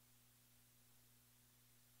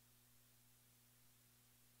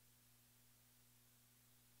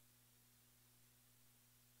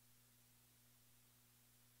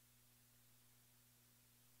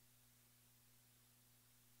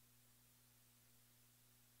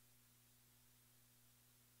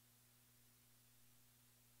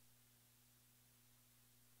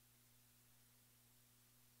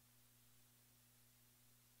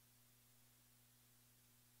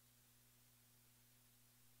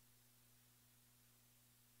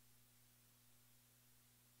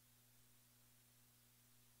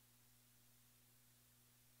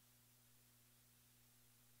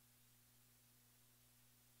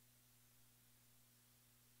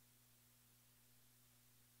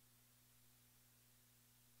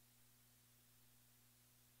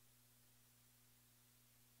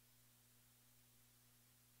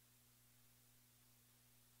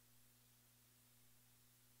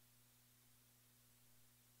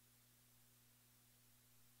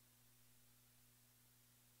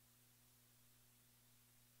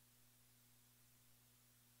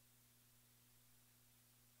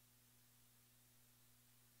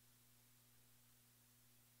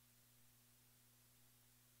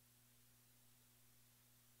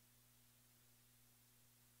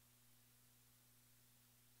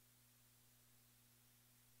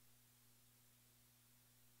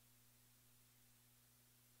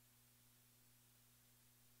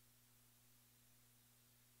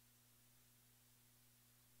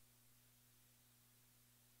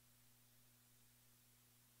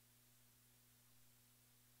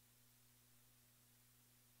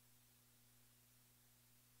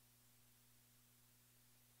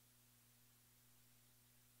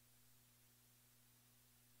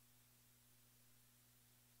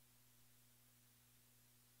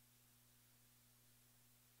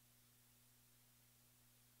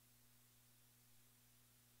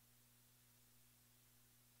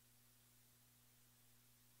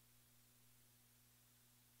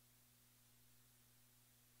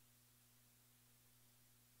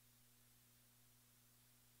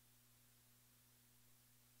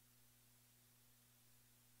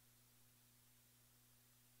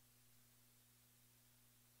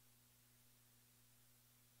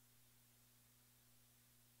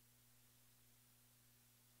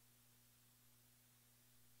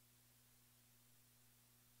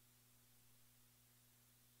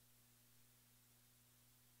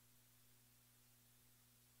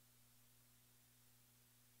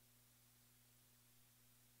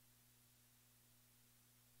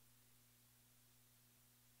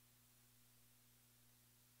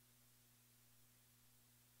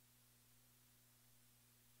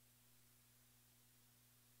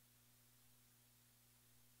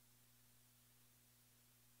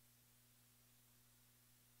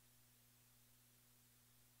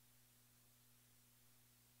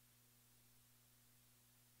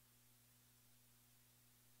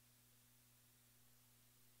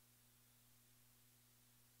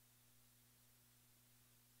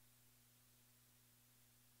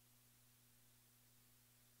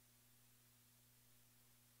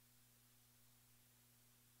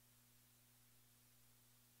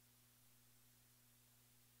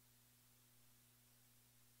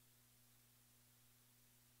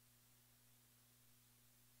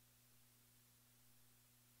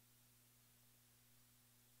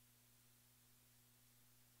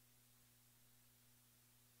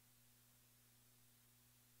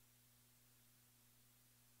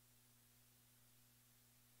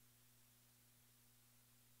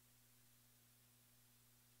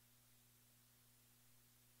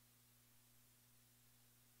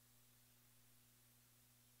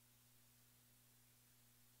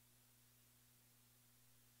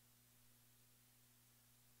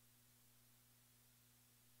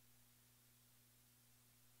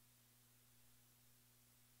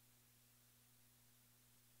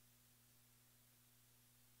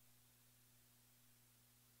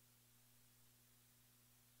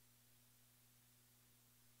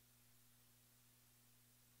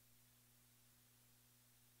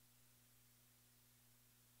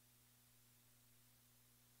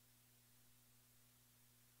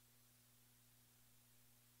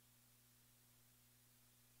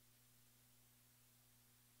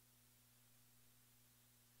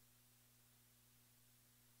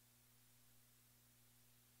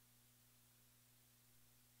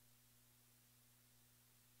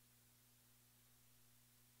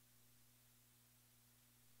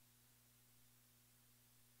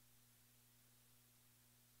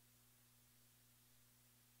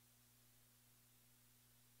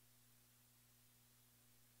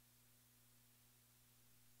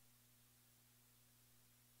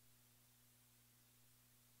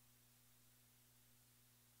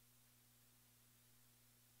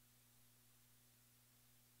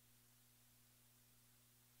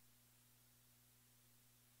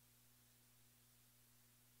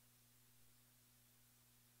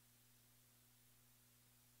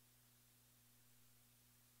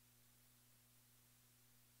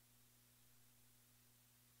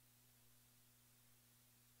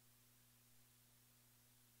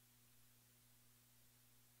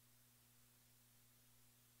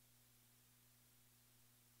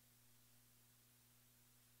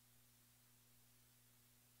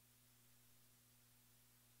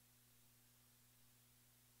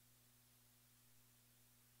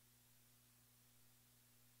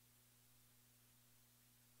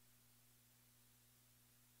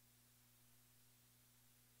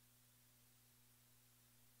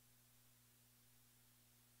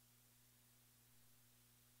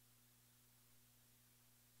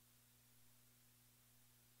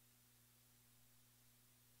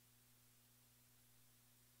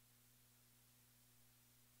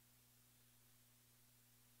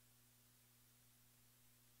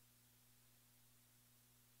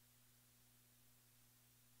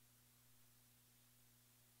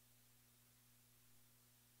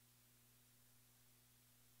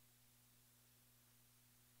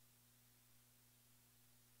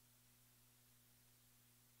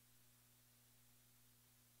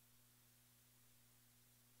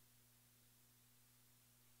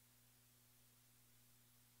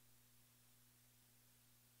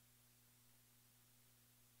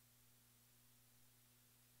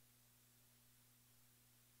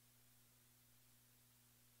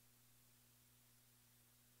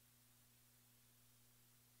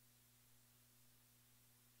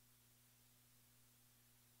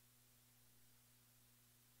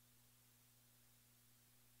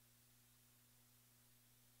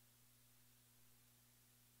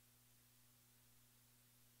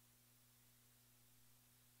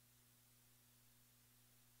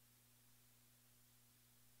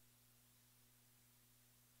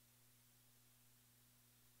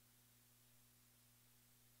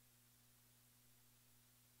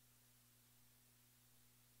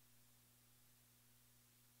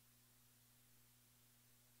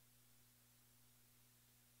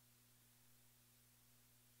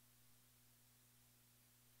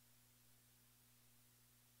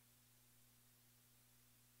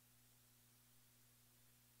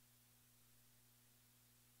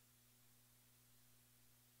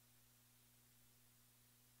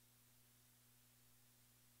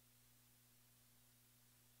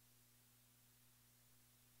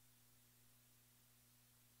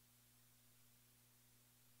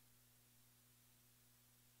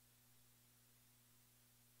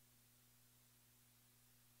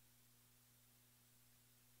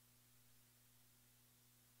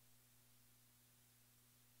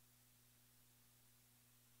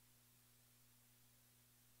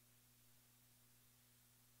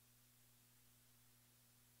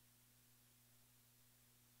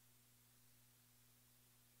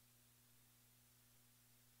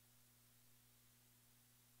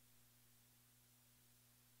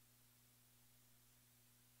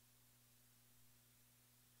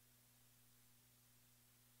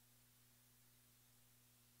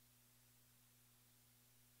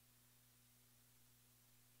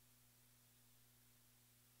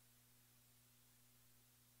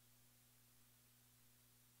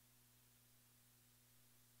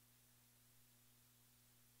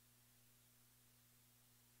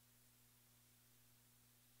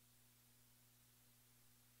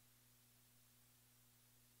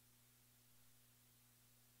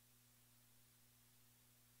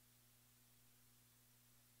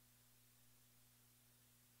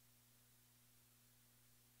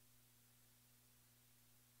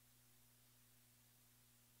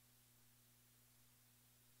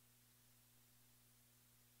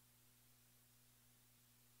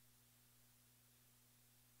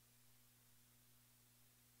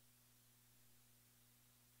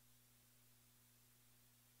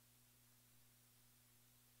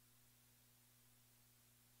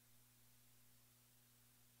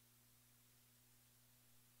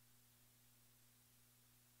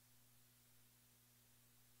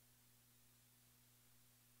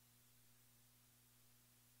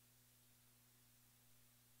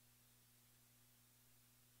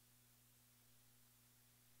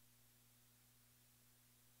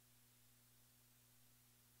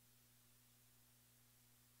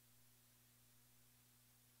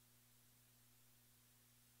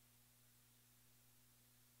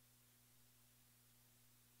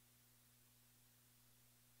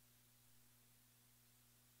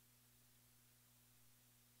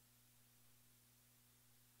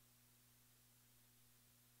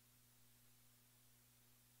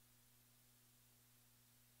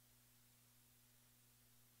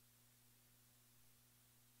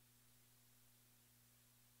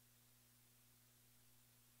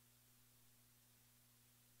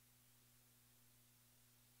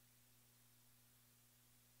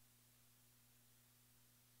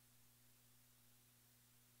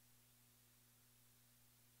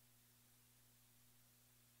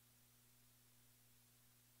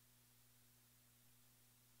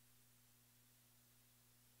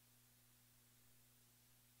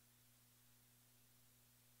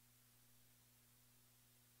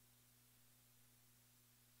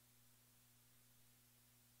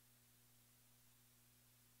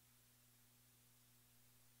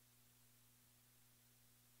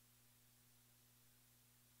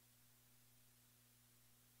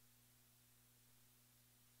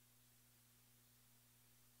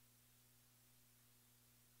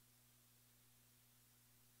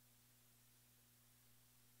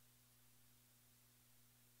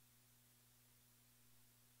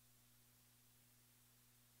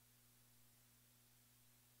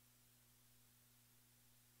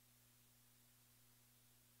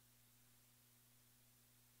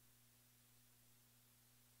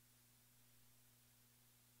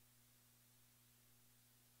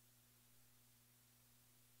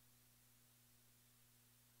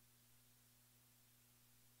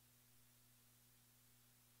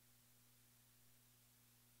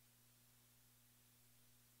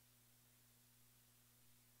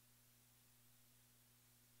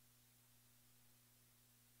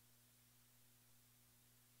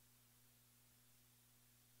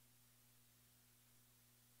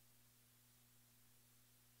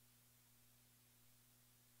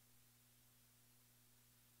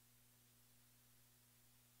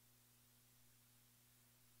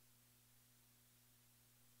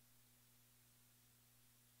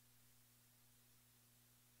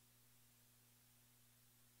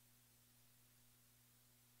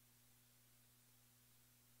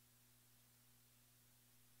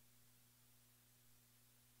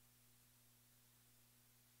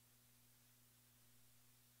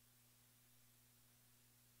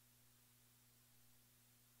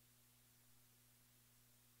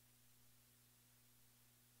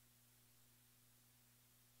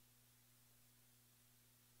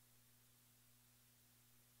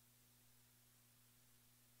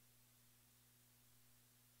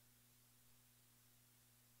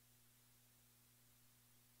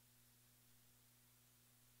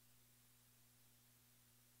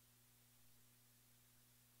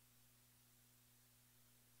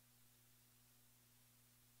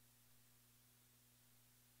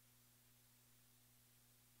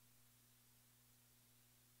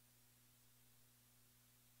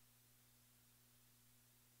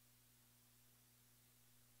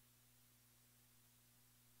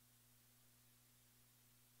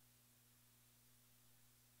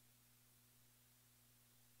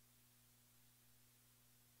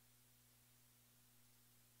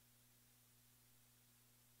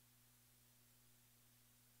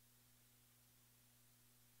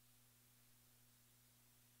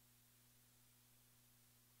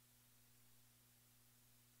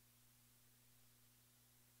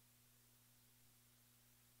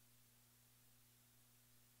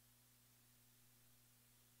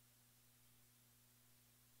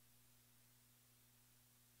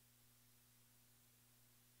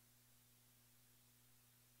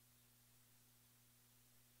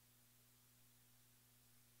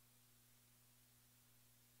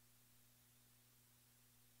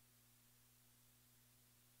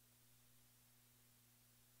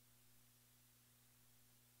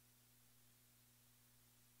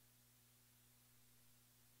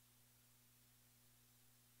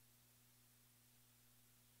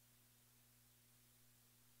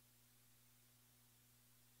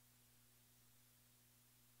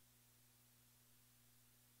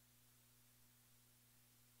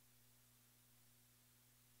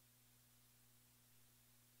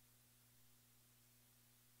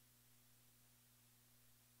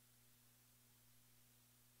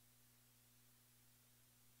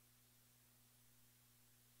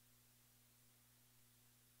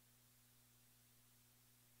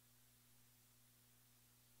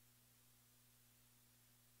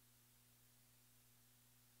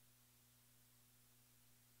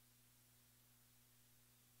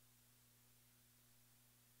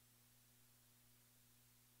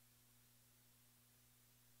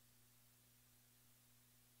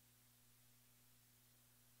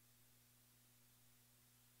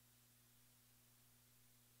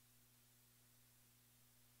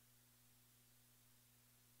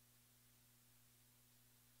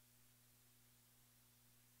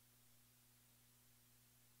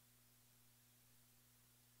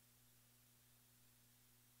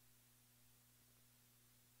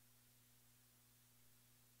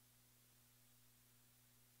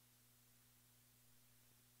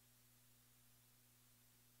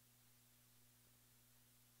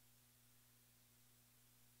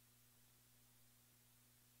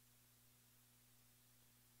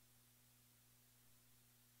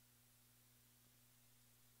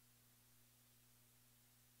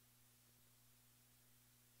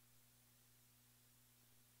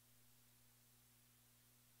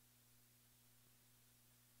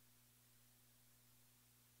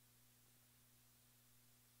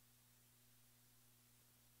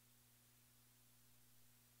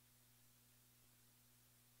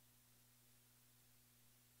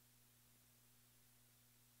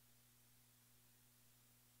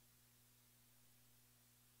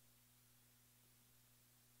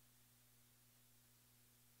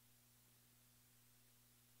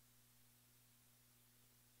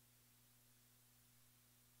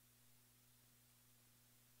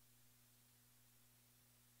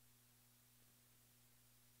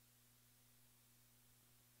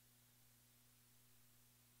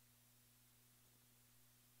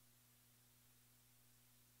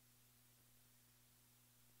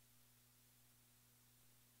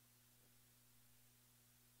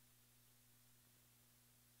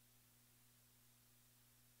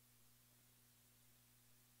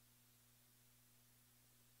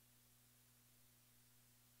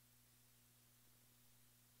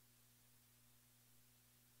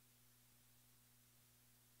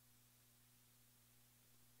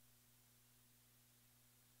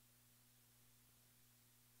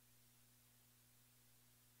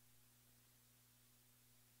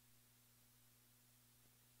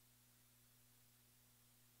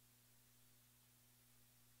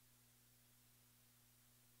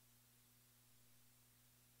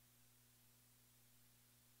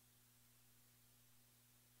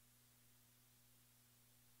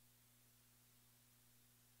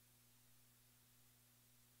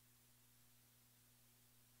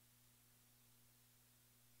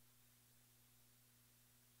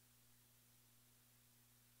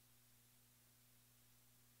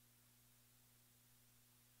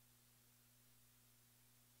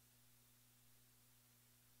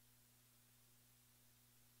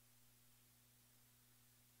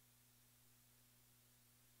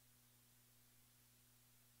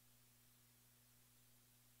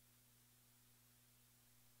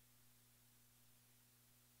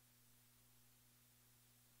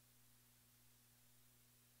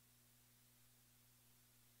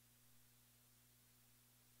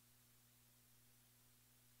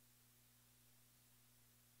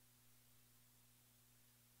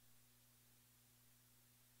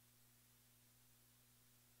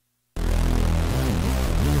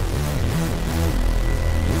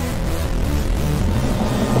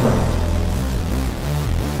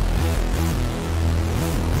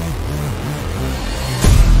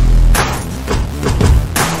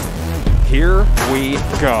 here we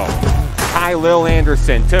go. Kylil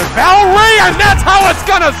Anderson to Valerie, and that's how it's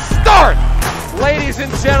gonna start! Ladies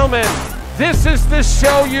and gentlemen, this is the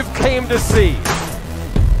show you've came to see.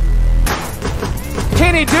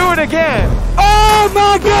 Can he do it again? Oh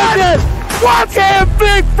my goodness! What?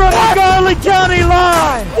 Camping from the Garland County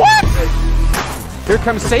line! What? Here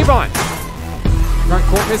comes Savon. Front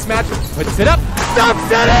court mismatch, puts it up. Dumps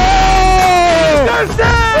it in! There's it!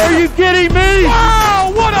 Are you kidding me?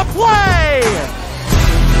 Wow, what a play!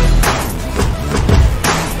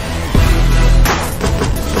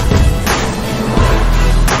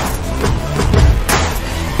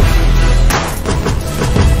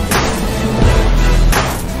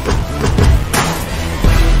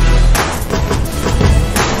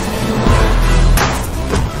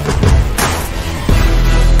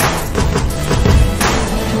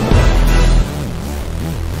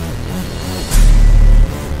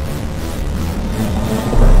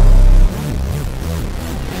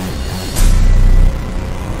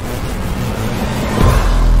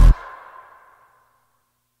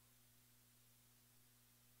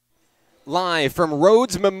 Live from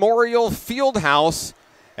Rhodes Memorial Fieldhouse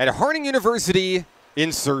at Harding University in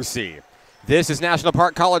Searcy. This is National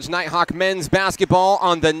Park College Nighthawk men's basketball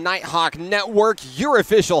on the Nighthawk Network, your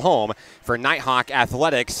official home for Nighthawk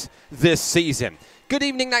athletics this season. Good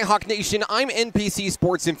evening, Nighthawk Nation. I'm NPC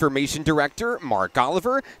Sports Information Director Mark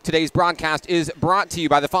Oliver. Today's broadcast is brought to you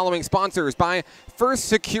by the following sponsors: by First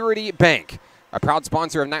Security Bank, a proud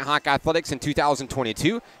sponsor of Nighthawk athletics in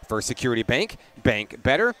 2022. First Security Bank, bank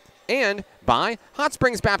better. And by Hot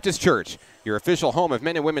Springs Baptist Church, your official home of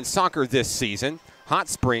men and women's soccer this season. Hot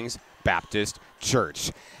Springs Baptist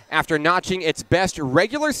Church. After notching its best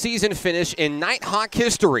regular season finish in Nighthawk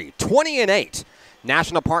history, 20-8,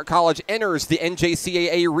 National Park College enters the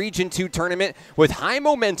NJCAA Region II tournament with high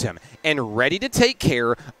momentum and ready to take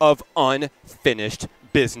care of unfinished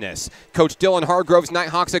business. Coach Dylan Hargrove's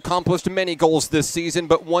Nighthawks accomplished many goals this season,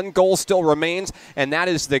 but one goal still remains, and that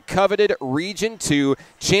is the coveted Region II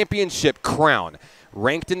championship crown.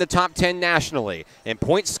 Ranked in the top 10 nationally in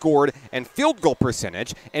points scored and field goal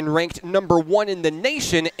percentage, and ranked number 1 in the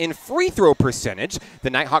nation in free throw percentage, the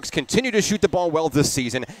Nighthawks continue to shoot the ball well this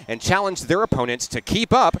season and challenge their opponents to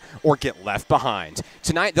keep up or get left behind.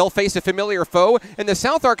 Tonight, they'll face a familiar foe in the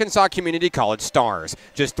South Arkansas Community College Stars.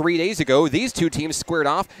 Just 3 days ago, these two teams squared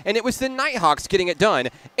off, and it was the Nighthawks getting it done,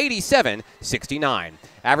 87-69.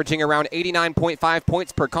 Averaging around 89.5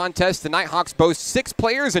 points per contest, the Nighthawks boast 6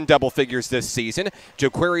 players in double figures this season: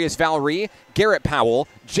 Joquarius Valerie, Garrett Powell,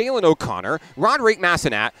 Jalen O'Connor, Roderick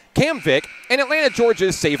Massenat, Cam Vick, and Atlanta,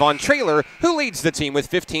 Georgia's Savon Traylor, who leads the team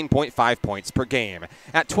with 15.5 points per game.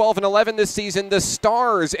 At 12-11 this season, the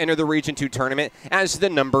Stars enter the Region II tournament as the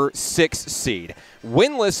number 6 seed.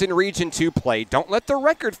 Winless in Region II play, don't let the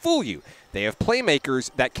record fool you. They have playmakers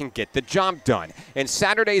that can get the job done. In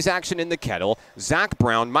Saturday's action in the Kettle, Zach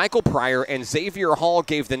Brown, Michael Pryor, and Xavier Hall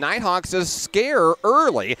gave the Nighthawks a scare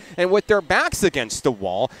early, and with their backs against the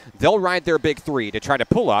wall, they'll ride their big three to try to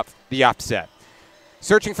pull up the upset.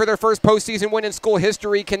 Searching for their first postseason win in school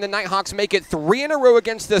history, can the Nighthawks make it 3 in a row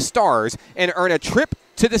against the Stars and earn a trip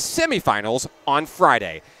to the semifinals on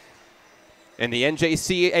Friday? In the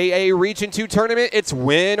NJCAA Region II tournament, it's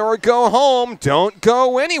win or go home. Don't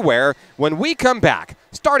go anywhere. When we come back,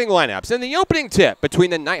 starting lineups and the opening tip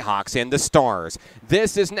between the Nighthawks and the Stars.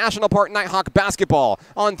 This is National Park Nighthawk basketball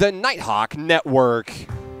on the Nighthawk Network.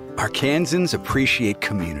 Arkansans appreciate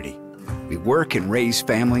community. We work and raise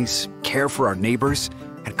families, care for our neighbors,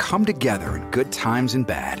 and come together in good times and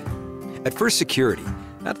bad. At First Security,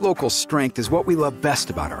 that local strength is what we love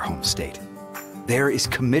best about our home state. There is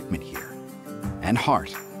commitment here, and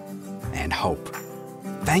heart, and hope.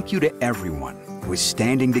 Thank you to everyone who is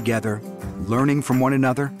standing together, learning from one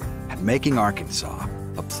another, and making Arkansas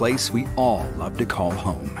a place we all love to call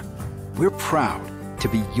home. We're proud to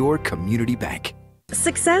be your community bank.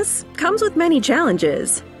 Success comes with many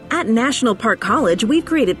challenges. At National Park College, we've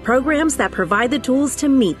created programs that provide the tools to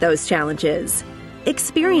meet those challenges.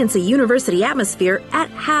 Experience a university atmosphere at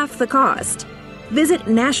half the cost. Visit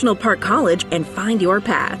National Park College and find your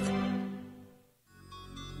path.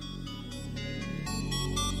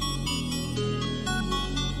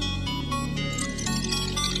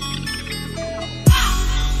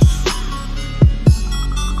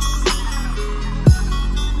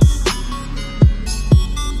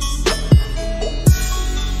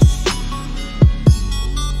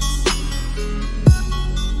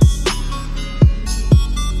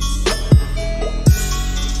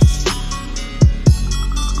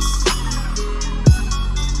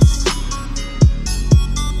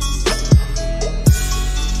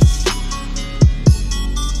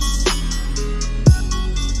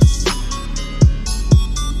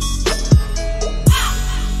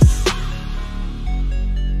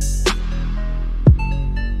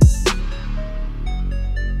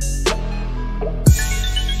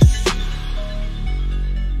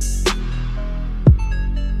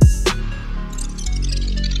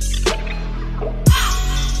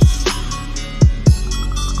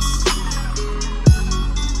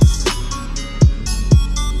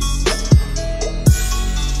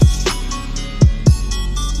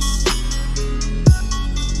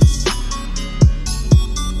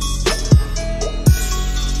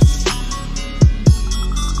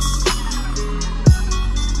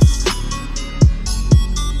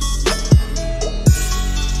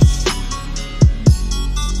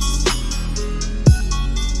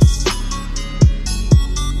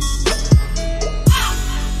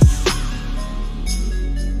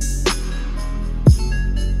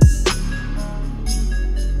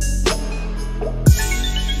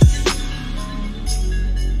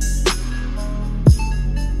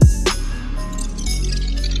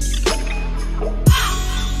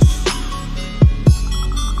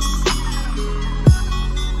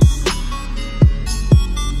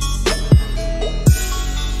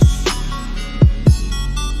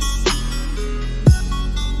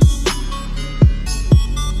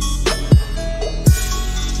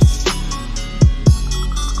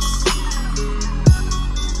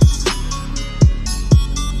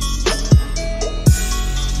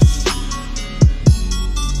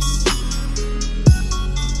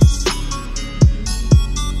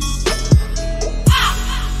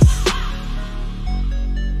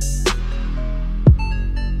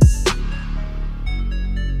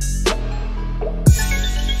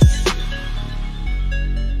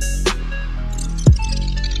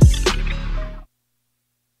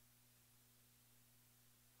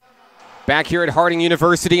 Back here at Harding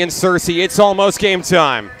University in Searcy, it's almost game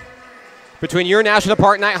time between your National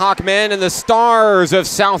Park Nighthawk men and the Stars of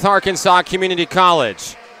South Arkansas Community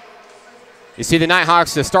College. You see the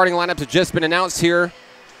Nighthawks, the starting lineups have just been announced here.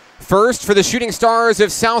 First, for the Shooting Stars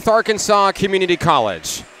of South Arkansas Community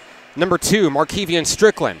College. Number 2, Markevian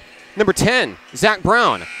Strickland. Number 10, Zach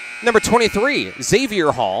Brown. Number 23,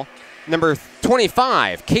 Xavier Hall. Number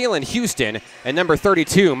 25, Kalen Houston. And number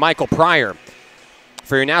 32, Michael Pryor.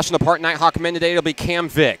 For your National Park Nighthawk men today, it'll be Cam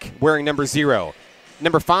Vick, wearing number 0.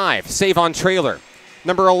 Number 5, Savon Traylor.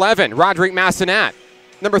 Number 11, Roderick Massinat.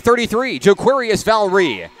 Number 33, Joquarius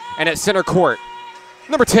Valerie. And at center court,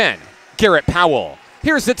 number 10, Garrett Powell.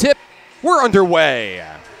 Here's the tip. We're underway.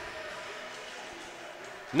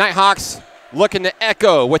 Nighthawks looking to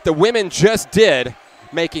echo what the women just did,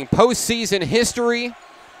 making postseason history,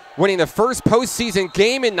 winning the first postseason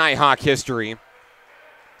game in Nighthawk history.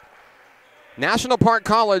 National Park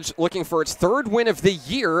College looking for its 3rd win of the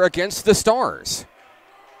year against the Stars.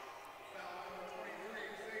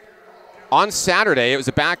 On Saturday, it was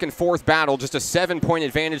a back-and-forth battle, just a 7-point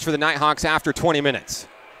advantage for the Nighthawks after 20 minutes.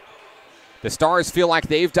 The Stars feel like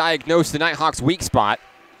they've diagnosed the Nighthawks' weak spot.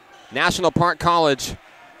 National Park College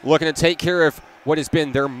looking to take care of what has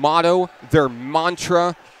been their motto, their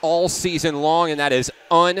mantra all season long, and that is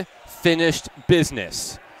unfinished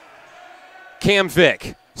business. Cam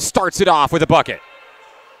Vick starts it off with a bucket.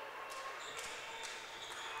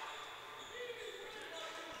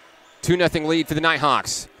 $2-0 lead for the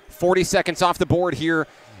Nighthawks. 40 seconds off the board here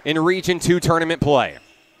in Region II tournament play.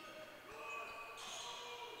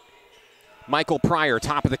 Michael Pryor,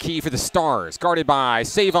 top of the key for the Stars, guarded by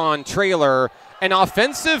Savon Traylor. An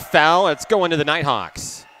offensive foul. It's going to the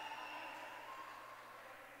Nighthawks.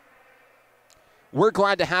 We're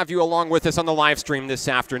glad to have you along with us on the live stream this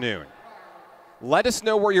afternoon. Let us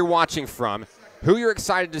know where you're watching from, who you're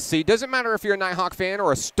excited to see. Doesn't matter if you're a Nighthawk fan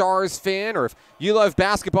or a Stars fan or if you love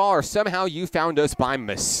basketball or somehow you found us by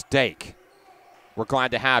mistake. We're glad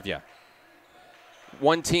to have you.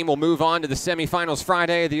 One team will move on to the semifinals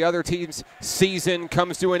Friday. The other team's season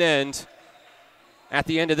comes to an end at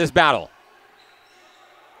the end of this battle.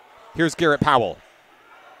 Here's Garrett Powell.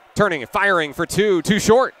 Turning and firing for 2, too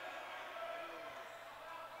short.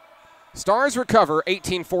 Stars recover,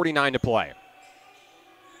 18:49 to play.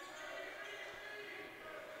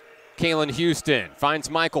 Kalen Houston finds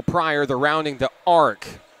Michael Pryor, the rounding the arc.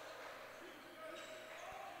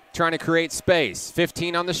 Trying to create space.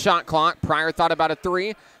 15 on the shot clock. Pryor thought about a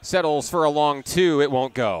 3. Settles for a long 2. It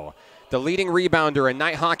won't go. The leading rebounder in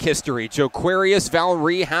Nighthawk history, Joquarius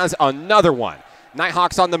Valerie, has another one.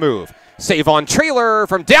 Nighthawks on the move. Savon Traylor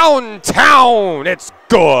from downtown. It's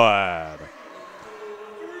good.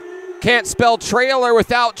 Can't spell trailer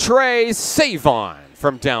without Trey. Savon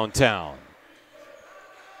from downtown.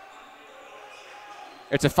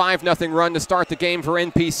 It's a 5-0 run to start the game for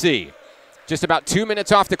NPC. Just about 2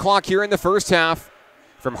 minutes off the clock here in the first half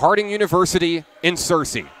from Harding University in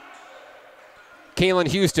Searcy. Kalen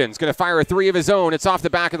Houston's going to fire a 3 of his own. It's off the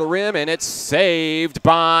back of the rim, and it's saved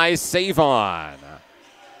by Savon.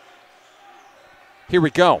 Here we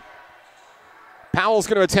go. Powell's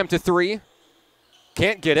going to attempt a 3.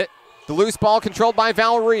 Can't get it. The loose ball controlled by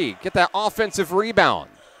Valerie. Get that offensive rebound.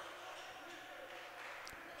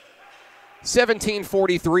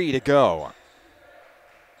 17:43 to go.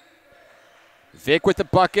 Vick with the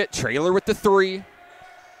bucket, Traylor with the 3.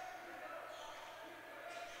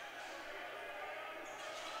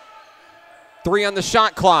 Three on the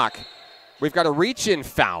shot clock. We've got a reach-in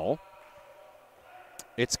foul.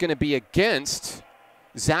 It's going to be against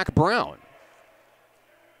Zach Brown.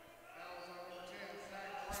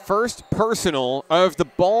 First personal of the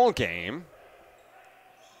ball game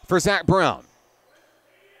for Zach Brown.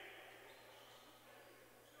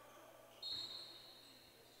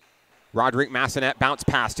 Roderick Massinat bounce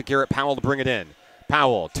pass to Garrett Powell to bring it in.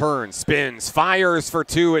 Powell turns, spins, fires for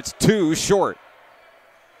 2. It's 2 short.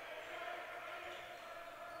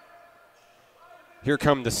 Here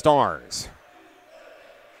come the Stars.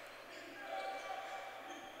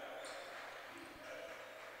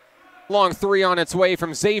 Long 3 on its way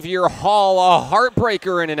from Xavier Hall. A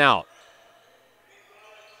heartbreaker in and out.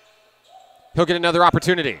 He'll get another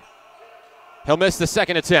opportunity. He'll miss the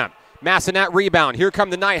second attempt. Massinat rebound. Here come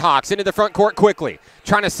the Nighthawks into the front court quickly.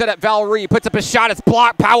 Trying to set up Valerie. Puts up a shot. It's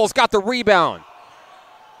blocked. Powell's got the rebound.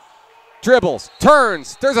 Dribbles.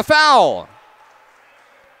 Turns. There's a foul.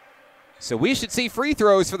 So we should see free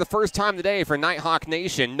throws for the first time today for Nighthawk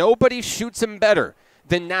Nation. Nobody shoots them better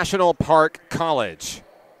than National Park College.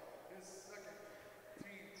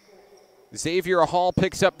 Xavier Hall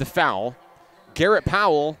picks up the foul. Garrett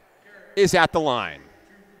Powell is at the line.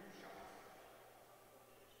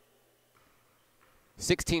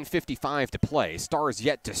 16:55 to play. Stars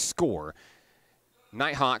yet to score.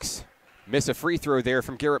 Nighthawks miss a free throw there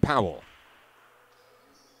from Garrett Powell.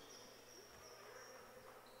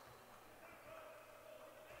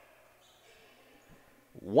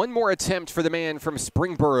 One more attempt for the man from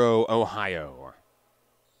Springboro, Ohio.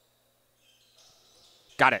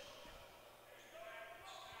 Got it.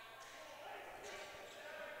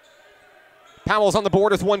 Powell's on the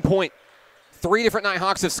board with 1 point. 3 different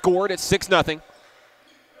Nighthawks have scored. It's 6-0.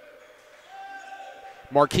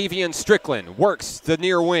 Markevian Strickland works the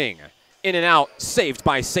near wing. In and out, saved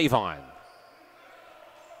by Savon.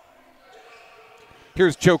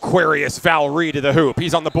 Here's Joquarius Valerie to the hoop.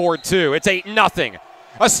 He's on the board too. It's 8-0.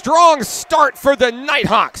 A strong start for the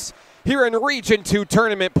Nighthawks here in Region II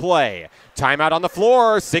tournament play. Timeout on the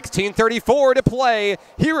floor, 16:34 to play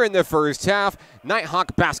here in the first half.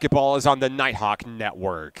 Nighthawk basketball is on the Nighthawk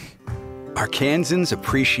Network. Arkansans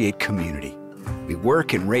appreciate community. We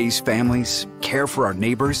work and raise families, care for our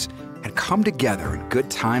neighbors, and come together in good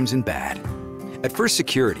times and bad. At First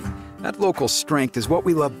Security, that local strength is what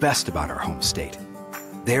we love best about our home state.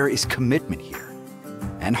 There is commitment here,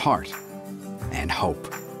 and heart, and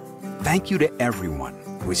hope. Thank you to everyone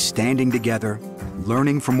who is standing together,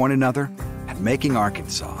 learning from one another, and making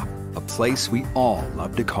Arkansas a place we all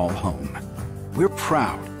love to call home. We're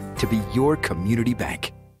proud to be your community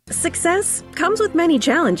bank. Success comes with many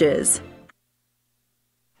challenges.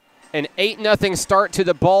 An 8-0 start to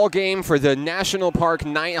the ball game for the National Park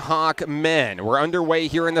Nighthawk men. We're underway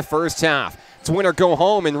here in the first half. It's win or go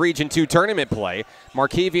home in Region II tournament play.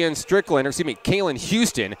 Kalen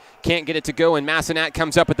Houston can't get it to go, and Massenat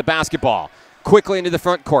comes up with the basketball. Quickly into the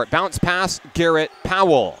front court. Bounce pass, Garrett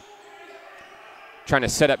Powell. Trying to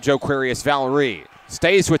set up Joquarius Valerie.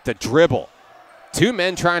 Stays with the dribble. 2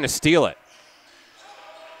 men trying to steal it.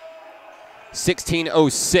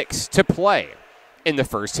 16:06 to play in the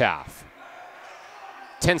first half.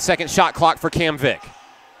 10-second shot clock for Cam Vick.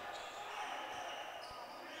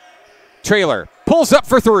 Traylor pulls up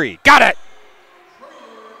for 3. Got it!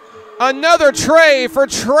 Another tray for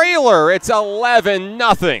Traylor. It's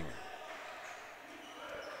 11-0.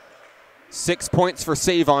 6 points for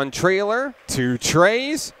Savon Traylor. 2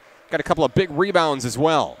 trays. Got a couple of big rebounds as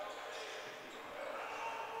well.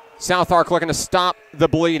 South Ark looking to stop the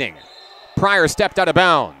bleeding. Pryor stepped out of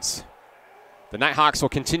bounds. The Nighthawks will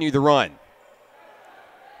continue the run.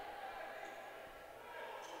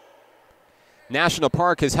 National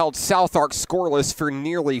Park has held South Ark scoreless for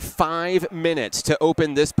nearly 5 minutes to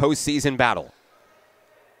open this postseason battle.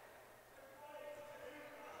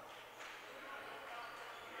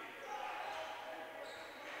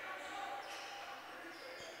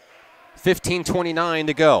 $15:29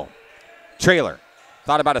 to go. Traylor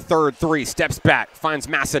thought about a third 3, steps back, finds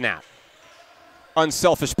Massenat.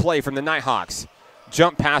 Unselfish play from the Nighthawks.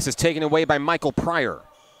 Jump pass is taken away by Michael Pryor.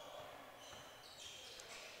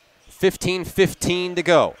 15:15 to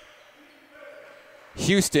go.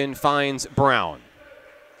 Houston finds Brown.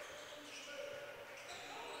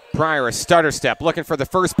 Pryor, a stutter step, looking for the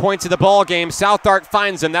first points of the ball game. South Ark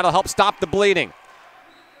finds him. That'll help stop the bleeding.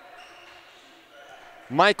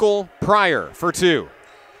 Michael Pryor for 2.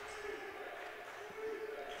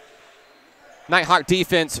 Nighthawk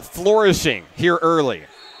defense flourishing here early.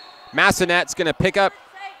 Massenat's going to pick up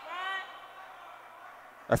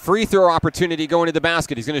a free throw opportunity going to the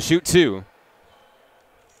basket. He's going to shoot 2.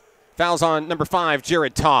 Fouls on number 5,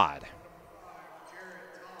 Jared Todd.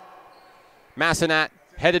 Massenat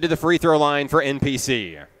headed to the free throw line for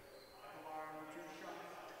NPC.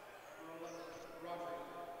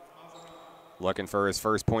 Looking for his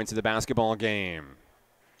first points of the basketball game.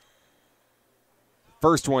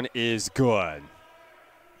 First one is good.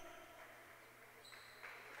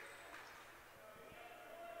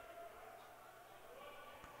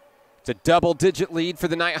 It's a double-digit lead for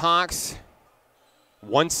the Nighthawks.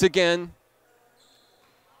 Once again,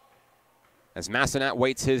 as Massenat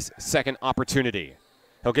waits his second opportunity.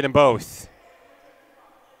 He'll get them both.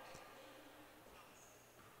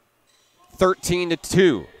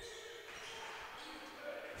 13-2.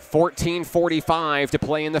 14:45 to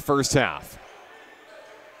play in the first half.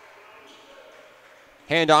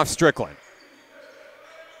 Handoff Strickland.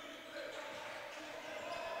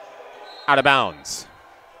 Out of bounds.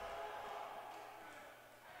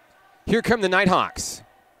 Here come the Nighthawks.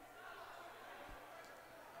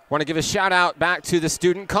 Want to give a shout out back to the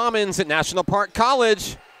student commons at National Park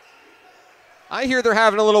College. I hear they're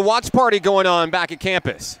having a little watch party going on back at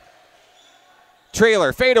campus.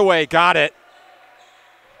 Traylor, fadeaway, got it.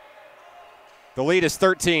 The lead is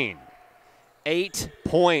 13. 8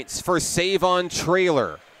 points for Savon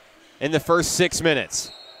Traylor in the first 6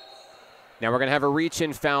 minutes. Now we're going to have a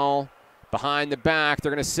reach-in foul behind the back.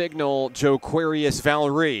 They're going to signal Joquarius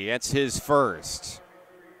Valerie. That's his first.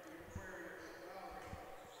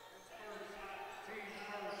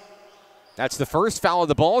 That's the first foul of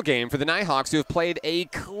the ball game for the Nighthawks, who have played a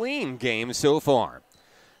clean game so far.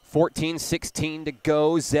 14-16 to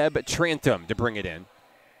go. Zeb Trantham to bring it in.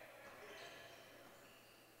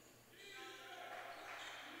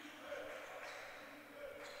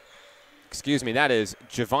 Excuse me, that is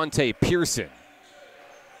Javante Pearson.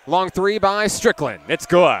 Long three by Strickland. It's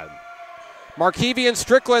good. Markevian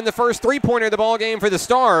Strickland, the first three-pointer of the ball game for the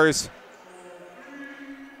Stars.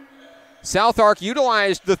 South Ark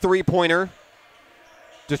utilized the three-pointer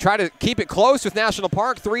to try to keep it close with National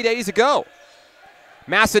Park 3 days ago.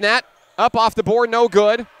 Massanet up off the board, no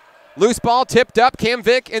good. Loose ball tipped up. Cam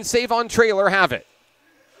Vick and Savon Traylor have it.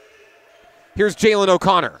 Here's Jalen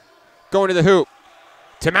O'Connor going to the hoop.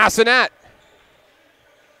 To Massanet.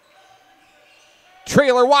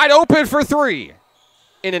 Traylor wide open for three.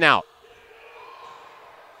 In and out.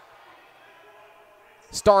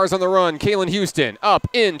 Stars on the run. Kalen Houston up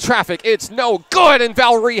in traffic. It's no good, and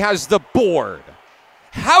Valerie has the board.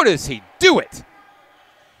 How does he do it?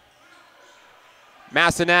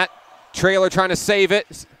 Massanet. Traylor trying to save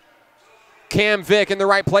it. Cam Vick in the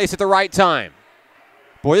right place at the right time.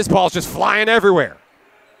 Boy, this ball's just flying everywhere.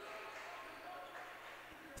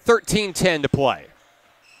 13-10 to play.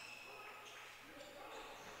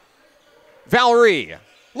 Valerie,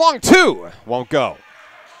 long two, won't go.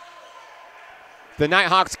 The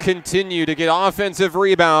Nighthawks continue to get offensive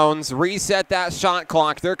rebounds, reset that shot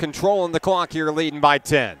clock. They're controlling the clock here, leading by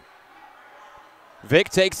 10. Vick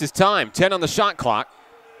takes his time, 10 on the shot clock.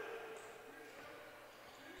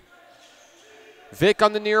 Vick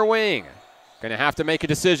on the near wing. Gonna have to make a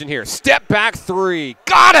decision here. Step back three,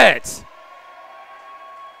 got it!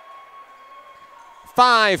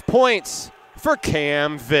 5 points for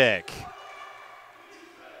Cam Vick.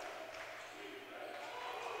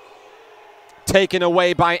 Taken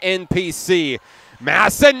away by NPC.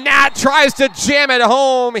 Massanet tries to jam it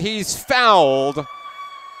home. He's fouled.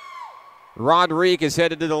 Rodrigue is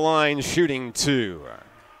headed to the line, shooting two.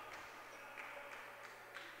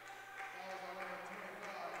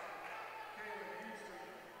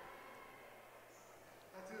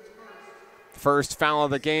 First foul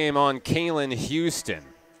of the game on Kalen Houston.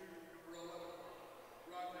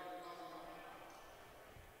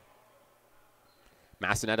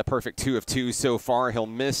 Massanet a perfect 2 of 2 so far. He'll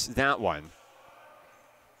miss that one.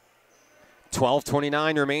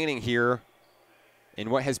 12:29 remaining here in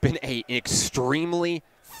what has been an extremely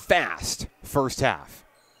fast first half.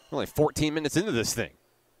 Only 14 minutes into this thing.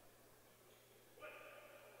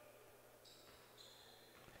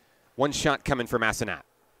 One shot coming for Massanet.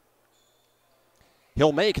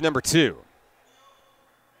 He'll make number two.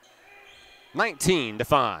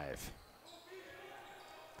 19-5.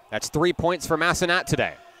 That's 3 points for Massanet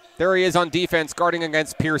today. There he is on defense, guarding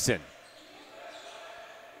against Pearson.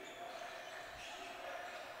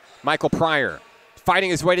 Michael Pryor fighting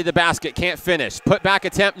his way to the basket, can't finish. Put back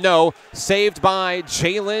attempt, no. Saved by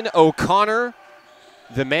Jalen O'Connor.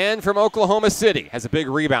 The man from Oklahoma City has a big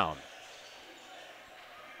rebound.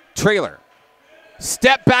 Traylor,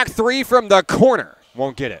 step back three from the corner.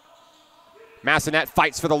 Won't get it. Massanet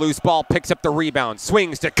fights for the loose ball, picks up the rebound,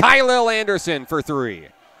 swings to Kylil Anderson for three.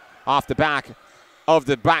 Off the back of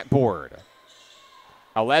the backboard.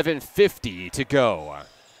 11:50 to go.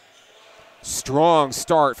 Strong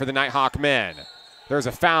start for the Nighthawk men. There's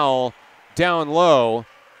a foul down low.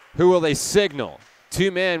 Who will they signal?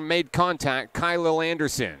 Two men made contact. Kylil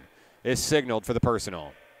Anderson is signaled for the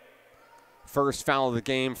personal. First foul of the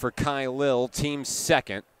game for Kylil, team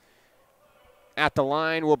second. At the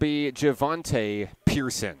line will be Javante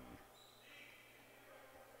Pearson.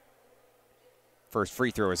 First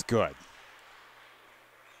free throw is good.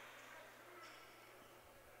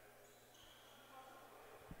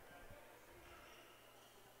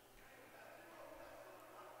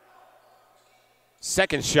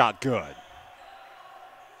 Second shot good.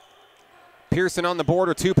 Pearson on the board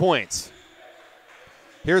with 2 points.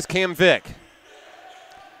 Here's Cam Vick.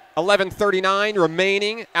 11:39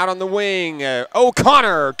 remaining out on the wing.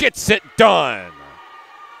 O'Connor gets it done.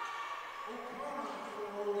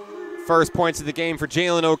 First points of the game for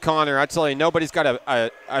Jalen O'Connor. I tell you, nobody's got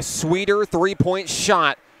a sweeter three-point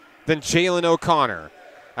shot than Jalen O'Connor.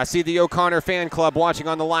 I see the O'Connor fan club watching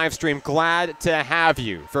on the live stream. Glad to have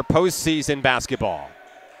you for postseason basketball.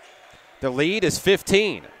 The lead is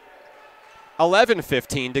 15.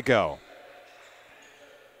 11:15 to go.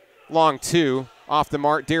 Long two. Off the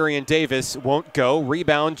mark, Darian Davis won't go.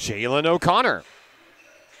 Rebound, Jalen O'Connor.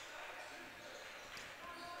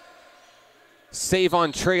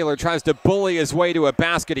 Savon Traylor tries to bully his way to a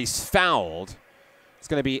basket. He's fouled. It's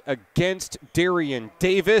going to be against Darian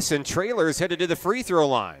Davis, and Traylor's headed to the free throw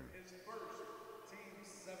line.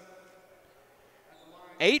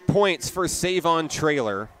 8 points for Savon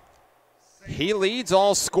Traylor. He leads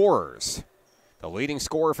all scorers. The leading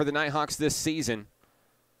scorer for the Nighthawks this season.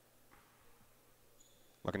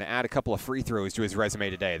 Looking to add a couple of free throws to his resume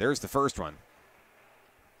today. There's the first one.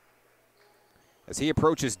 As he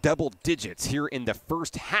approaches double digits here in the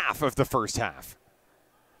first half of the first half.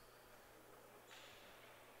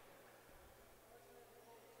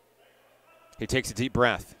 He takes a deep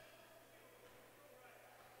breath.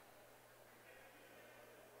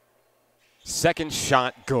 Second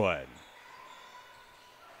shot, good.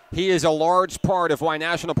 He is a large part of why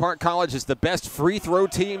National Park College is the best free throw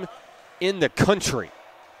team in the country.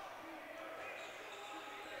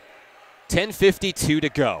 10:52 to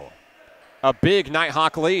go. A big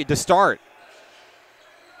Nighthawk lead to start.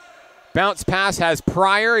 Bounce pass has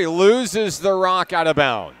Pryor. He loses the rock out of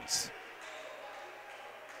bounds.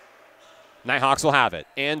 Nighthawks will have it.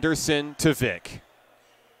 Anderson to Vick.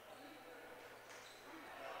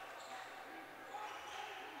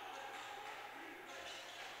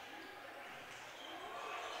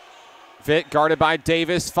 Vick guarded by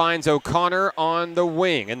Davis finds O'Connor on the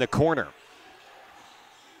wing in the corner.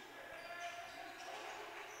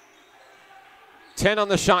 10 on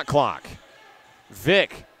the shot clock.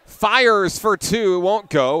 Vick fires for two,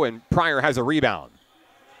 won't go, and Pryor has a rebound.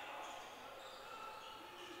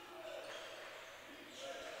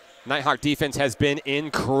 Nighthawk defense has been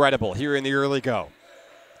incredible here in the early go.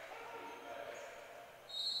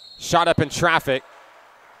 Shot up in traffic.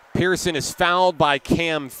 Pearson is fouled by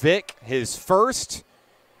Cam Vick, his first,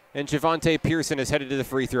 and Javonte Pearson is headed to the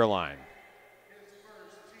free throw line.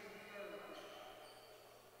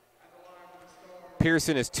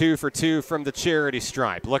 Pearson is 2 for 2 from the charity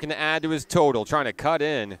stripe, looking to add to his total, trying to cut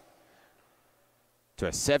in to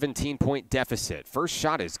a 17-point deficit. First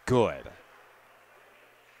shot is good.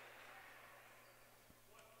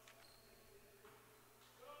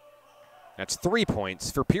 That's 3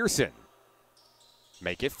 points for Pearson.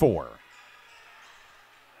 Make it 4.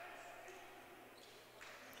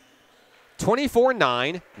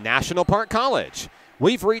 24-9, National Park College.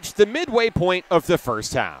 We've reached the midway point of the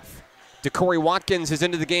first half. DeCorey Watkins is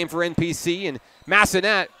into the game for NPC, and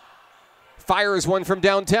Massanet fires one from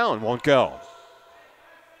downtown, won't go.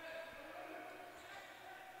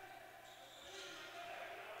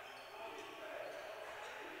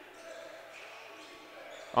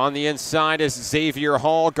 On the inside is Xavier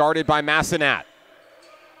Hall, guarded by Massanet.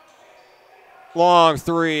 Long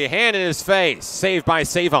three, hand in his face, saved by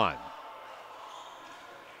Savon.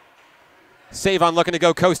 Savon looking to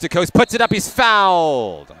go coast to coast, puts it up, he's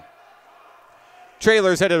fouled.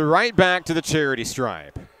 Traylor's headed right back to the charity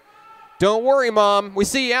stripe. Don't worry, Mom, we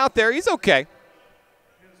see you out there, he's okay.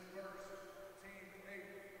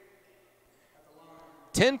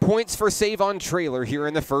 10 points for Savon Traylor here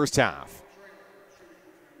in the first half.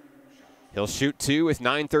 He'll shoot 2 with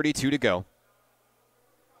 9:32 to go.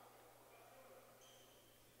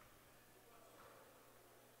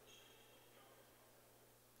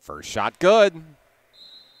 First shot good.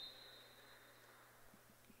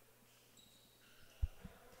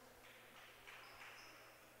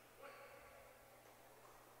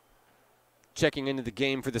 Checking into the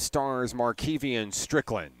game for the Stars, Markevian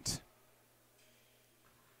Strickland.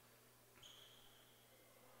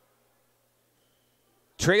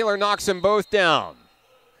 Traylor knocks them both down.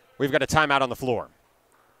 We've got a timeout on the floor.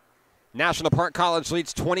 National Park College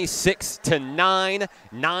leads 26-9,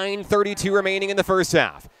 9:32 remaining in the first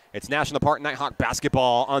half. It's National Park Nighthawk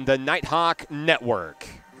basketball on the Nighthawk Network.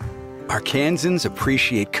 Arkansans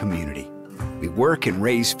appreciate community. We work and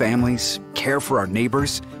raise families, care for our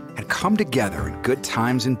neighbors, and come together in good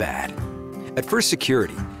times and bad. At First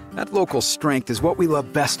Security, that local strength is what we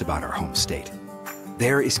love best about our home state.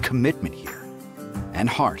 There is commitment here, and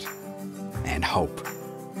heart, and hope.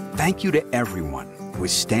 Thank you to everyone who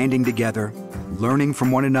is standing together, learning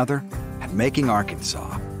from one another, and making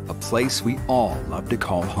Arkansas a place we all love to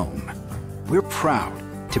call home. We're proud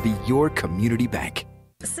to be your community bank.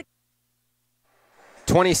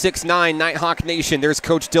 26-9, Nighthawk Nation. There's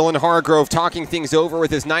Coach Dylan Hargrove talking things over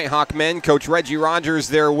with his Nighthawk men. Coach Reggie Rogers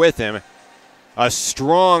there with him. A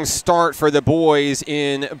strong start for the boys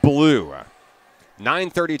in blue.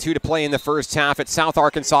 9:32 to play in the first half at South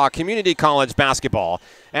Arkansas Community College basketball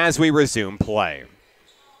as we resume play.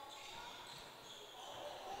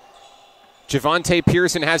 Javonte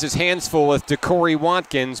Pearson has his hands full with DeCorey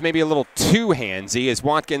Watkins, maybe a little too handsy, as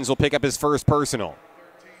Watkins will pick up his first personal.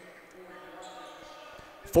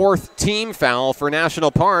 Fourth team foul for National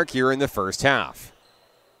Park here in the first half.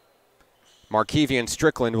 Markevian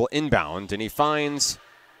Strickland will inbound, and he finds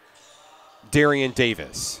Darian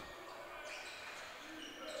Davis.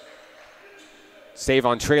 Save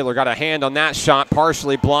on Trailer, got a hand on that shot,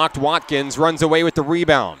 partially blocked. Watkins runs away with the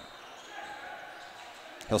rebound.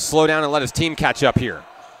 He'll slow down and let his team catch up here.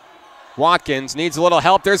 Watkins needs a little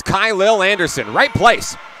help. There's Kylil Anderson. Right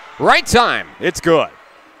place, right time. It's good.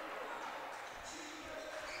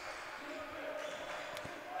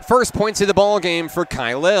 First points of the ball game for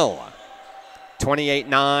Kylil.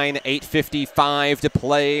 28-9, 8:55 to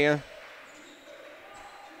play.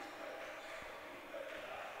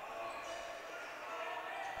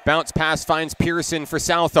 Bounce pass finds Pearson for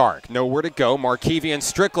South Arc. Nowhere to go. Markevian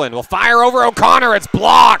Strickland will fire over O'Connor. It's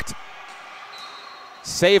blocked.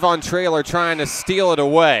 Save on Trailer trying to steal it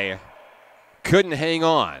away. Couldn't hang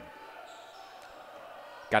on.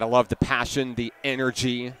 Gotta love the passion, the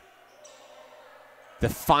energy, the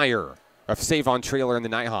fire of Save on Trailer and the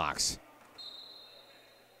Nighthawks.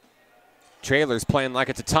 Trailer's playing like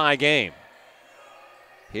it's a tie game.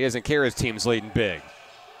 He doesn't care his team's leading big.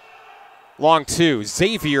 Long two,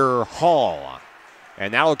 Xavier Hall.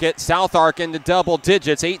 And that'll get South Arc into double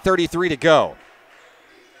digits, 8:33 to go.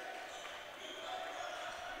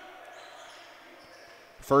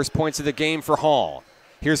 First points of the game for Hall.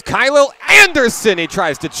 Here's Kylil Anderson. He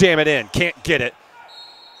tries to jam it in, can't get it.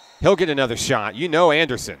 He'll get another shot. You know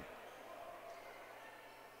Anderson.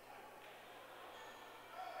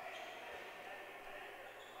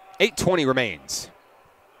 .820 remains.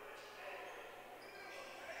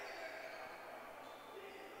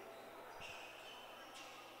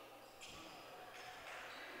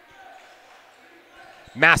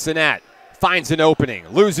 Massonet finds an opening,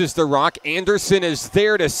 loses the rock. Anderson is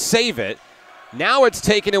there to save it. Now it's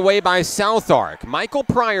taken away by South Arc. Michael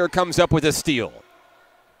Pryor comes up with a steal.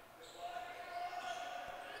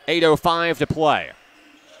 8:05 to play.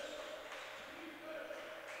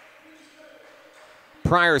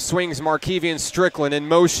 Pryor swings Markevian Strickland in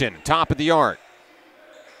motion, top of the arc.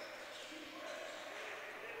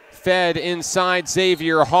 Fed inside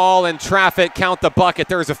Xavier Hall, and traffic, count the bucket,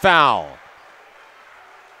 there's a foul.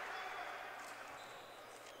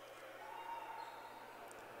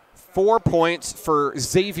 .4 points for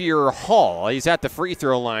Xavier Hall. He's at the free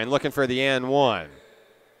throw line looking for the and one.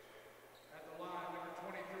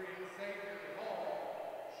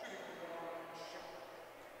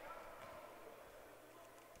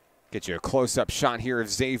 Get you a close-up shot here of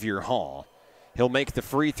Xavier Hall. He'll make the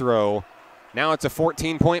free throw. Now it's a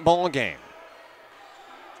 14-point ball game.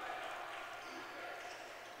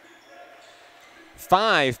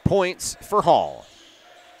 5 points for Hall.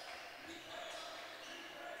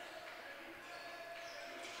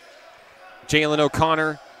 Jalen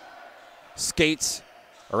O'Connor skates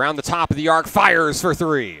around the top of the arc, fires for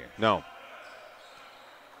three. No.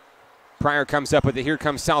 Pryor comes up with it. Here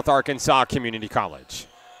comes South Arkansas Community College.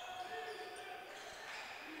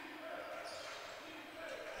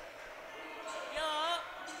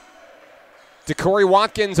 DeCorey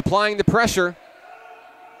Watkins applying the pressure.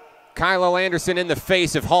 Kylil Anderson in the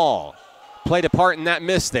face of Hall. Played a part in that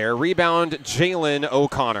miss there. Rebound, Jalen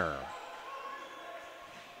O'Connor.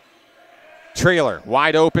 Trailer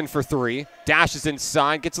wide open for three. Dashes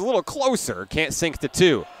inside, gets a little closer. Can't sink the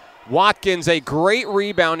two. Watkins, a great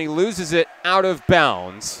rebound. He loses it out of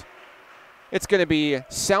bounds. It's going to be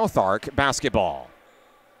South Arc basketball.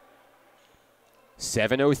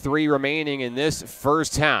 7:03 remaining in this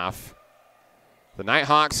first half. The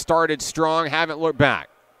Nighthawks started strong, haven't looked back.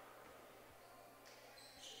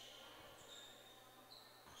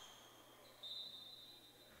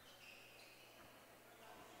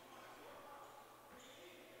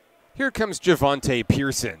 Here comes Javonte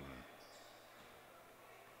Pearson.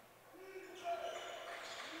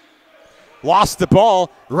 Lost the ball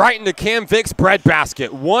right into Cam Vick's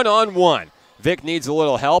breadbasket. One-on-one. Vick needs a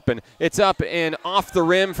little help, and it's up and off the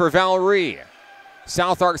rim for Valerie.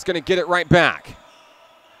 South Arc's going to get it right back.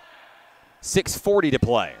 6:40 to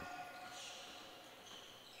play.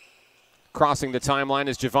 Crossing the timeline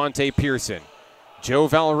is Javonte Pearson. Joe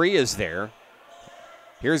Valerie is there.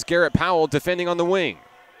 Here's Garrett Powell defending on the wing.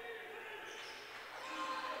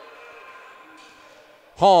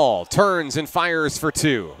 Hall turns and fires for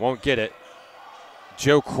two. Won't get it.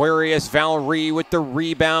 Joe Quarius, Valerie with the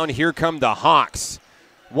rebound. Here come the Hawks.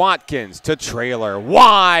 Watkins to Trailer.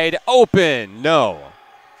 Wide open. No.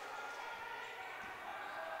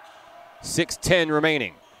 6:10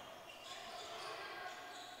 remaining.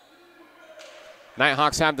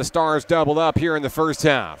 Nighthawks have the Stars doubled up here in the first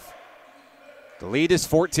half. The lead is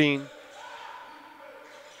 14.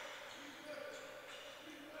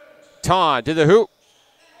 Todd to the hoop.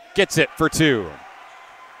 Gets it for 2.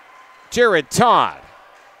 Jared Todd,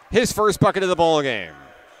 his first bucket of the ball game.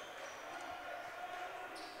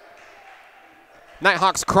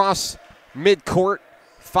 Nighthawks cross midcourt,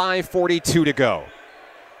 5:42 to go.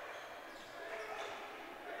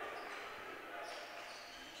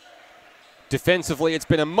 Defensively, it's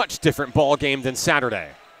been a much different ball game than Saturday.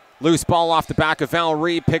 Loose ball off the back of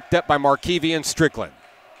Valerie, picked up by Markevian Strickland.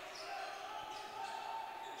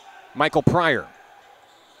 Michael Pryor.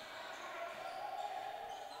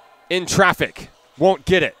 In traffic, won't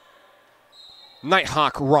get it.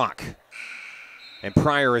 Nighthawk rock. And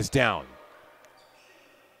Pryor is down.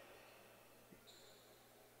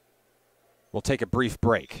 We'll take a brief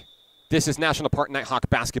break. This is National Park Nighthawk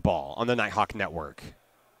basketball on the Nighthawk Network.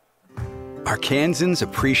 Arkansans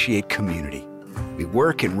appreciate community. We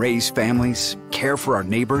work and raise families, care for our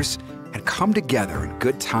neighbors, and come together in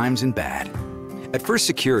good times and bad. At First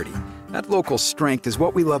Security, that local strength is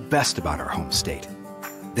what we love best about our home state.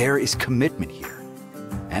 There is commitment here,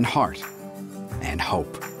 and heart, and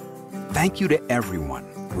hope. Thank you to everyone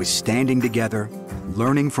who is standing together,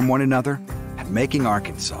 learning from one another, and making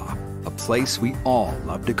Arkansas a place we all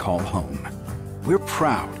love to call home. We're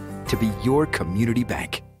proud to be your community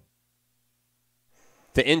bank.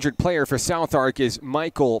 The injured player for South Ark is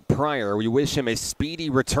Michael Pryor. We wish him a speedy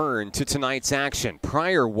return to tonight's action.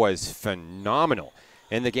 Pryor was phenomenal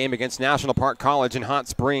in the game against National Park College in Hot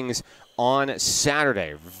Springs on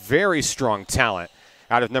Saturday. Very strong talent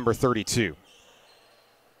out of number 32.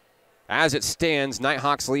 As it stands,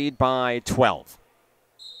 Nighthawks lead by 12.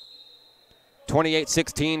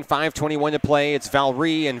 28-16, 5:21 to play. It's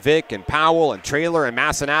Valerie and Vick and Powell and Traylor and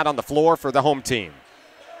Massenat on the floor for the home team.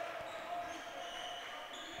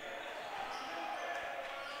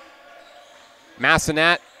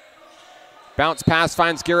 Massenat, bounce pass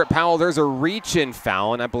finds Garrett Powell. There's a reach-in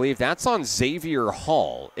foul, and I believe that's on Xavier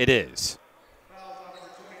Hall. It is.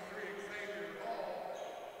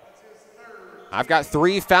 I've got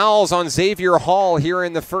 3 fouls on Xavier Hall here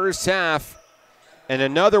in the first half. And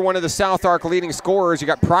another one of the South Ark leading scorers. You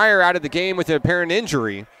got Pryor out of the game with an apparent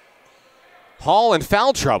injury. Hall in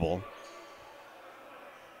foul trouble.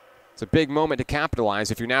 It's a big moment to capitalize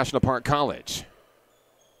if you're National Park College.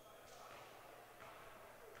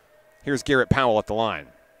 Here's Garrett Powell at the line.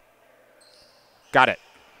 Got it.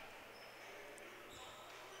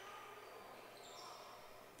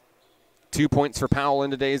 Two points for Powell in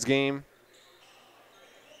today's game.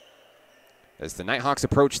 As the Nighthawks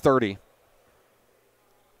approach 30.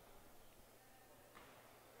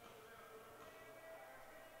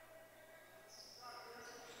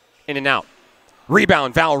 In and out.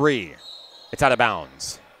 Rebound, Valerie. It's out of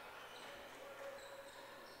bounds.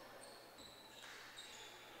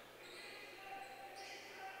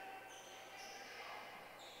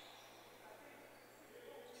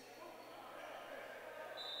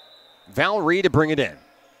 Valerie to bring it in.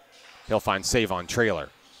 He'll find save on Traylor.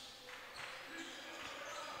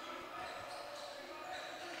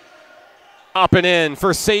 Up and in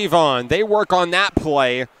for Savon. They work on that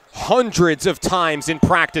play hundreds of times in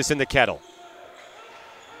practice in the Kettle.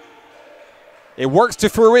 It works to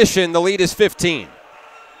fruition. The lead is 15.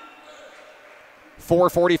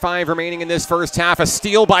 4:45 remaining in this first half. A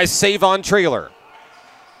steal by Savon Traylor.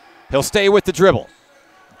 He'll stay with the dribble.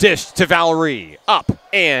 Dish to Valerie. Up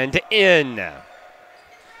and in.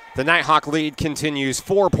 The Nighthawk lead continues.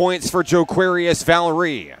 4 points for Joquarius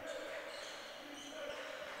Valerie.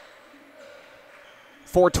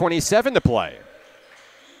 4:27 to play.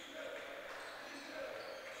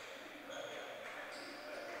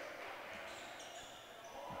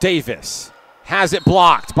 Davis has it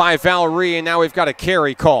blocked by Valerie, and now we've got a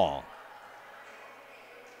carry call.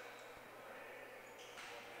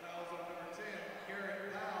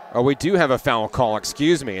 Oh, we do have a foul call,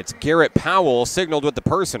 excuse me. It's Garrett Powell signaled with the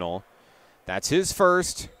personal. That's his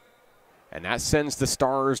first, and that sends the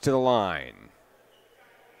Stars to the line.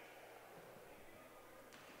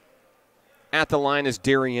 At the line is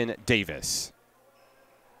Darian Davis.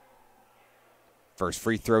 First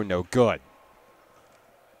free throw, no good.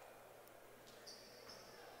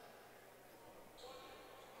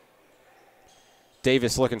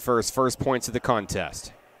 Davis looking for his first points of the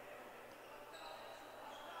contest.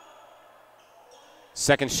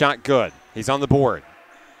 Second shot good. He's on the board.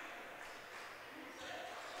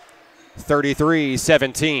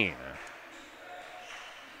 33-17.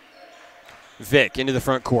 Vick into the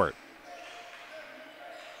front court.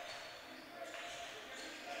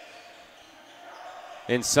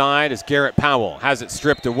 Inside is Garrett Powell. Has it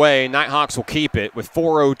stripped away. Nighthawks will keep it with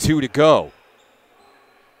 4:02 to go.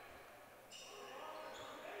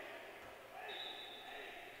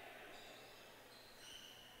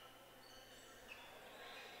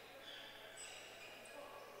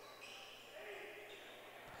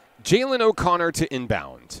 Jalen O'Connor to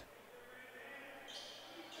inbound.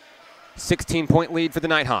 16-point lead for the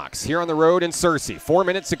Nighthawks here on the road in Searcy. 4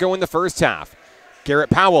 minutes to go in the first half. Garrett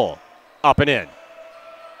Powell up and in.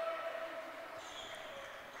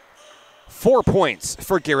 4 points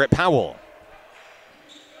for Garrett Powell.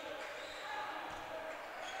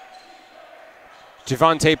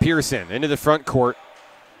 Javonte Pearson into the front court.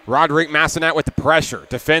 Roderick Massenat with the pressure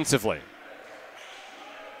defensively.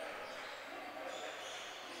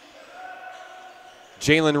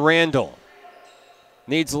 Jalen Randall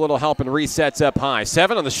needs a little help and resets up high.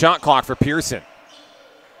 7 on the shot clock for Pearson.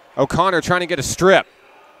 O'Connor trying to get a strip.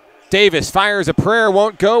 Davis fires a prayer,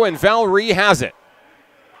 won't go, and Valerie has it.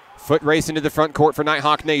 Foot race into the front court for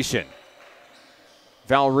Nighthawk Nation.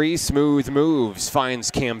 Valerie smooth moves, finds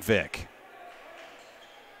Cam Vick.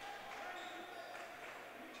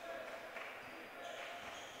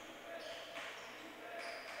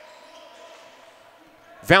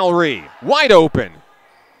 Valerie wide open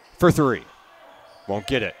for 3. Won't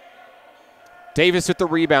get it. Davis with the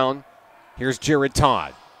rebound. Here's Jared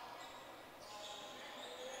Todd.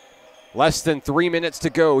 Less than 3 minutes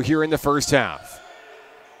to go here in the first half.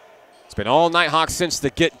 It's been all Nighthawks since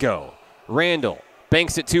the get-go. Randall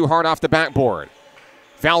banks it too hard off the backboard.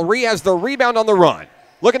 Valerie has the rebound on the run.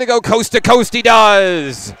 Looking to go coast to coast, he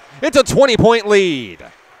does. It's a 20-point lead.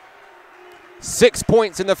 6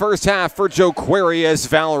 points in the first half for Joquarius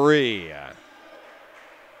Valerie.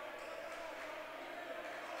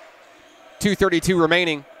 2:32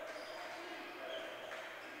 remaining.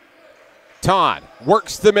 Todd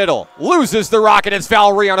works the middle, loses the rock, and it's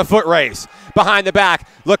Valerie on a foot race. Behind the back,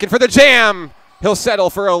 looking for the jam. He'll settle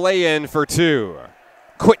for a lay-in for 2.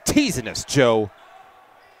 Quit teasing us, Joe.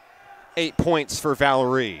 8 points for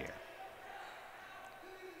Valerie.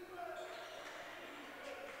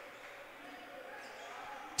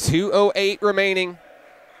 .208 remaining.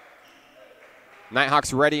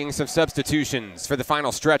 Nighthawks readying some substitutions for the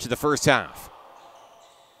final stretch of the first half.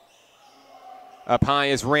 Up high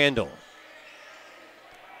is Randall.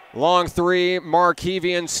 Long 3,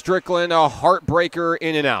 Markevian Strickland, a heartbreaker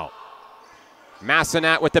in and out.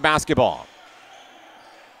 Massenat with the basketball.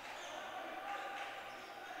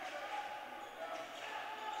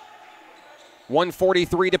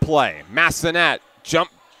 .143 to play. Massenat, jump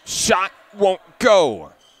shot, won't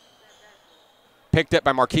go. Picked up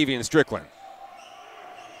by Markevian Strickland.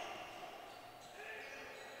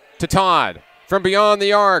 To Todd, from beyond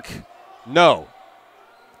the arc, no.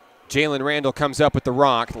 Jalen Randall comes up with the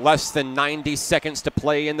rock. Less than 90 seconds to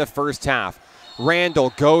play in the first half.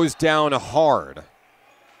 Randall goes down hard.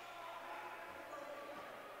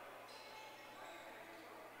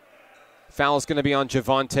 Foul's going to be on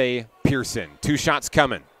Javonte Pearson. 2 shots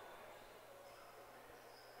coming.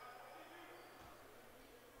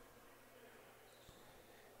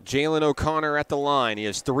 Jalen O'Connor at the line. He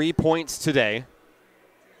has 3 points today.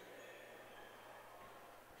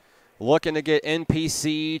 Looking to get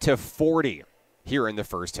NPC to 40 here in the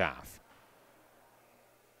first half.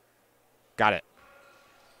 Got it.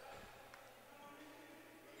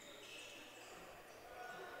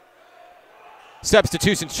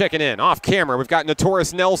 Substitutions checking in. Off camera, we've got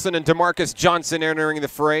Notorious Nelson and DeMarcus Johnson entering the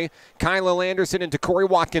fray. Kyla Anderson and DeCorey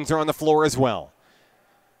Watkins are on the floor as well.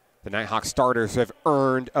 The Nighthawks starters have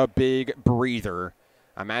earned a big breather.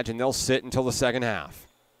 I imagine they'll sit until the second half.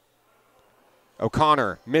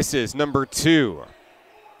 O'Connor misses number 2.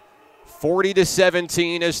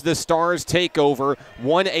 40-17 as the Stars take over.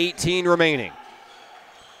 1:18 remaining.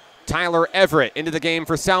 Tyler Everett into the game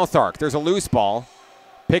for South Ark. There's a loose ball.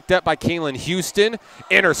 Picked up by Kaylin Houston.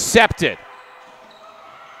 Intercepted.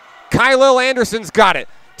 Kyle Anderson's got it.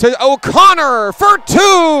 To O'Connor for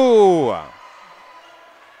 2.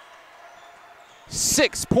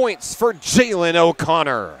 6 points for Jalen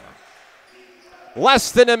O'Connor.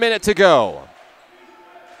 Less than a minute to go.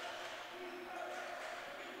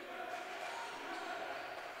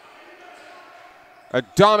 A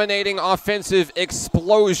dominating offensive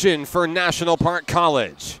explosion for National Park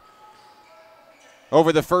College.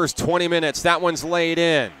 Over the first 20 minutes, that one's laid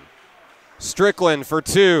in. Strickland for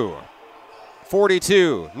 2.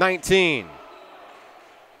 42-19.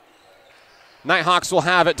 Nighthawks will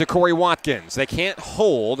have it to Corey Watkins. They can't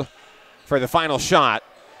hold for the final shot.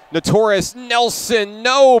 Notorious Nelson,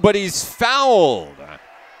 no, but he's fouled.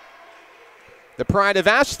 The pride of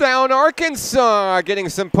Ashdown, Arkansas, getting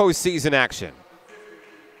some postseason action.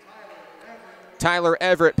 Tyler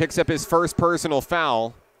Everett picks up his first personal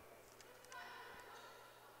foul.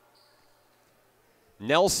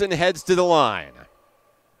 Nelson heads to the line.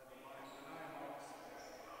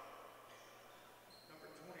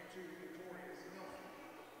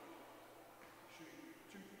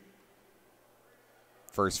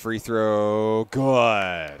 First free throw,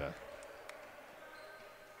 good.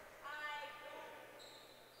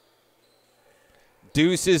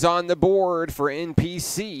 Deuce is on the board for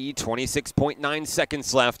NPC, 26.9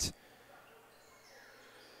 seconds left.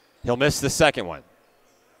 He'll miss the second one.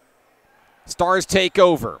 Stars take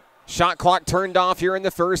over. Shot clock turned off here in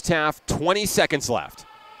the first half, 20 seconds left.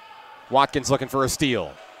 Watkins looking for a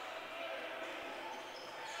steal.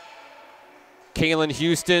 Kalen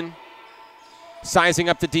Houston sizing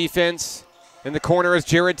up the defense. In the corner is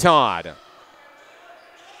Jared Todd.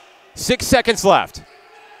 6 seconds left.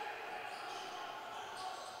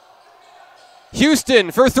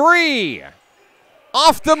 Houston for three.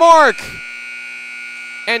 Off the mark.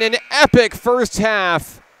 And an epic first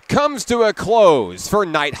half comes to a close for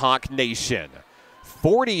Nighthawk Nation.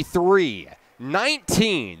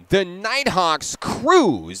 43-19. The Nighthawks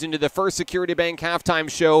cruise into the First Security Bank halftime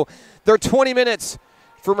show. They're 20 minutes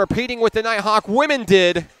from repeating what the Nighthawk women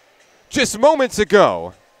did just moments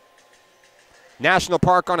ago. National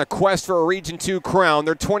Park on a quest for a Region II crown.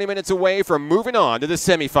 They're 20 minutes away from moving on to the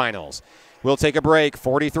semifinals. We'll take a break.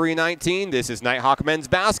 43-19. This is Nighthawk men's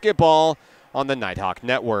basketball on the Nighthawk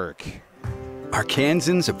Network.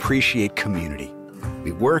 Arkansans appreciate community.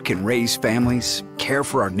 We work and raise families, care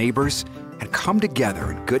for our neighbors, and come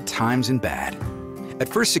together in good times and bad. At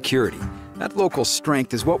First Security, that local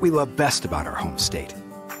strength is what we love best about our home state.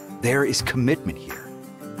 There is commitment here,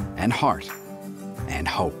 and heart, and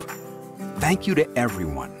hope. Thank you to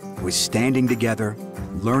everyone who is standing together,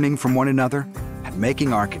 learning from one another, and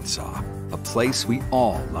making Arkansas a place we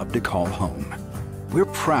all love to call home. We're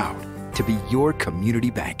proud to be your community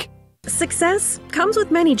bank. Success comes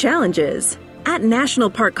with many challenges. At National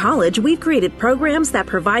Park College, we've created programs that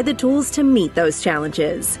provide the tools to meet those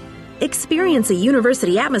challenges. Experience a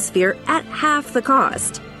university atmosphere at half the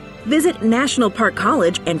cost. Visit National Park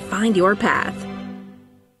College and find your path.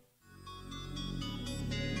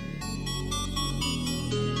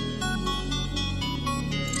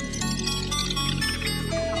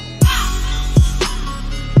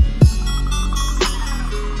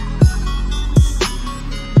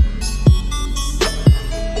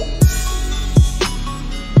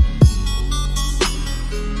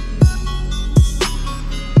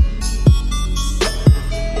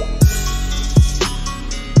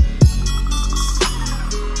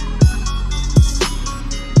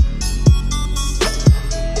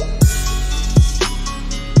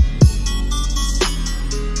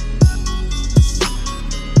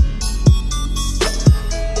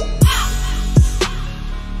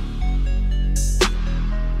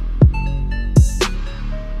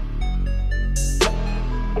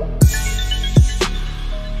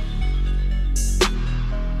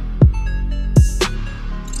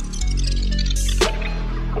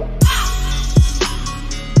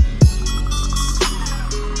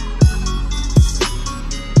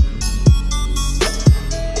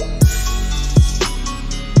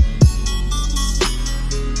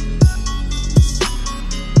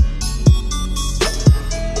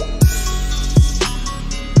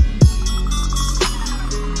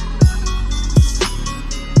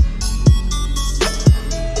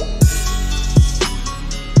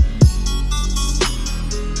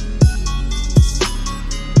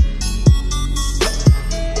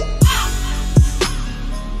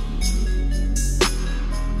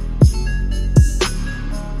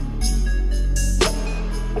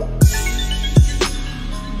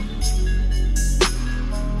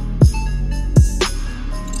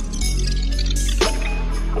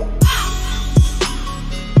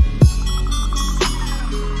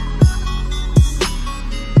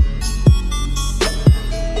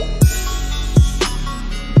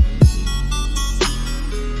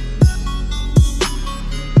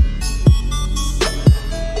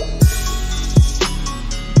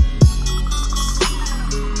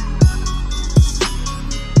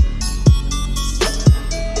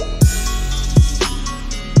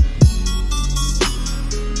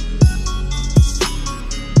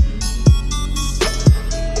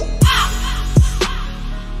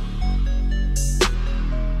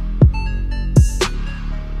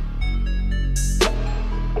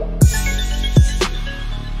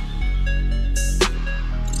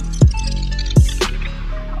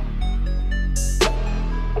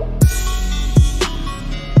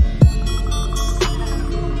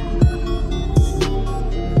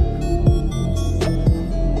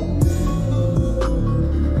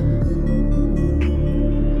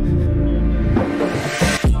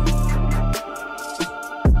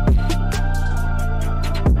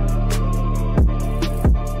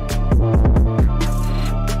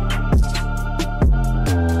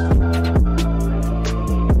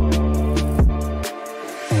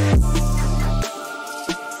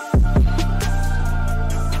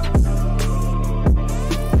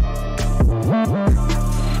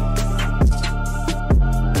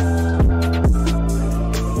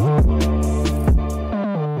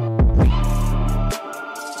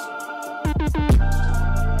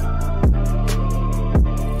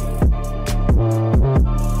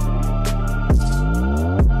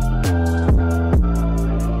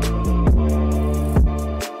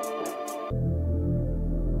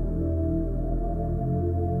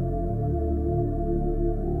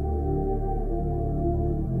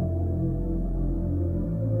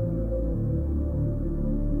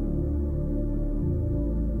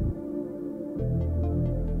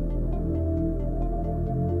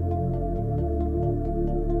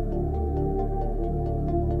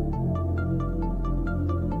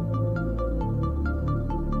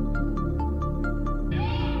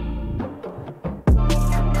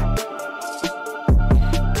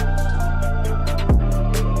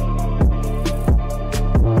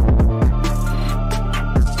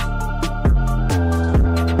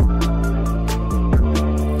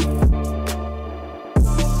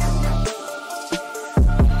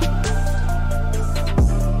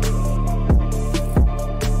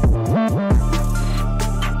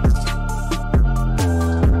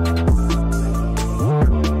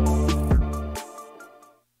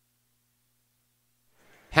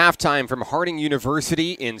 halftime from Harding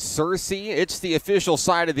University in Searcy. It's the official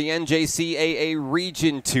side of the NJCAA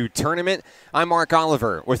Region II tournament. I'm Mark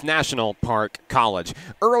Oliver with National Park College.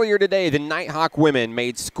 Earlier today, the Nighthawk women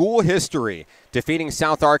made school history, defeating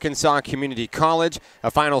South Arkansas Community College,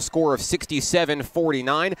 a final score of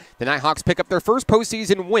 67-49. The Nighthawks pick up their first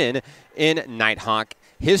postseason win in Nighthawk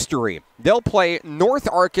history. They'll play North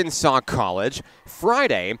Arkansas College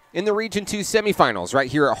Friday in the Region II semifinals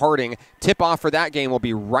right here at Harding. Tip-off for that game will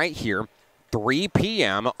be right here, 3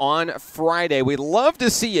 p.m. on Friday. We'd love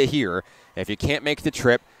to see you here. If you can't make the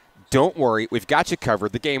trip, don't worry. We've got you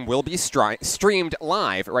covered. The game will be streamed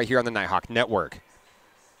live right here on the Nighthawk Network.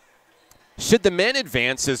 Should the men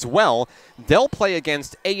advance as well, they'll play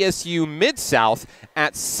against ASU Mid-South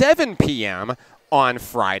at 7 p.m. on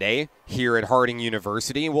Friday here at Harding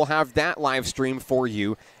University. We'll have that live stream for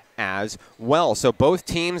you as well. So both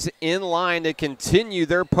teams in line to continue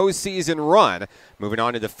their postseason run. Moving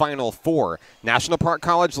on to the Final Four. National Park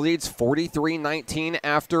College leads 43-19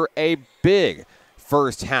 after a big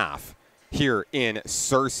first half here in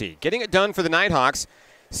Searcy. Getting it done for the Nighthawks,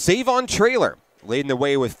 Savon Traylor leading the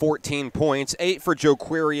way with 14 points, 8 for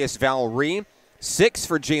Joquarius Valree, 6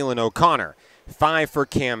 for Jalen O'Connor, 5 for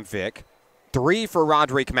Cam Vick, 3 for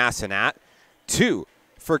Roderick Massenat, 2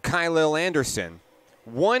 for Kylil Anderson,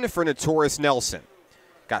 1 for Notorious Nelson.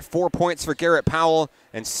 Got 4 points for Garrett Powell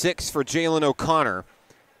and 6 for Jalen O'Connor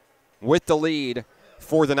with the lead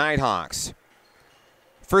for the Nighthawks.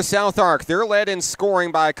 For South Ark, they're led in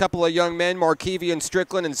scoring by a couple of young men, Markevian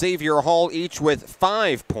Strickland and Xavier Hall, each with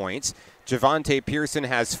 5 points. Javante Pearson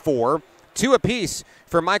has 4, 2 apiece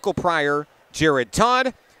for Michael Pryor, Jared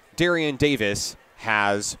Todd. Darian Davis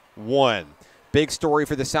has 1. Big story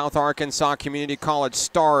for the South Arkansas Community College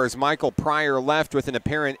Stars. Michael Pryor left with an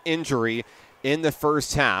apparent injury in the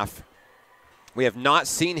first half. We have not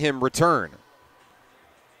seen him return.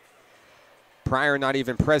 Pryor not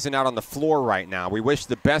even present out on the floor right now. We wish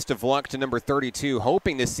the best of luck to number 32,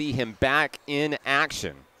 hoping to see him back in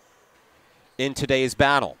action in today's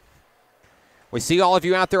battle. We see all of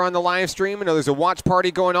you out there on the live stream. I know there's a watch party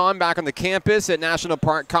going on back on the campus at National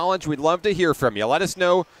Park College. We'd love to hear from you. Let us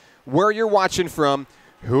know where you're watching from,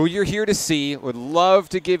 who you're here to see. Would love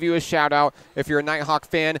to give you a shout out if you're a Nighthawk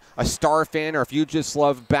fan, a Star fan, or if you just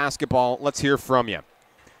love basketball. Let's hear from you.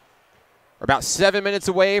 We're about 7 minutes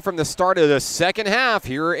away from the start of the second half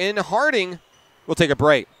here in Harding. We'll take a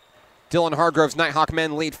break. Dylan Hargrove's Nighthawk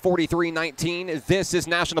men lead 43-19. This is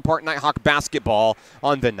National Park Nighthawk basketball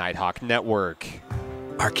on the Nighthawk Network.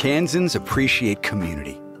 Arkansans appreciate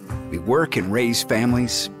community. We work and raise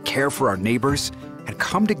families, care for our neighbors, and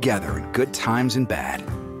come together in good times and bad.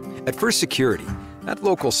 At First Security, that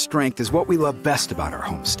local strength is what we love best about our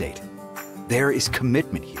home state. There is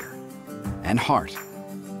commitment here, and heart,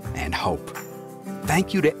 and hope.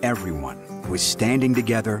 Thank you to everyone who is standing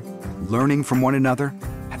together, learning from one another,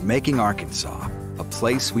 and making Arkansas a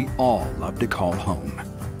place we all love to call home.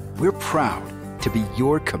 We're proud to be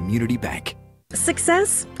your community bank.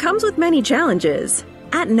 Success comes with many challenges.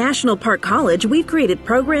 At National Park College, we've created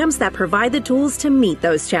programs that provide the tools to meet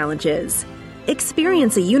those challenges.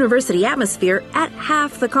 Experience a university atmosphere at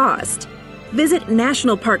half the cost. Visit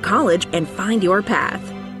National Park College and find your path.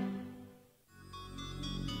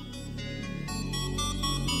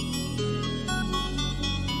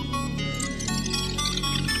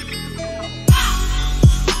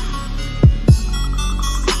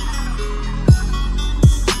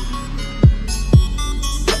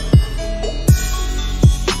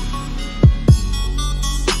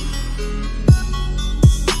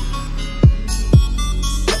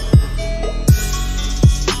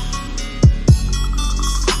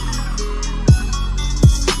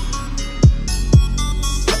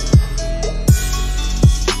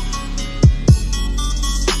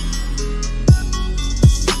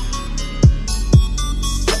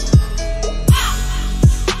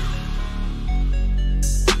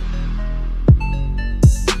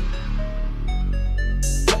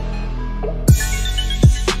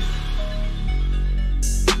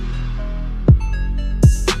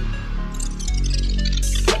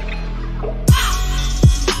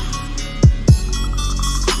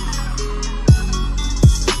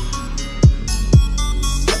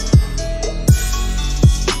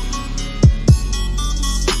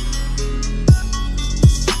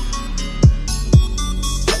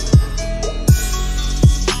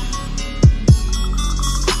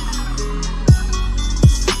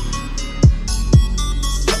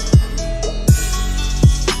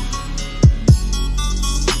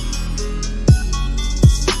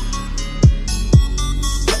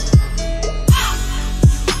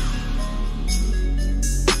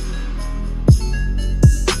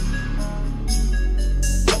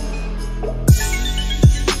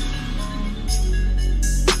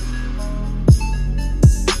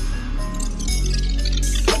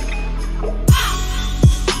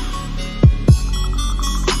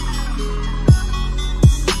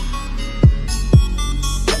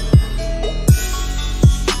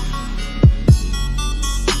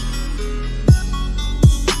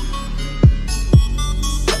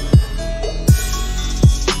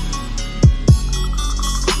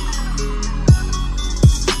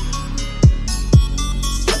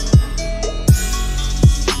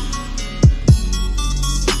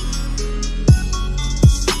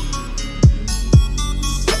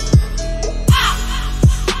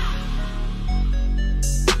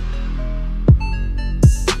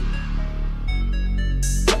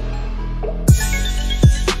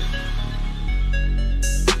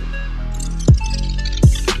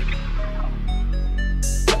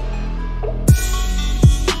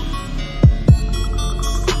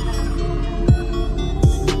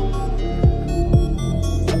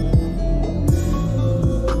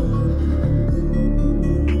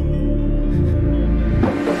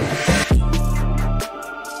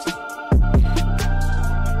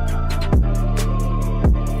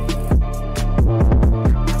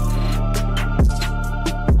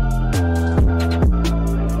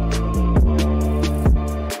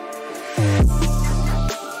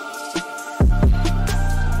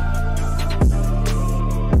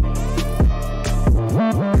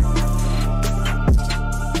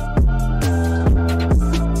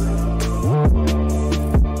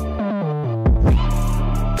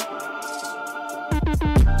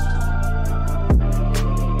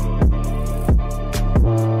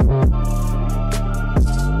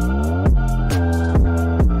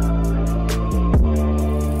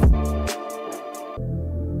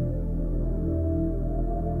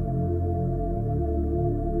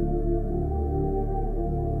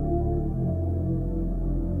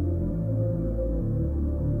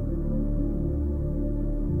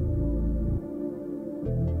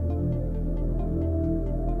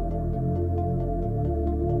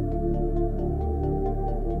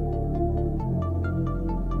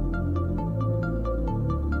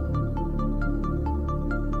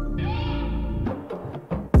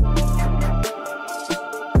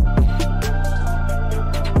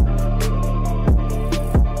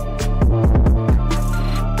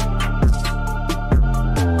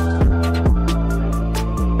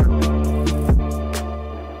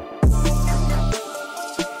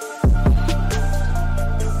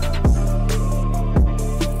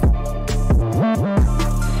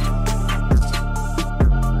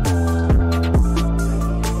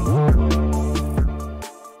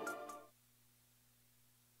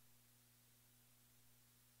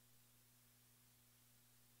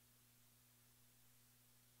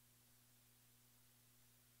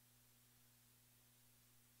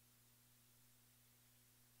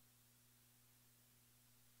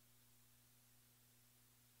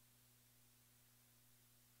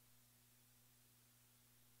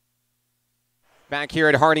 Back here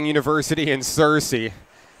at Harding University in Searcy,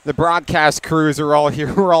 the broadcast crews are all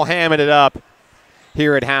here. We're all hamming it up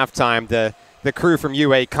here at halftime. The crew from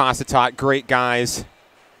UA Cossatot, great guys.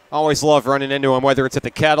 Always love running into them, whether it's at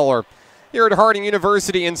the Kettle or here at Harding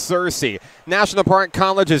University in Searcy. National Park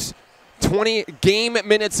College is 20 game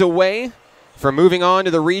minutes away from moving on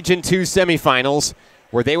to the Region II semifinals,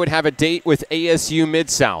 where they would have a date with ASU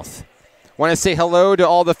Mid-South. Want to say hello to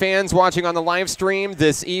all the fans watching on the live stream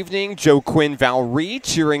this evening. Joe Quinn Valry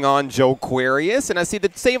cheering on Joe Quarius. And I see the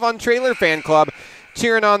Save on Trailer fan club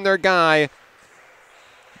cheering on their guy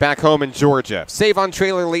back home in Georgia. Save on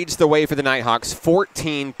Trailer leads the way for the Nighthawks,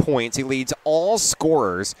 14 points. He leads all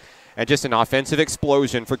scorers. And just an offensive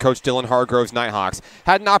explosion for Coach Dylan Hargrove's Nighthawks.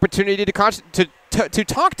 Had an opportunity to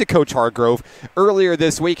talk to Coach Hargrove earlier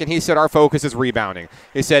this week, and he said our focus is rebounding.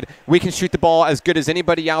 He said we can shoot the ball as good as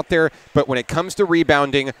anybody out there, but when it comes to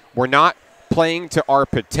rebounding, we're not playing to our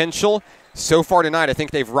potential. So far tonight, I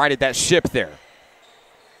think they've righted that ship there.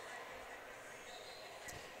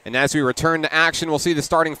 And as we return to action, we'll see the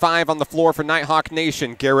starting five on the floor for Nighthawk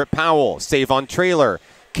Nation. Garrett Powell, Save on Trailer,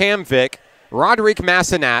 Cam Vick, Roderick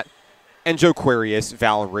Massenat, and Joe Quarius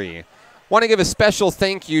Valry. Want to give a special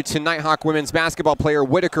thank you to Nighthawk women's basketball player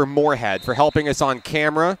Whitaker Moorhead for helping us on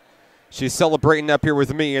camera. She's celebrating up here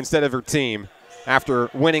with me instead of her team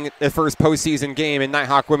after winning the first postseason game in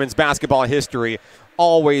Nighthawk women's basketball history.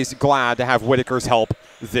 Always glad to have Whitaker's help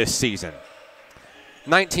this season.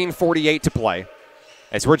 19:48 to play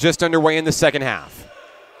as we're just underway in the second half.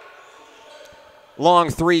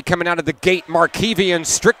 Long three coming out of the gate. Markevian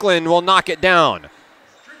Strickland will knock it down.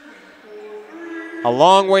 A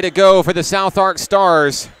long way to go for the South Ark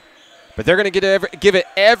Stars, but they're going to give it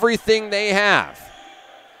everything they have.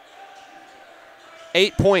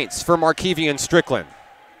 8 points for Markevian Strickland.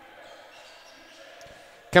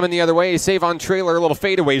 Coming the other way, Save on Trailer, a little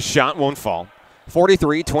fadeaway shot, won't fall.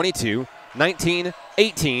 43-22,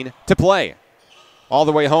 19-18 to play. All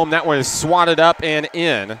the way home, that one is swatted up and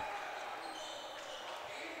in.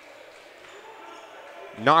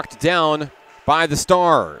 Knocked down by the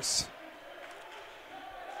Stars.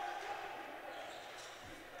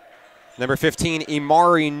 Number 15,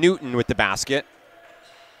 Imari Newton with the basket.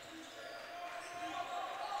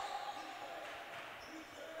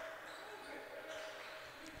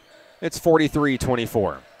 It's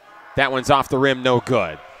 43-24. That one's off the rim, no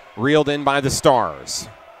good. Reeled in by the Stars.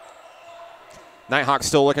 Nighthawks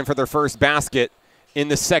still looking for their first basket in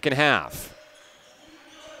the second half.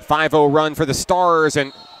 5-0 run for the Stars,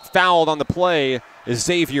 and fouled on the play is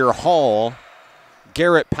Xavier Hall.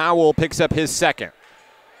 Garrett Powell picks up his second.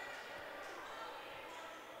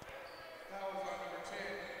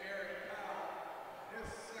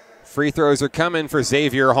 Free throws are coming for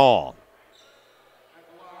Xavier Hall.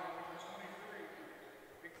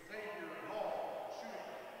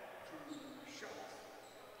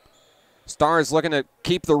 Stars looking to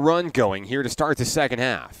keep the run going here to start the second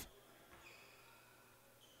half.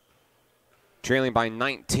 Trailing by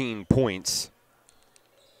 19 points.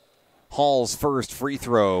 Hall's first free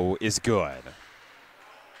throw is good.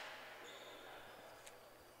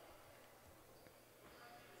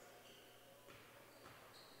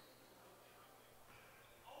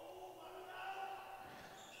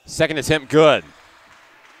 Second attempt good.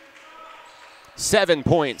 7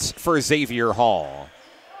 points for Xavier Hall.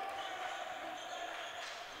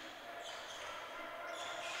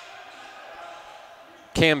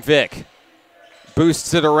 Cam Vick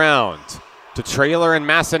boosts it around to Trailer and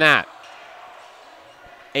Massenat.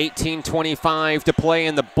 18:25 to play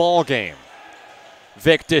in the ball game.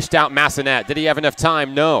 Vick dished out Massenat. Did he have enough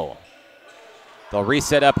time? No. They'll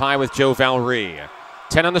reset up high with Joe Valry.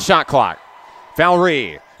 10 on the shot clock.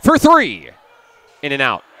 Valry for three. In and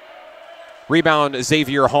out. Rebound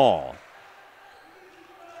Xavier Hall.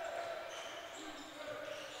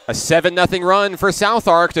 A 7-0 run for South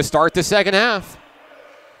Ark to start the second half.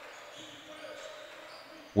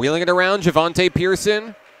 Wheeling it around, Javante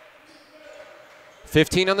Pearson.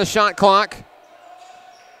 15 on the shot clock.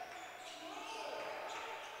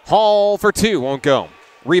 Hall for two, won't go.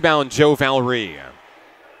 Rebound, Joe Valry.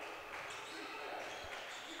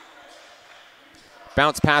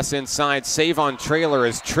 Bounce pass inside, Save on Trailer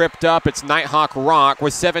is tripped up. It's Nighthawk Rock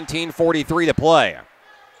with 17:43 to play.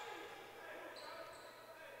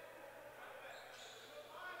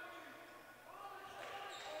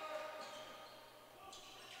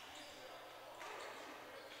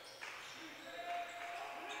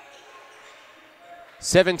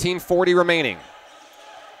 $17:40 remaining.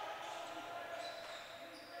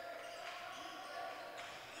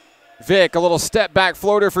 Vick, a little step back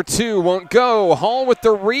floater for two, won't go. Hall with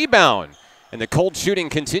the rebound. And the cold shooting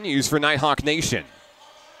continues for Nighthawk Nation.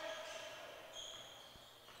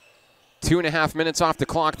 2.5 minutes off the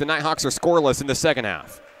clock. The Nighthawks are scoreless in the second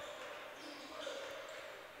half.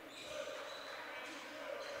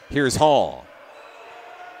 Here's Hall.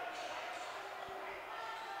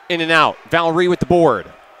 In and out. Valerie with the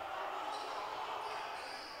board.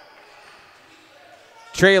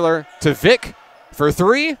 Trailer to Vic for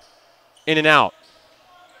three. In and out.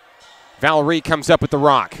 Valerie comes up with the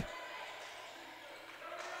rock.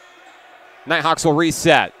 Nighthawks will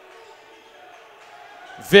reset.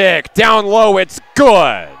 Vic down low, it's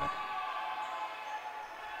good.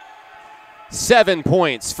 7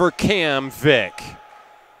 points for Cam Vic.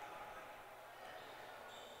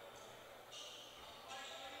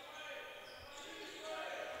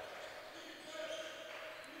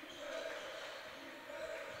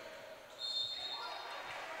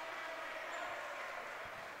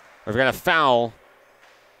 We've got a foul.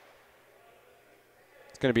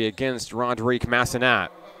 It's going to be against Roderick Massenat.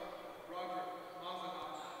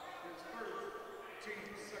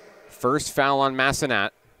 First foul on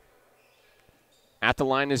Massenat. At the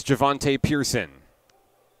line is Javante Pearson.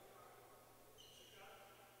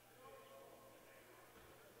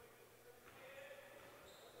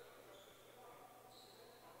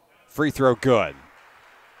 Free throw good.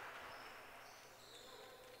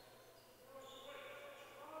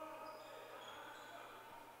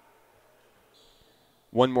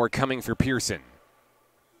 One more coming for Pearson.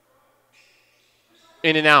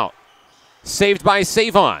 In and out. Saved by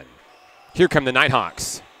Savon. Here come the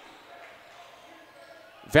Nighthawks.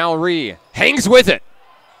 Valerie hangs with it.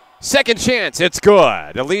 Second chance, it's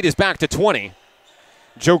good. The lead is back to 20.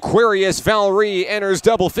 Joquarius Valerie enters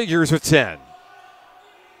double figures with 10.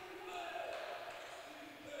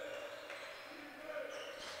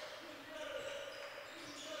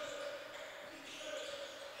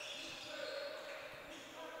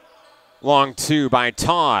 Long two by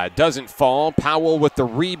Todd. Doesn't fall. Powell with the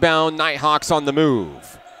rebound. Nighthawks on the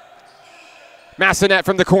move. Massenat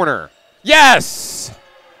from the corner. Yes!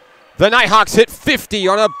 The Nighthawks hit 50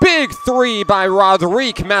 on a big three by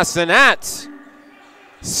Roderick Massenat.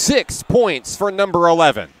 6 points for number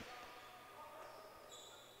 11.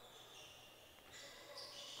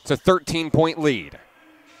 It's a 13-point lead.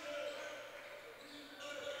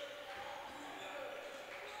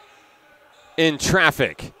 In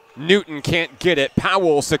traffic. Newton can't get it.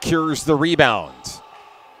 Powell secures the rebound.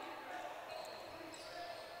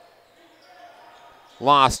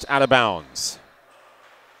 Lost out of bounds.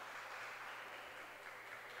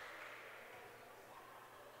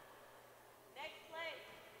 Next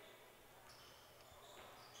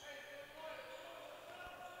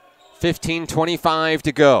play. 15:25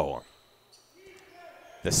 to go.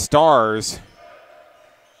 The Stars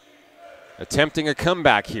attempting a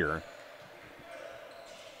comeback here.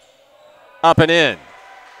 Up and in.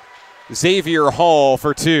 Xavier Hall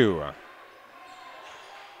for two.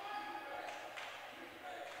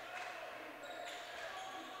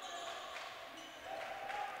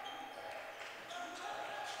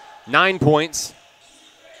 Nine points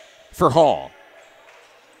for Hall.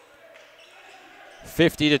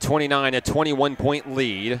 50-29, a 21-point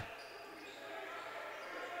lead.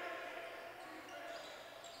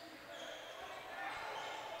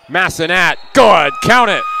 Massenat, good, count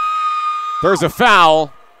it. There's a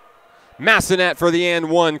foul. Massenat for the and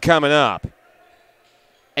one coming up.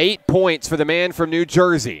 8 points for the man from New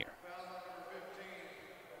Jersey.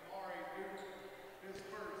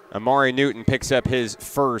 Amari Newton picks up his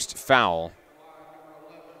first foul.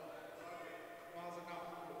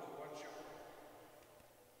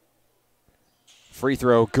 Free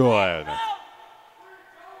throw good.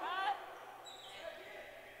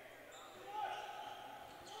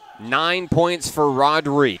 Nine points for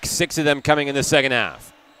Roderick, 6 of them coming in the second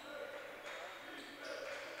half.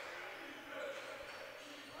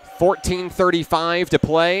 14:35 to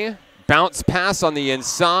play. Bounce pass on the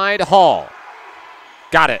inside. Hall.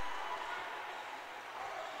 Got it.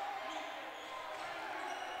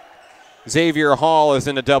 Xavier Hall is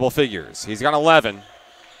into double figures. He's got 11.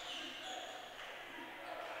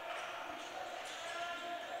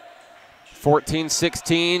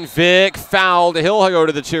 (14-16). Vic fouled. He'll go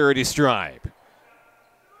to the charity stripe.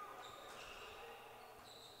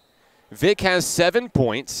 Vic has 7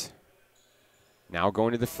 points. Now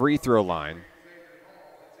going to the free throw line.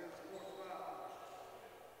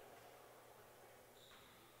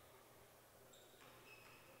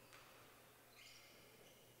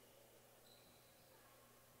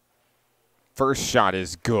 First shot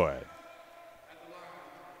is good.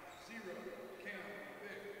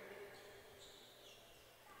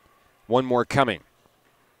 One more coming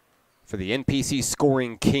for the NPC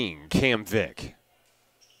scoring king, Cam Vick.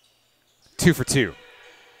 2 for 2.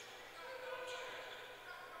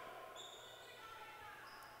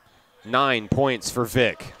 Nine points for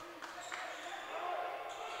Vick.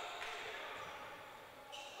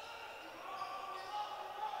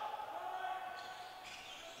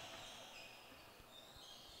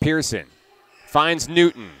 Pearson finds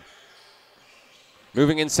Newton.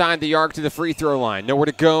 Moving inside the arc to the free throw line. Nowhere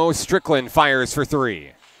to go. Strickland fires for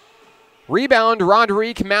three. Rebound,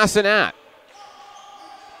 Roderick Massenat.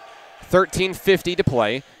 13:50 to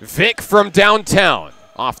play. Vick from downtown.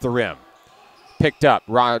 Off the rim. Picked up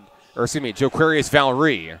Joquarius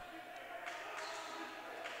Valerie.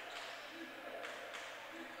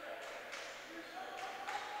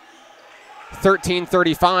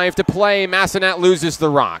 .35 to play. Massenat loses the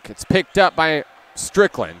rock. It's picked up by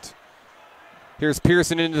Strickland. Here's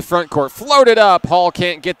Pearson into the front court. Floated up. Hall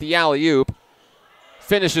can't get the alley-oop.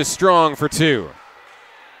 Finishes strong for two.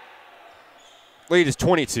 Lead is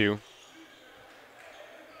 22.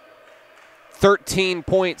 13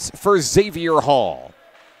 points for Xavier Hall.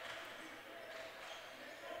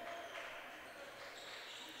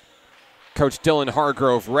 Coach Dylan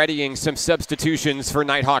Hargrove readying some substitutions for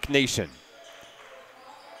Nighthawk Nation.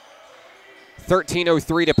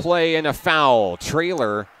 13:03 to play and a foul.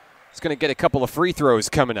 Trailer is going to get a couple of free throws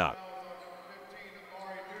coming up.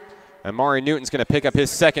 Amari Newton's going to pick up his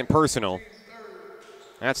second personal.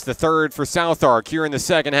 That's the third for South Arc here in the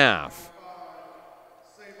second half.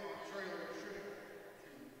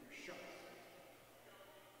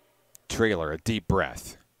 Trailer, a deep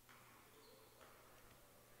breath.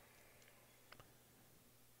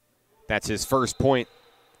 That's his first point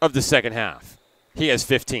of the second half. He has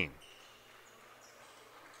 15.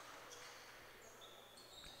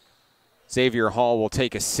 Xavier Hall will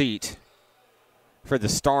take a seat for the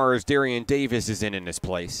Stars. Darian Davis is in his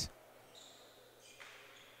place.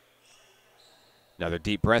 Another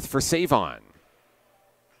deep breath for Savon.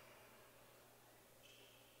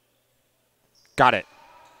 Got it.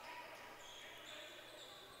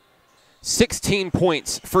 16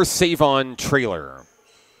 points for Savon Trailer.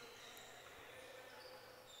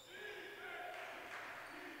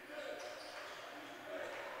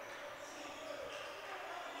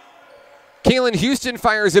 Kalen Houston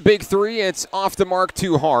fires a big three. It's off the mark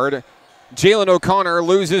too hard. Jalen O'Connor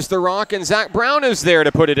loses the rock, and Zach Brown is there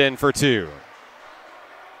to put it in for two.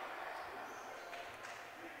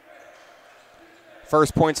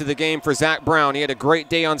 First points of the game for Zach Brown. He had a great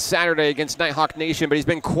day on Saturday against Nighthawk Nation, but he's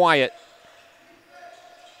been quiet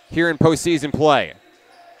here in postseason play.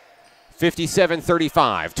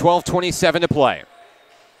 57-35, 12:27 to play.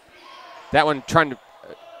 That one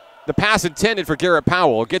the pass intended for Garrett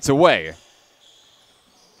Powell gets away.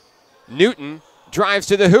 Newton drives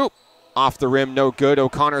to the hoop. Off the rim, no good.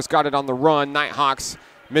 O'Connor's got it on the run. Nighthawks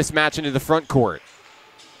mismatch into the front court.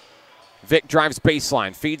 Vick drives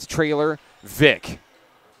baseline, feeds Trailer. Vick.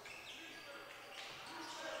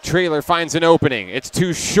 Trailer finds an opening. It's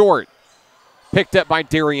too short. Picked up by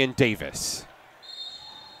Darian Davis.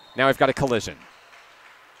 Now we've got a collision.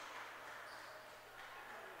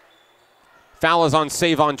 Foul is on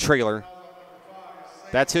Savon Trailer.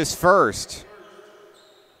 That's his first.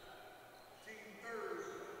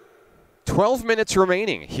 12 minutes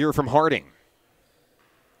remaining here from Harding.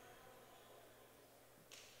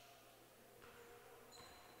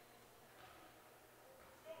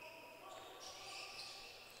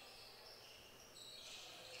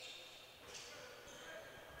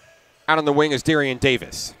 Out on the wing is Darian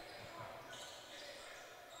Davis.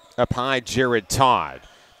 Up high, Jared Todd.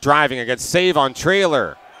 Driving against Savon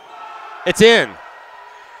Trailer. It's in.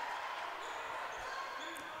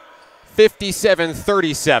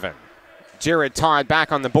 57-37. Jared Todd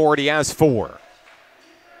back on the board. He has four.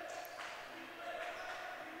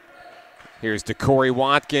 Here's DeCorey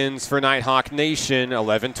Watkins for Nighthawk Nation.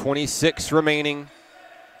 11:26 remaining.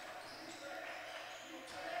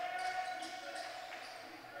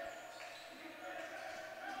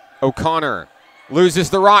 O'Connor loses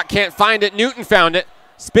the rock, can't find it. Newton found it.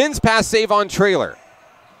 Spins past Savon Trailer.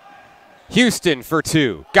 Houston for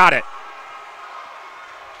two. Got it.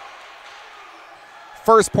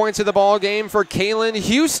 First points of the ball game for Kalen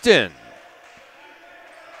Houston.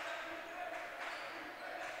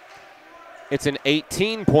 It's an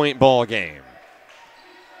 18-point ball game.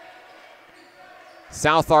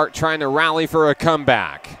 South Arc trying to rally for a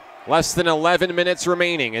comeback. Less than 11 minutes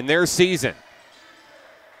remaining in their season.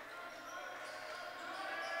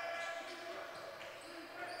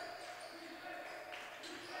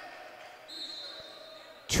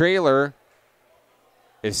 Trailer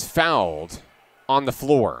is fouled on the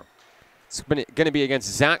floor. It's going to be against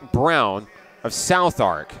Zach Brown of South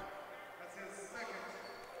Ark.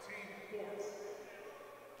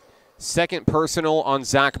 Second personal on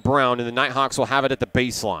Zach Brown, and the Nighthawks will have it at the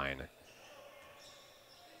baseline.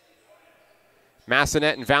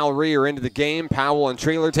 Massanet and Valerie are into the game. Powell and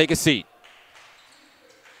Trailer take a seat.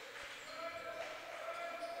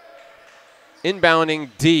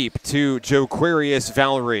 Inbounding deep to Joquarius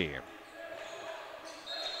Valerie.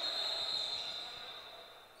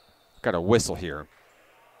 Got a whistle here.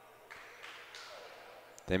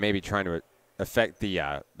 They may be trying to affect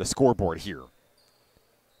the scoreboard here. I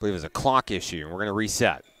believe it's a clock issue, and we're going to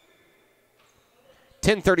reset.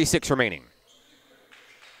 10:36 remaining.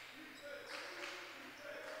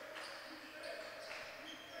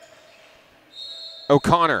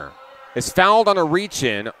 O'Connor is fouled on a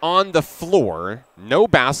reach-in on the floor. No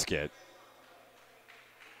basket.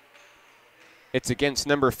 It's against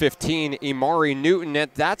number 15, Imari Newton.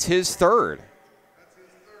 That's his third.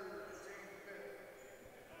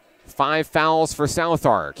 5 fouls for South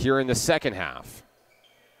Ark here in the second half.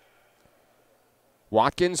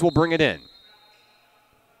 Watkins will bring it in.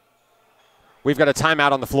 We've got a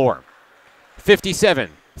timeout on the floor.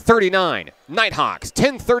 57-39, Nighthawks,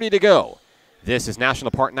 10:30 to go. This is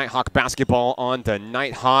National Park Nighthawk basketball on the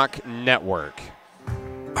Nighthawk Network.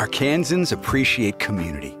 Arkansans appreciate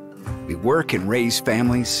community. We work and raise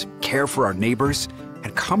families, care for our neighbors,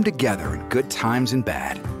 and come together in good times and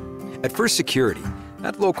bad. At First Security,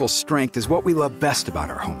 that local strength is what we love best about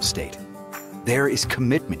our home state. There is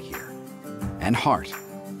commitment here, and heart,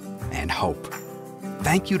 and hope.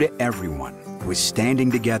 Thank you to everyone who is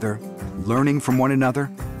standing together, learning from one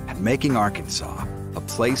another, and making Arkansas a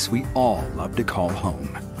place we all love to call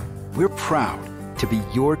home. We're proud to be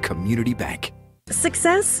your community bank.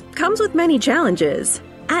 Success comes with many challenges.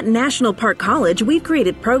 At National Park College, we've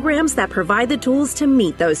created programs that provide the tools to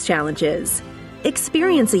meet those challenges.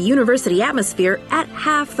 Experience a university atmosphere at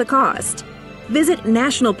half the cost. Visit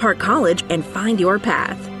National Park College and find your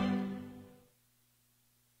path.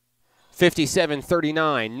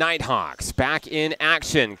 57-39, Nighthawks back in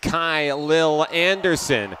action. Kai Lil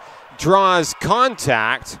Anderson draws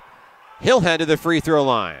contact. He'll head to the free throw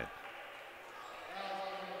line.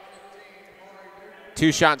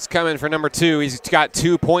 2 shots coming for number 2. He's got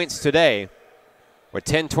 2 points today with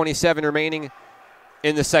 10:27 remaining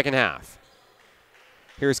in the second half.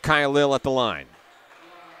 Here's Kai Lil at the line.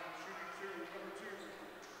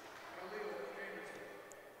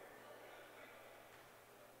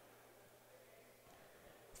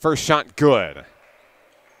 First shot good.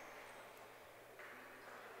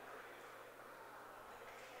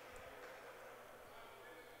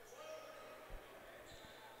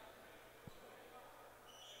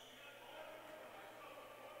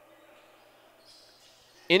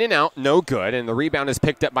 In and out, no good, and the rebound is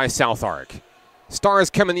picked up by South Ark. Stars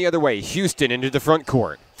coming the other way. Houston into the front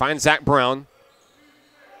court. Finds Zach Brown.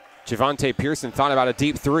 Javante Pearson thought about a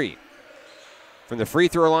deep 3. From the free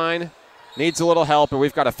throw line, needs a little help, and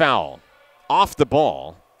we've got a foul. Off the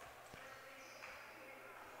ball.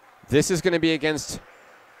 This is going to be against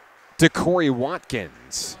DeCorey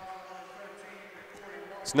Watkins.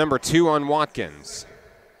 It's number 2 on Watkins.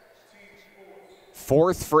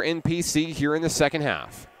 4th for NPC here in the second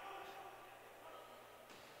half.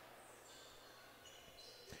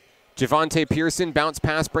 Javante Pearson, bounce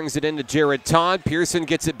pass, brings it into Jared Todd. Pearson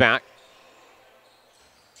gets it back.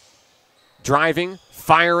 Driving,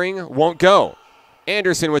 firing, won't go.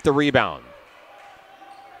 Anderson with the rebound.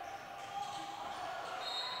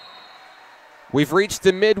 We've reached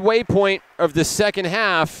the midway point of the second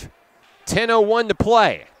half. 10:01 to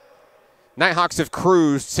play. Nighthawks have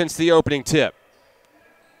cruised since the opening tip.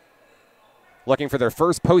 Looking for their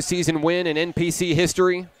first postseason win in NPC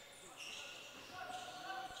history.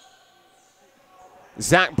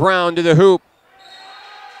 Zach Brown to the hoop.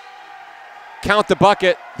 Count the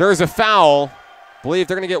bucket. There's a foul. Believe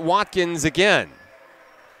they're going to get Watkins again.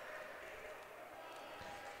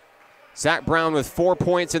 Zach Brown with 4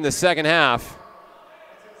 points in the second half.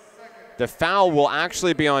 The foul will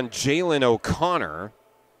actually be on Jalen O'Connor.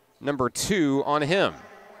 Number 2 on him.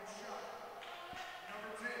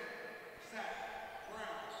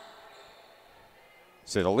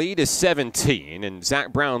 So the lead is 17, and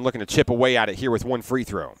Zach Brown looking to chip away at it here with 1 free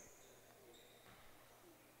throw.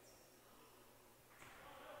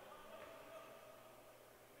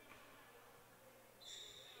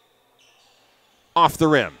 Off the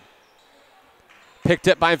rim. Picked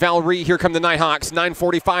up by Valerie. Here come the Nighthawks.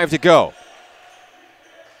 9:45 to go.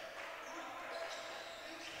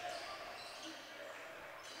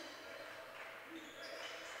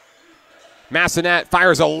 Massanet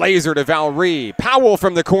fires a laser to Valerie. Powell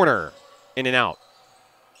from the corner. In and out.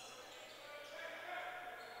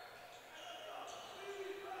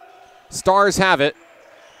 Stars have it.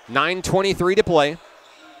 9:23 to play.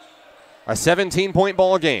 A 17-point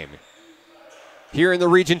ball game here in the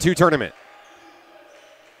Region II tournament.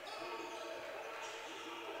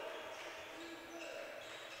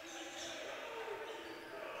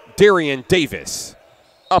 Darian Davis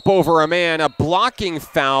up over a man, a blocking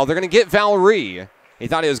foul. They're going to get Valerie. He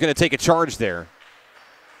thought he was going to take a charge there.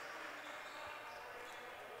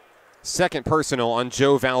 Second personal on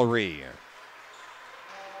Joe Valerie.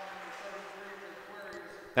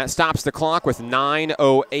 That stops the clock with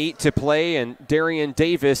 9:08 to play, and Darian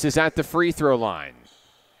Davis is at the free throw line.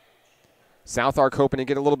 South Ark hoping to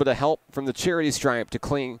get a little bit of help from the charity stripe to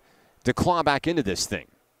claw back into this thing.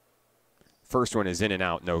 First one is in and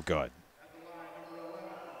out, no good.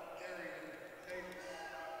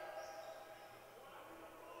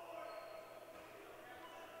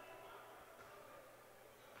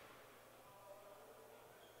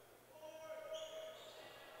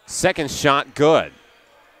 Second shot, good.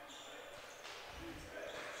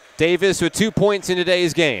 Davis with 2 points in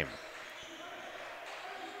today's game.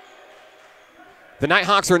 The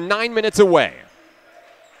Nighthawks are 9 minutes away.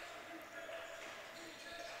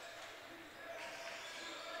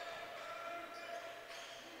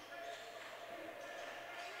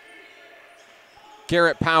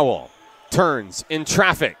 Garrett Powell turns in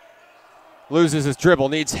traffic. Loses his dribble,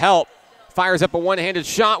 needs help. Fires up a one-handed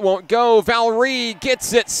shot, won't go. Valerie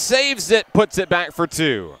gets it, saves it, puts it back for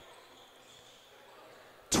two.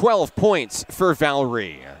 12 points for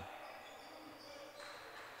Valerie.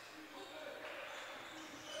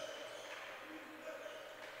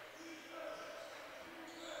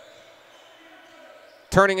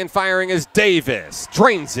 Turning and firing is Davis.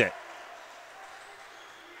 Drains it.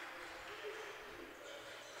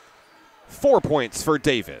 4 points for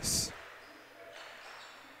Davis.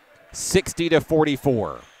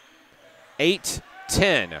 60-44.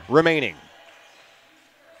 8:10 remaining.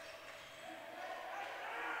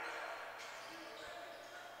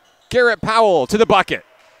 Garrett Powell to the bucket.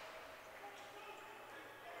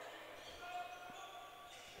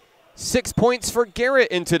 6 points for Garrett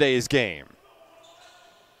in today's game.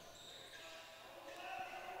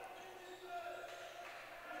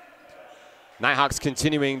 Nighthawks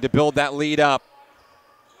continuing to build that lead up.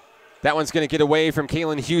 That one's going to get away from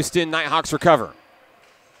Kalen Houston. Nighthawks recover.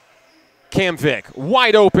 Cam Vick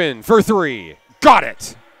wide open for three. Got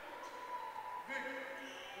it.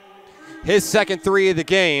 His second three of the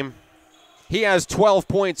game. He has 12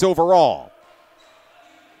 points overall.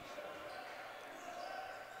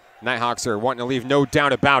 Nighthawks are wanting to leave no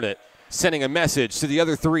doubt about it, sending a message to the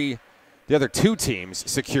other two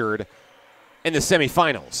teams secured in the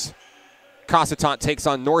semifinals. Cossatot takes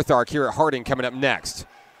on North Ark here at Harding coming up next.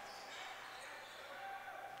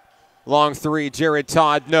 Long three, Jared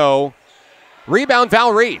Todd, no. Rebound,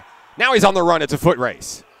 Valerie. Now he's on the run. It's a foot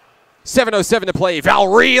race. 7:07 to play.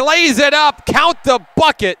 Valerie lays it up. Count the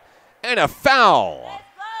bucket and a foul.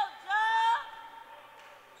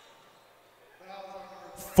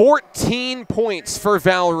 14 points for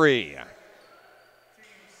Valerie.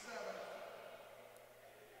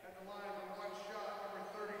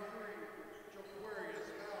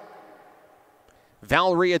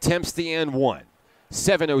 Valerie attempts the and one.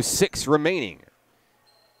 7:06 remaining.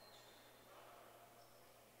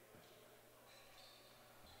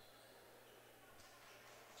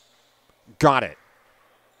 Got it.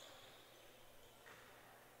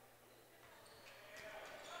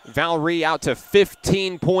 Valerie out to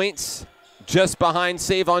 15 points, just behind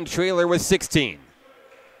Savon Trailer with 16.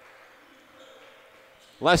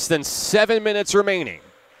 Less than 7 minutes remaining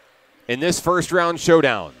in this first round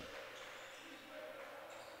showdown.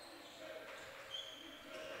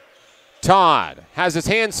 Todd has his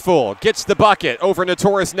hands full, gets the bucket over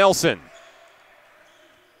Notorious Nelson.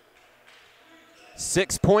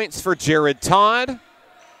 6 points for Jared Todd.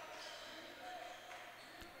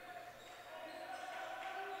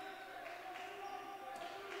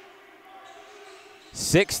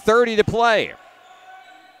 .6:30 to play.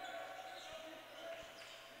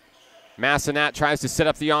 Massenat tries to set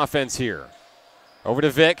up the offense here. Over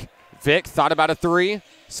to Vic. Vic thought about a three.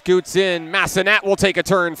 Scoots in. Massenat will take a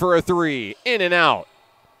turn for a three. In and out.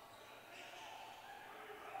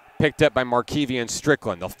 Picked up by Markevian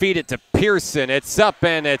Strickland. They'll feed it to Pearson. It's up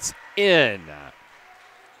and it's in.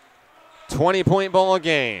 20-point ball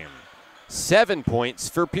game. 7 points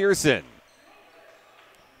for Pearson.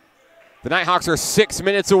 The Nighthawks are 6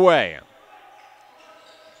 minutes away.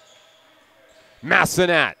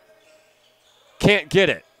 Massenat can't get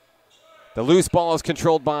it. The loose ball is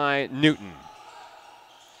controlled by Newton.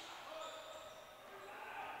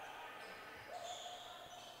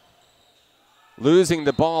 losing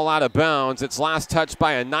the ball out of bounds. It's last touched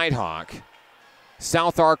by a Nighthawk.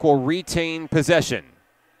 South Ark will retain possession.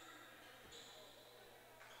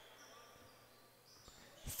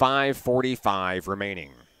 5:45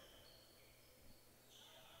 remaining.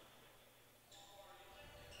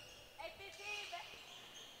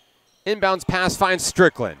 Inbounds pass finds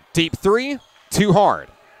Strickland. Deep three, too hard.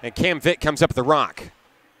 And Cam Vick comes up the rock.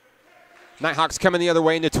 Nighthawks coming the other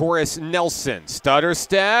way. Notorious Nelson. Stutter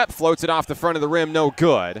step, floats it off the front of the rim, no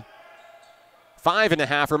good.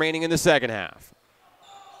 5.5 remaining in the second half.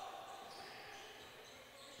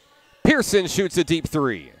 Pearson shoots a deep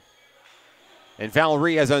three. And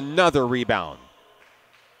Valerie has another rebound.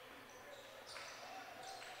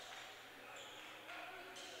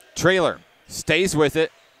 Trailer stays with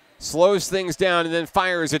it, slows things down, and then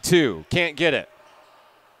fires a two. Can't get it.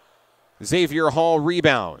 Xavier Hall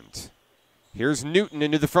rebound. Here's Newton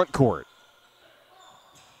into the front court.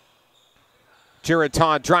 Jared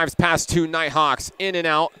Todd drives past two Nighthawks, in and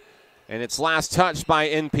out, and it's last touched by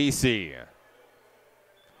NPC.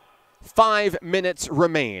 5 minutes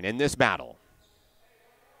remain in this battle.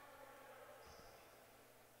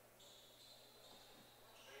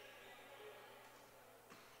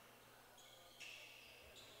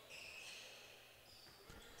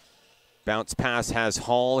 Bounce pass has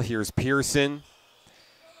Hall. Here's Pearson.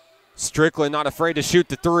 Strickland not afraid to shoot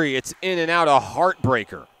the three. It's in and out, a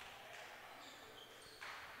heartbreaker.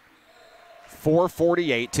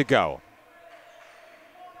 4:48 to go.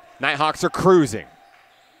 Nighthawks are cruising.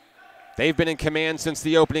 They've been in command since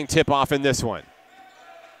the opening tip-off in this one.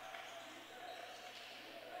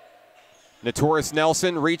 Notorious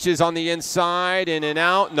Nelson reaches on the inside, in and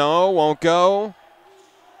out. No, won't go.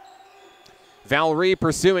 Valerie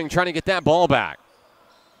pursuing, trying to get that ball back.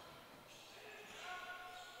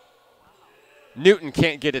 Newton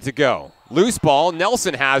can't get it to go. Loose ball,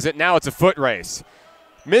 Nelson has it, now it's a foot race.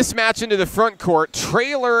 Mismatch into the front court,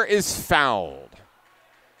 Trailer is fouled.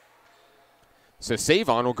 So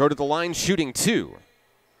Savon will go to the line shooting two.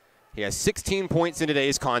 He has 16 points in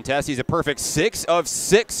today's contest. He's a perfect 6 of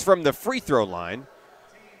 6 from the free throw line.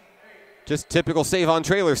 Just typical Savon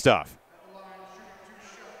Trailer stuff.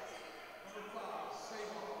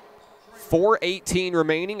 4:18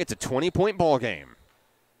 remaining. It's a 20-point ball game.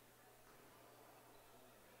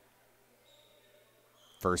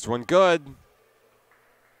 First one good.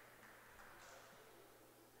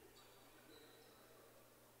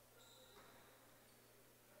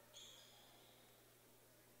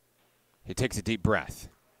 He takes a deep breath.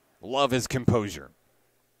 Love his composure.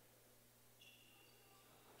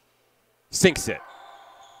 Sinks it.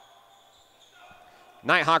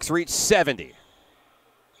 Nighthawks reach 70.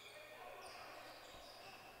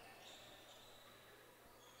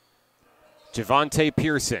 Javante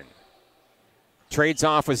Pearson trades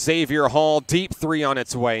off with Xavier Hall. Deep three on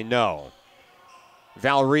its way. No.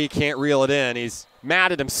 Valerie can't reel it in. He's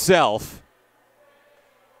mad at himself.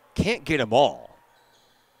 Can't get them all.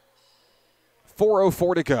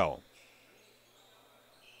 4:04 to go.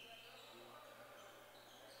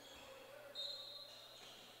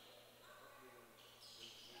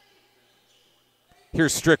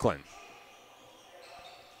 Here's Strickland.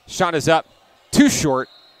 Shot is up. Too short.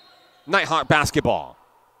 Nighthawk basketball.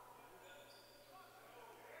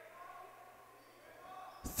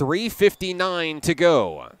 3:59 to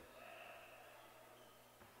go.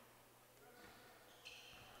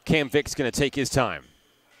 Cam Vick's going to take his time.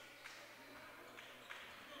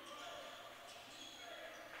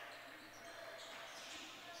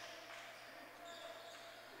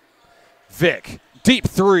 Vick, deep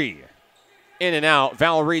three. In and out.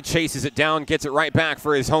 Valerie chases it down, gets it right back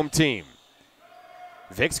for his home team.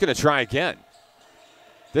 Vick's going to try again.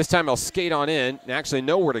 This time he'll skate on in and actually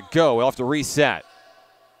know where to go. He'll have to reset.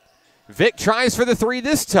 Vick tries for the three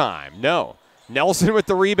this time. No. Nelson with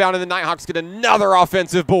the rebound, and the Nighthawks get another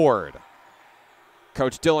offensive board.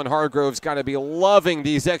 Coach Dylan Hargrove's got to be loving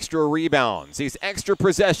these extra rebounds, these extra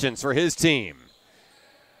possessions for his team.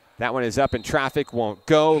 That one is up in traffic, won't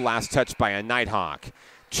go. Last touch by a Nighthawk.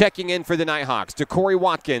 Checking in for the Nighthawks, DeCorey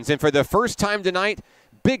Watkins, and for the first time tonight,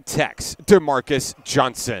 Big Tech's DeMarcus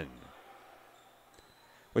Johnson.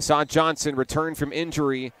 We saw Johnson return from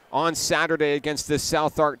injury on Saturday against this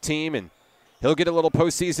South Ark team, and he'll get a little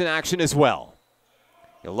postseason action as well.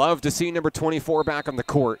 You'll love to see number 24 back on the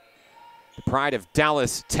court. The pride of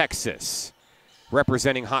Dallas, Texas,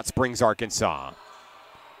 representing Hot Springs, Arkansas.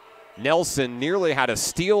 Nelson nearly had a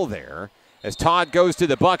steal there as Todd goes to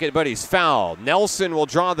the bucket, but he's fouled. Nelson will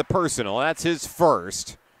draw the personal. That's his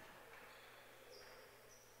first.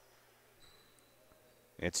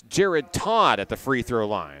 It's Jared Todd at the free throw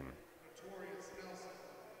line.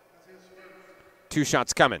 2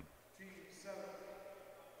 shots coming.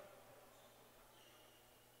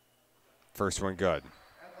 First one good.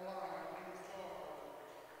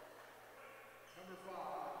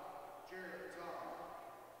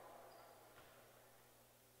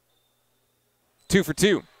 Two for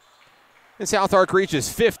 2. And South Ark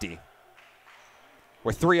reaches 50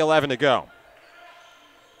 with 3:11 to go.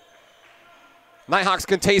 Nighthawks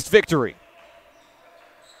can taste victory.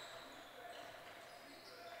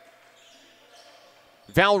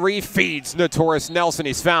 Valerie feeds Notorious Nelson.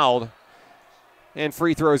 He's fouled. And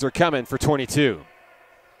free throws are coming for 22.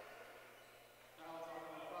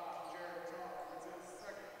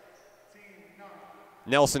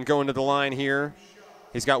 Nelson going to the line here.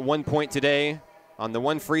 He's got 1 point today on the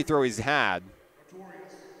 1 free throw he's had.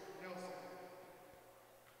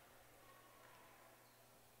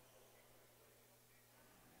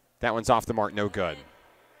 That one's off the mark, no good.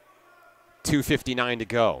 2:59 to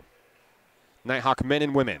go. Nighthawk men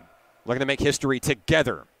and women looking to make history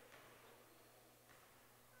together.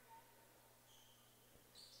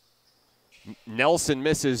 Nelson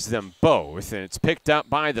misses them both, and it's picked up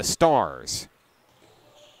by the Stars.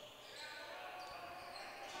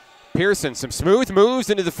 Pearson, some smooth moves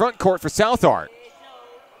into the front court for South Ark.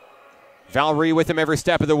 Valerie with him every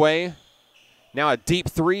step of the way. Now a deep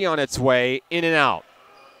 3 on its way, in and out.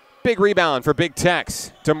 Big rebound for Big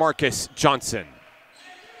Tex to Marcus Johnson.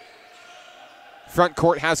 Front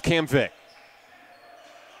court has Cam Vick.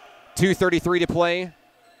 2:33 to play.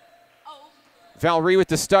 Valerie with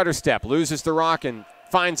the stutter step, loses the rock and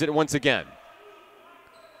finds it once again.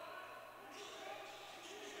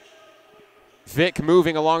 Vick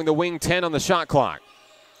moving along the wing, 10 on the shot clock.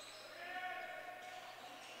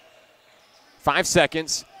 5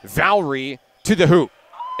 seconds, Valerie to the hoop.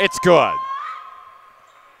 It's good.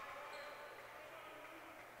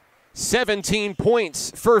 17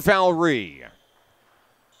 points for Valerie.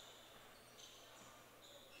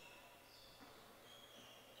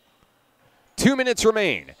 Two minutes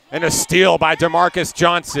remain, and a steal by DeMarcus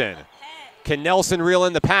Johnson. Can Nelson reel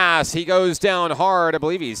in the pass? He goes down hard. I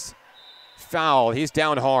believe he's fouled. He's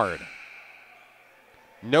down hard.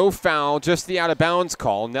 No foul, just the out-of-bounds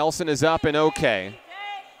call. Nelson is up and okay.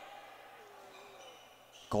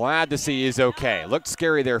 Glad to see he's okay. Looked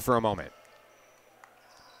scary there for a moment.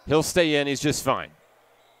 He'll stay in. He's just fine.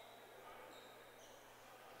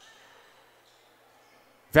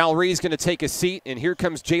 Valerie's going to take a seat, and here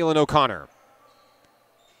comes Jalen O'Connor.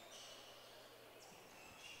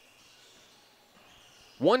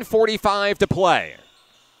 .145 to play.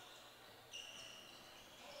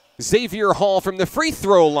 Xavier Hall from the free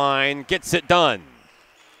throw line gets it done.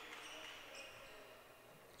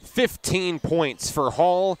 15 points for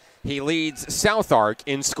Hall. He leads South Ark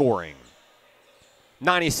in scoring.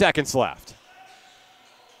 90 seconds left.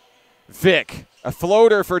 Vick, a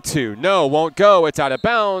floater for 2. No, won't go. It's out of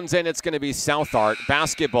bounds, and it's going to be South Ark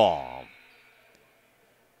basketball.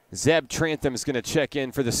 Zeb Trantham is going to check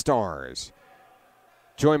in for the Stars,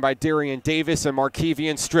 joined by Darian Davis and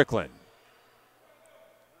Markevian Strickland.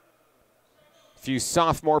 A few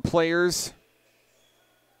sophomore players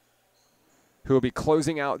who will be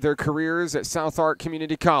closing out their careers at South Ark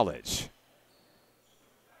Community College.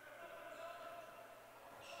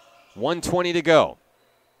 1:20 to go.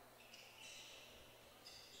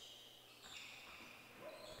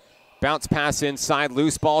 Bounce pass inside,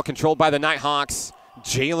 loose ball controlled by the Nighthawks.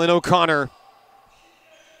 Jalen O'Connor.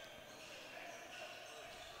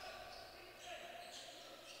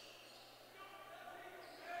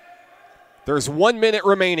 There's 1 minute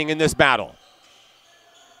remaining in this battle.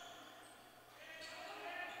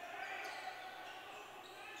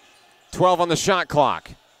 .12 on the shot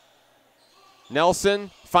clock. Nelson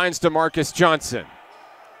finds DeMarcus Johnson.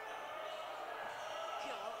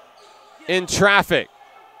 In traffic.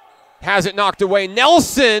 Has it knocked away.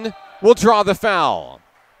 Nelson will draw the foul.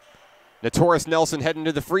 Notorious Nelson heading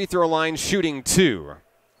to the free throw line, shooting 2.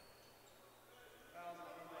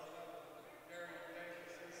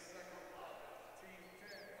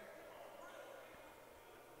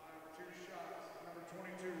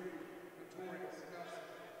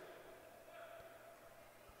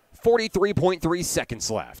 .43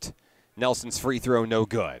 seconds left. Nelson's free throw no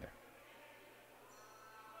good.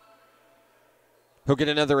 He'll get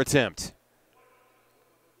another attempt.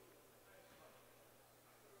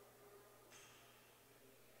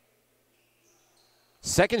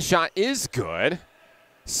 Second shot is good.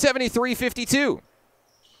 73-52.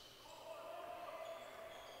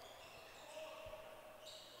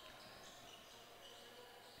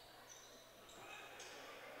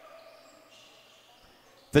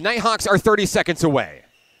 The Nighthawks are 30 seconds away.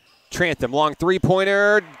 Trantham, long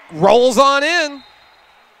three-pointer, rolls on in.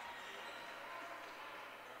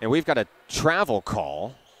 And we've got a travel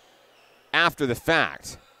call after the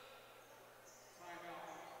fact.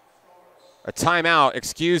 A timeout,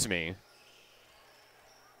 excuse me.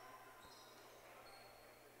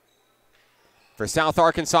 For South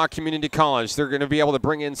Arkansas Community College, they're going to be able to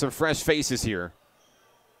bring in some fresh faces here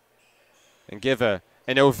and give an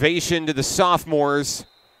ovation to the sophomores,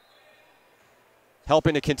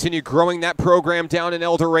 helping to continue growing that program down in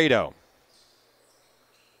El Dorado.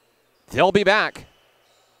 They'll be back,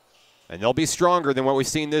 and they'll be stronger than what we've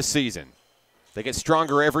seen this season. They get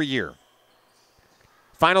stronger every year.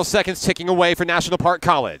 Final seconds ticking away for National Park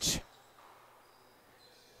College.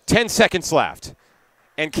 10 seconds left.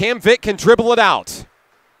 And Cam Vick can dribble it out.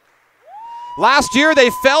 Last year,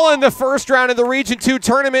 they fell in the first round of the Region II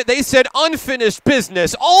tournament. They said unfinished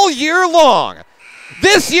business all year long.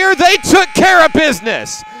 This year, they took care of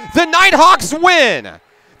business. The Nighthawks win.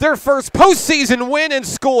 Their first postseason win in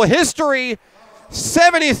school history.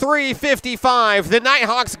 73-55. The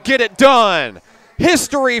Nighthawks get it done.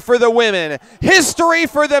 History for the women. History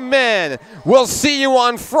for the men. We'll see you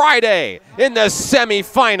on Friday in the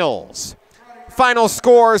semifinals. Final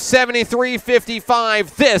score,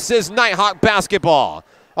 73-55. This is Nighthawk basketball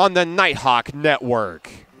on the Nighthawk Network.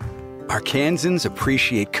 Arkansans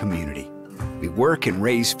appreciate community. We work and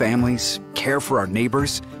raise families, care for our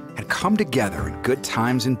neighbors, and come together in good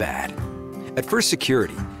times and bad. At First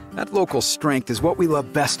Security, that local strength is what we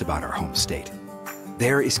love best about our home state.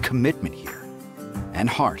 There is commitment here, and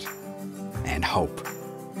heart, and hope.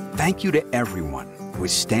 Thank you to everyone who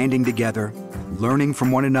is standing together, learning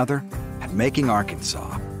from one another, and making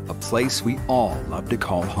Arkansas a place we all love to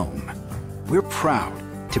call home. We're proud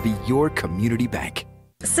to be your community bank.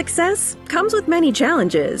 Success comes with many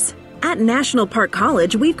challenges. At National Park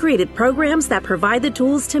College, we've created programs that provide the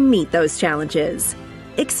tools to meet those challenges.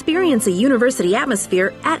 Experience a university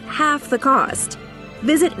atmosphere at half the cost.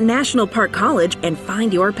 Visit National Park College and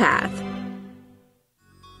find your path.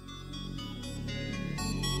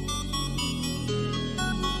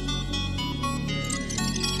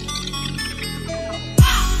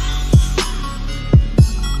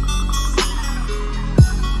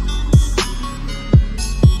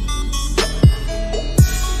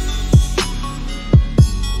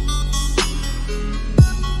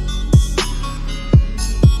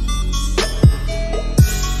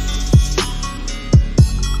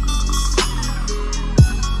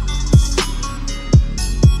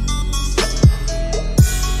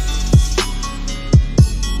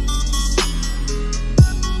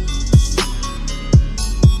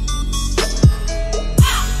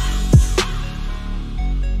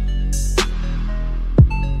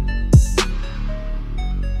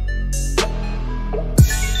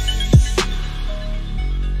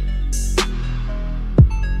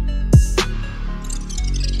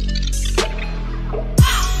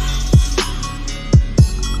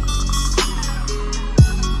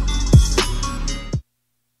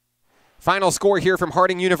 Final score here from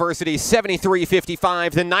Harding University,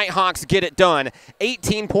 73-55. The Nighthawks get it done.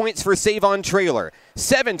 18 points for Savon Traylor,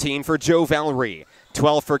 17 for Joe Valerie,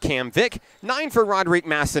 12 for Cam Vick, 9 for Roderick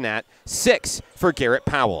Massenat, 6 for Garrett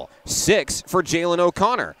Powell, 6 for Jalen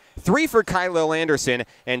O'Connor, 3 for Kylil Anderson,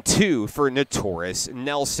 and 2 for Notorious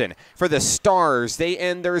Nelson. For the Stars, they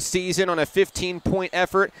end their season on a 15-point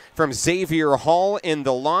effort from Xavier Hall in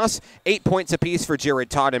the loss. 8 points apiece for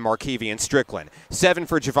Jared Todd and Markevian Strickland. 7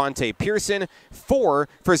 for Javante Pearson, 4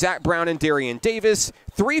 for Zach Brown and Darian Davis,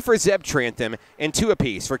 3 for Zeb Trantham, and 2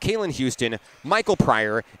 apiece for Kalen Houston, Michael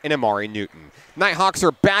Pryor, and Amari Newton. Nighthawks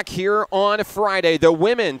are back here on Friday. The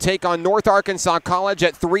women take on North Arkansas College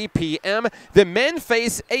at 3 p.m. The men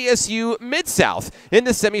face ASU Mid-South in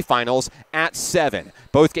the semifinals at 7.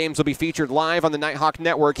 Both games will be featured live on the Nighthawk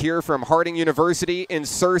Network here from Harding University in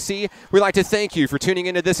Searcy. We'd like to thank you for tuning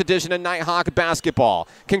into this edition of Nighthawk Basketball.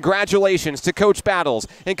 Congratulations to Coach Battles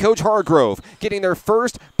and Coach Hargrove getting their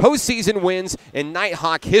first postseason wins in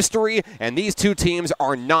Nighthawk history, and these two teams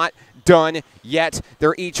are not done yet.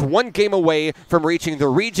 They're each one game away from reaching the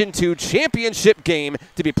Region II championship game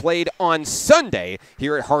to be played on Sunday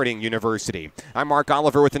here at Harding University. I'm Mark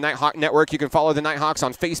Oliver with the Nighthawk Network. You can follow the Nighthawks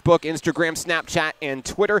on Facebook, Instagram, Snapchat, and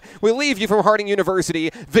Twitter. We leave you from Harding University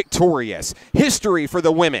victorious. History for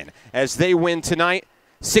the women as they win tonight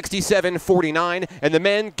 67-49, and the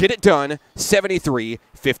men get it done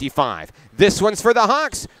 73-55. This one's for the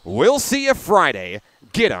Hawks. We'll see you Friday.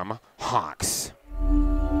 Get 'em, Hawks.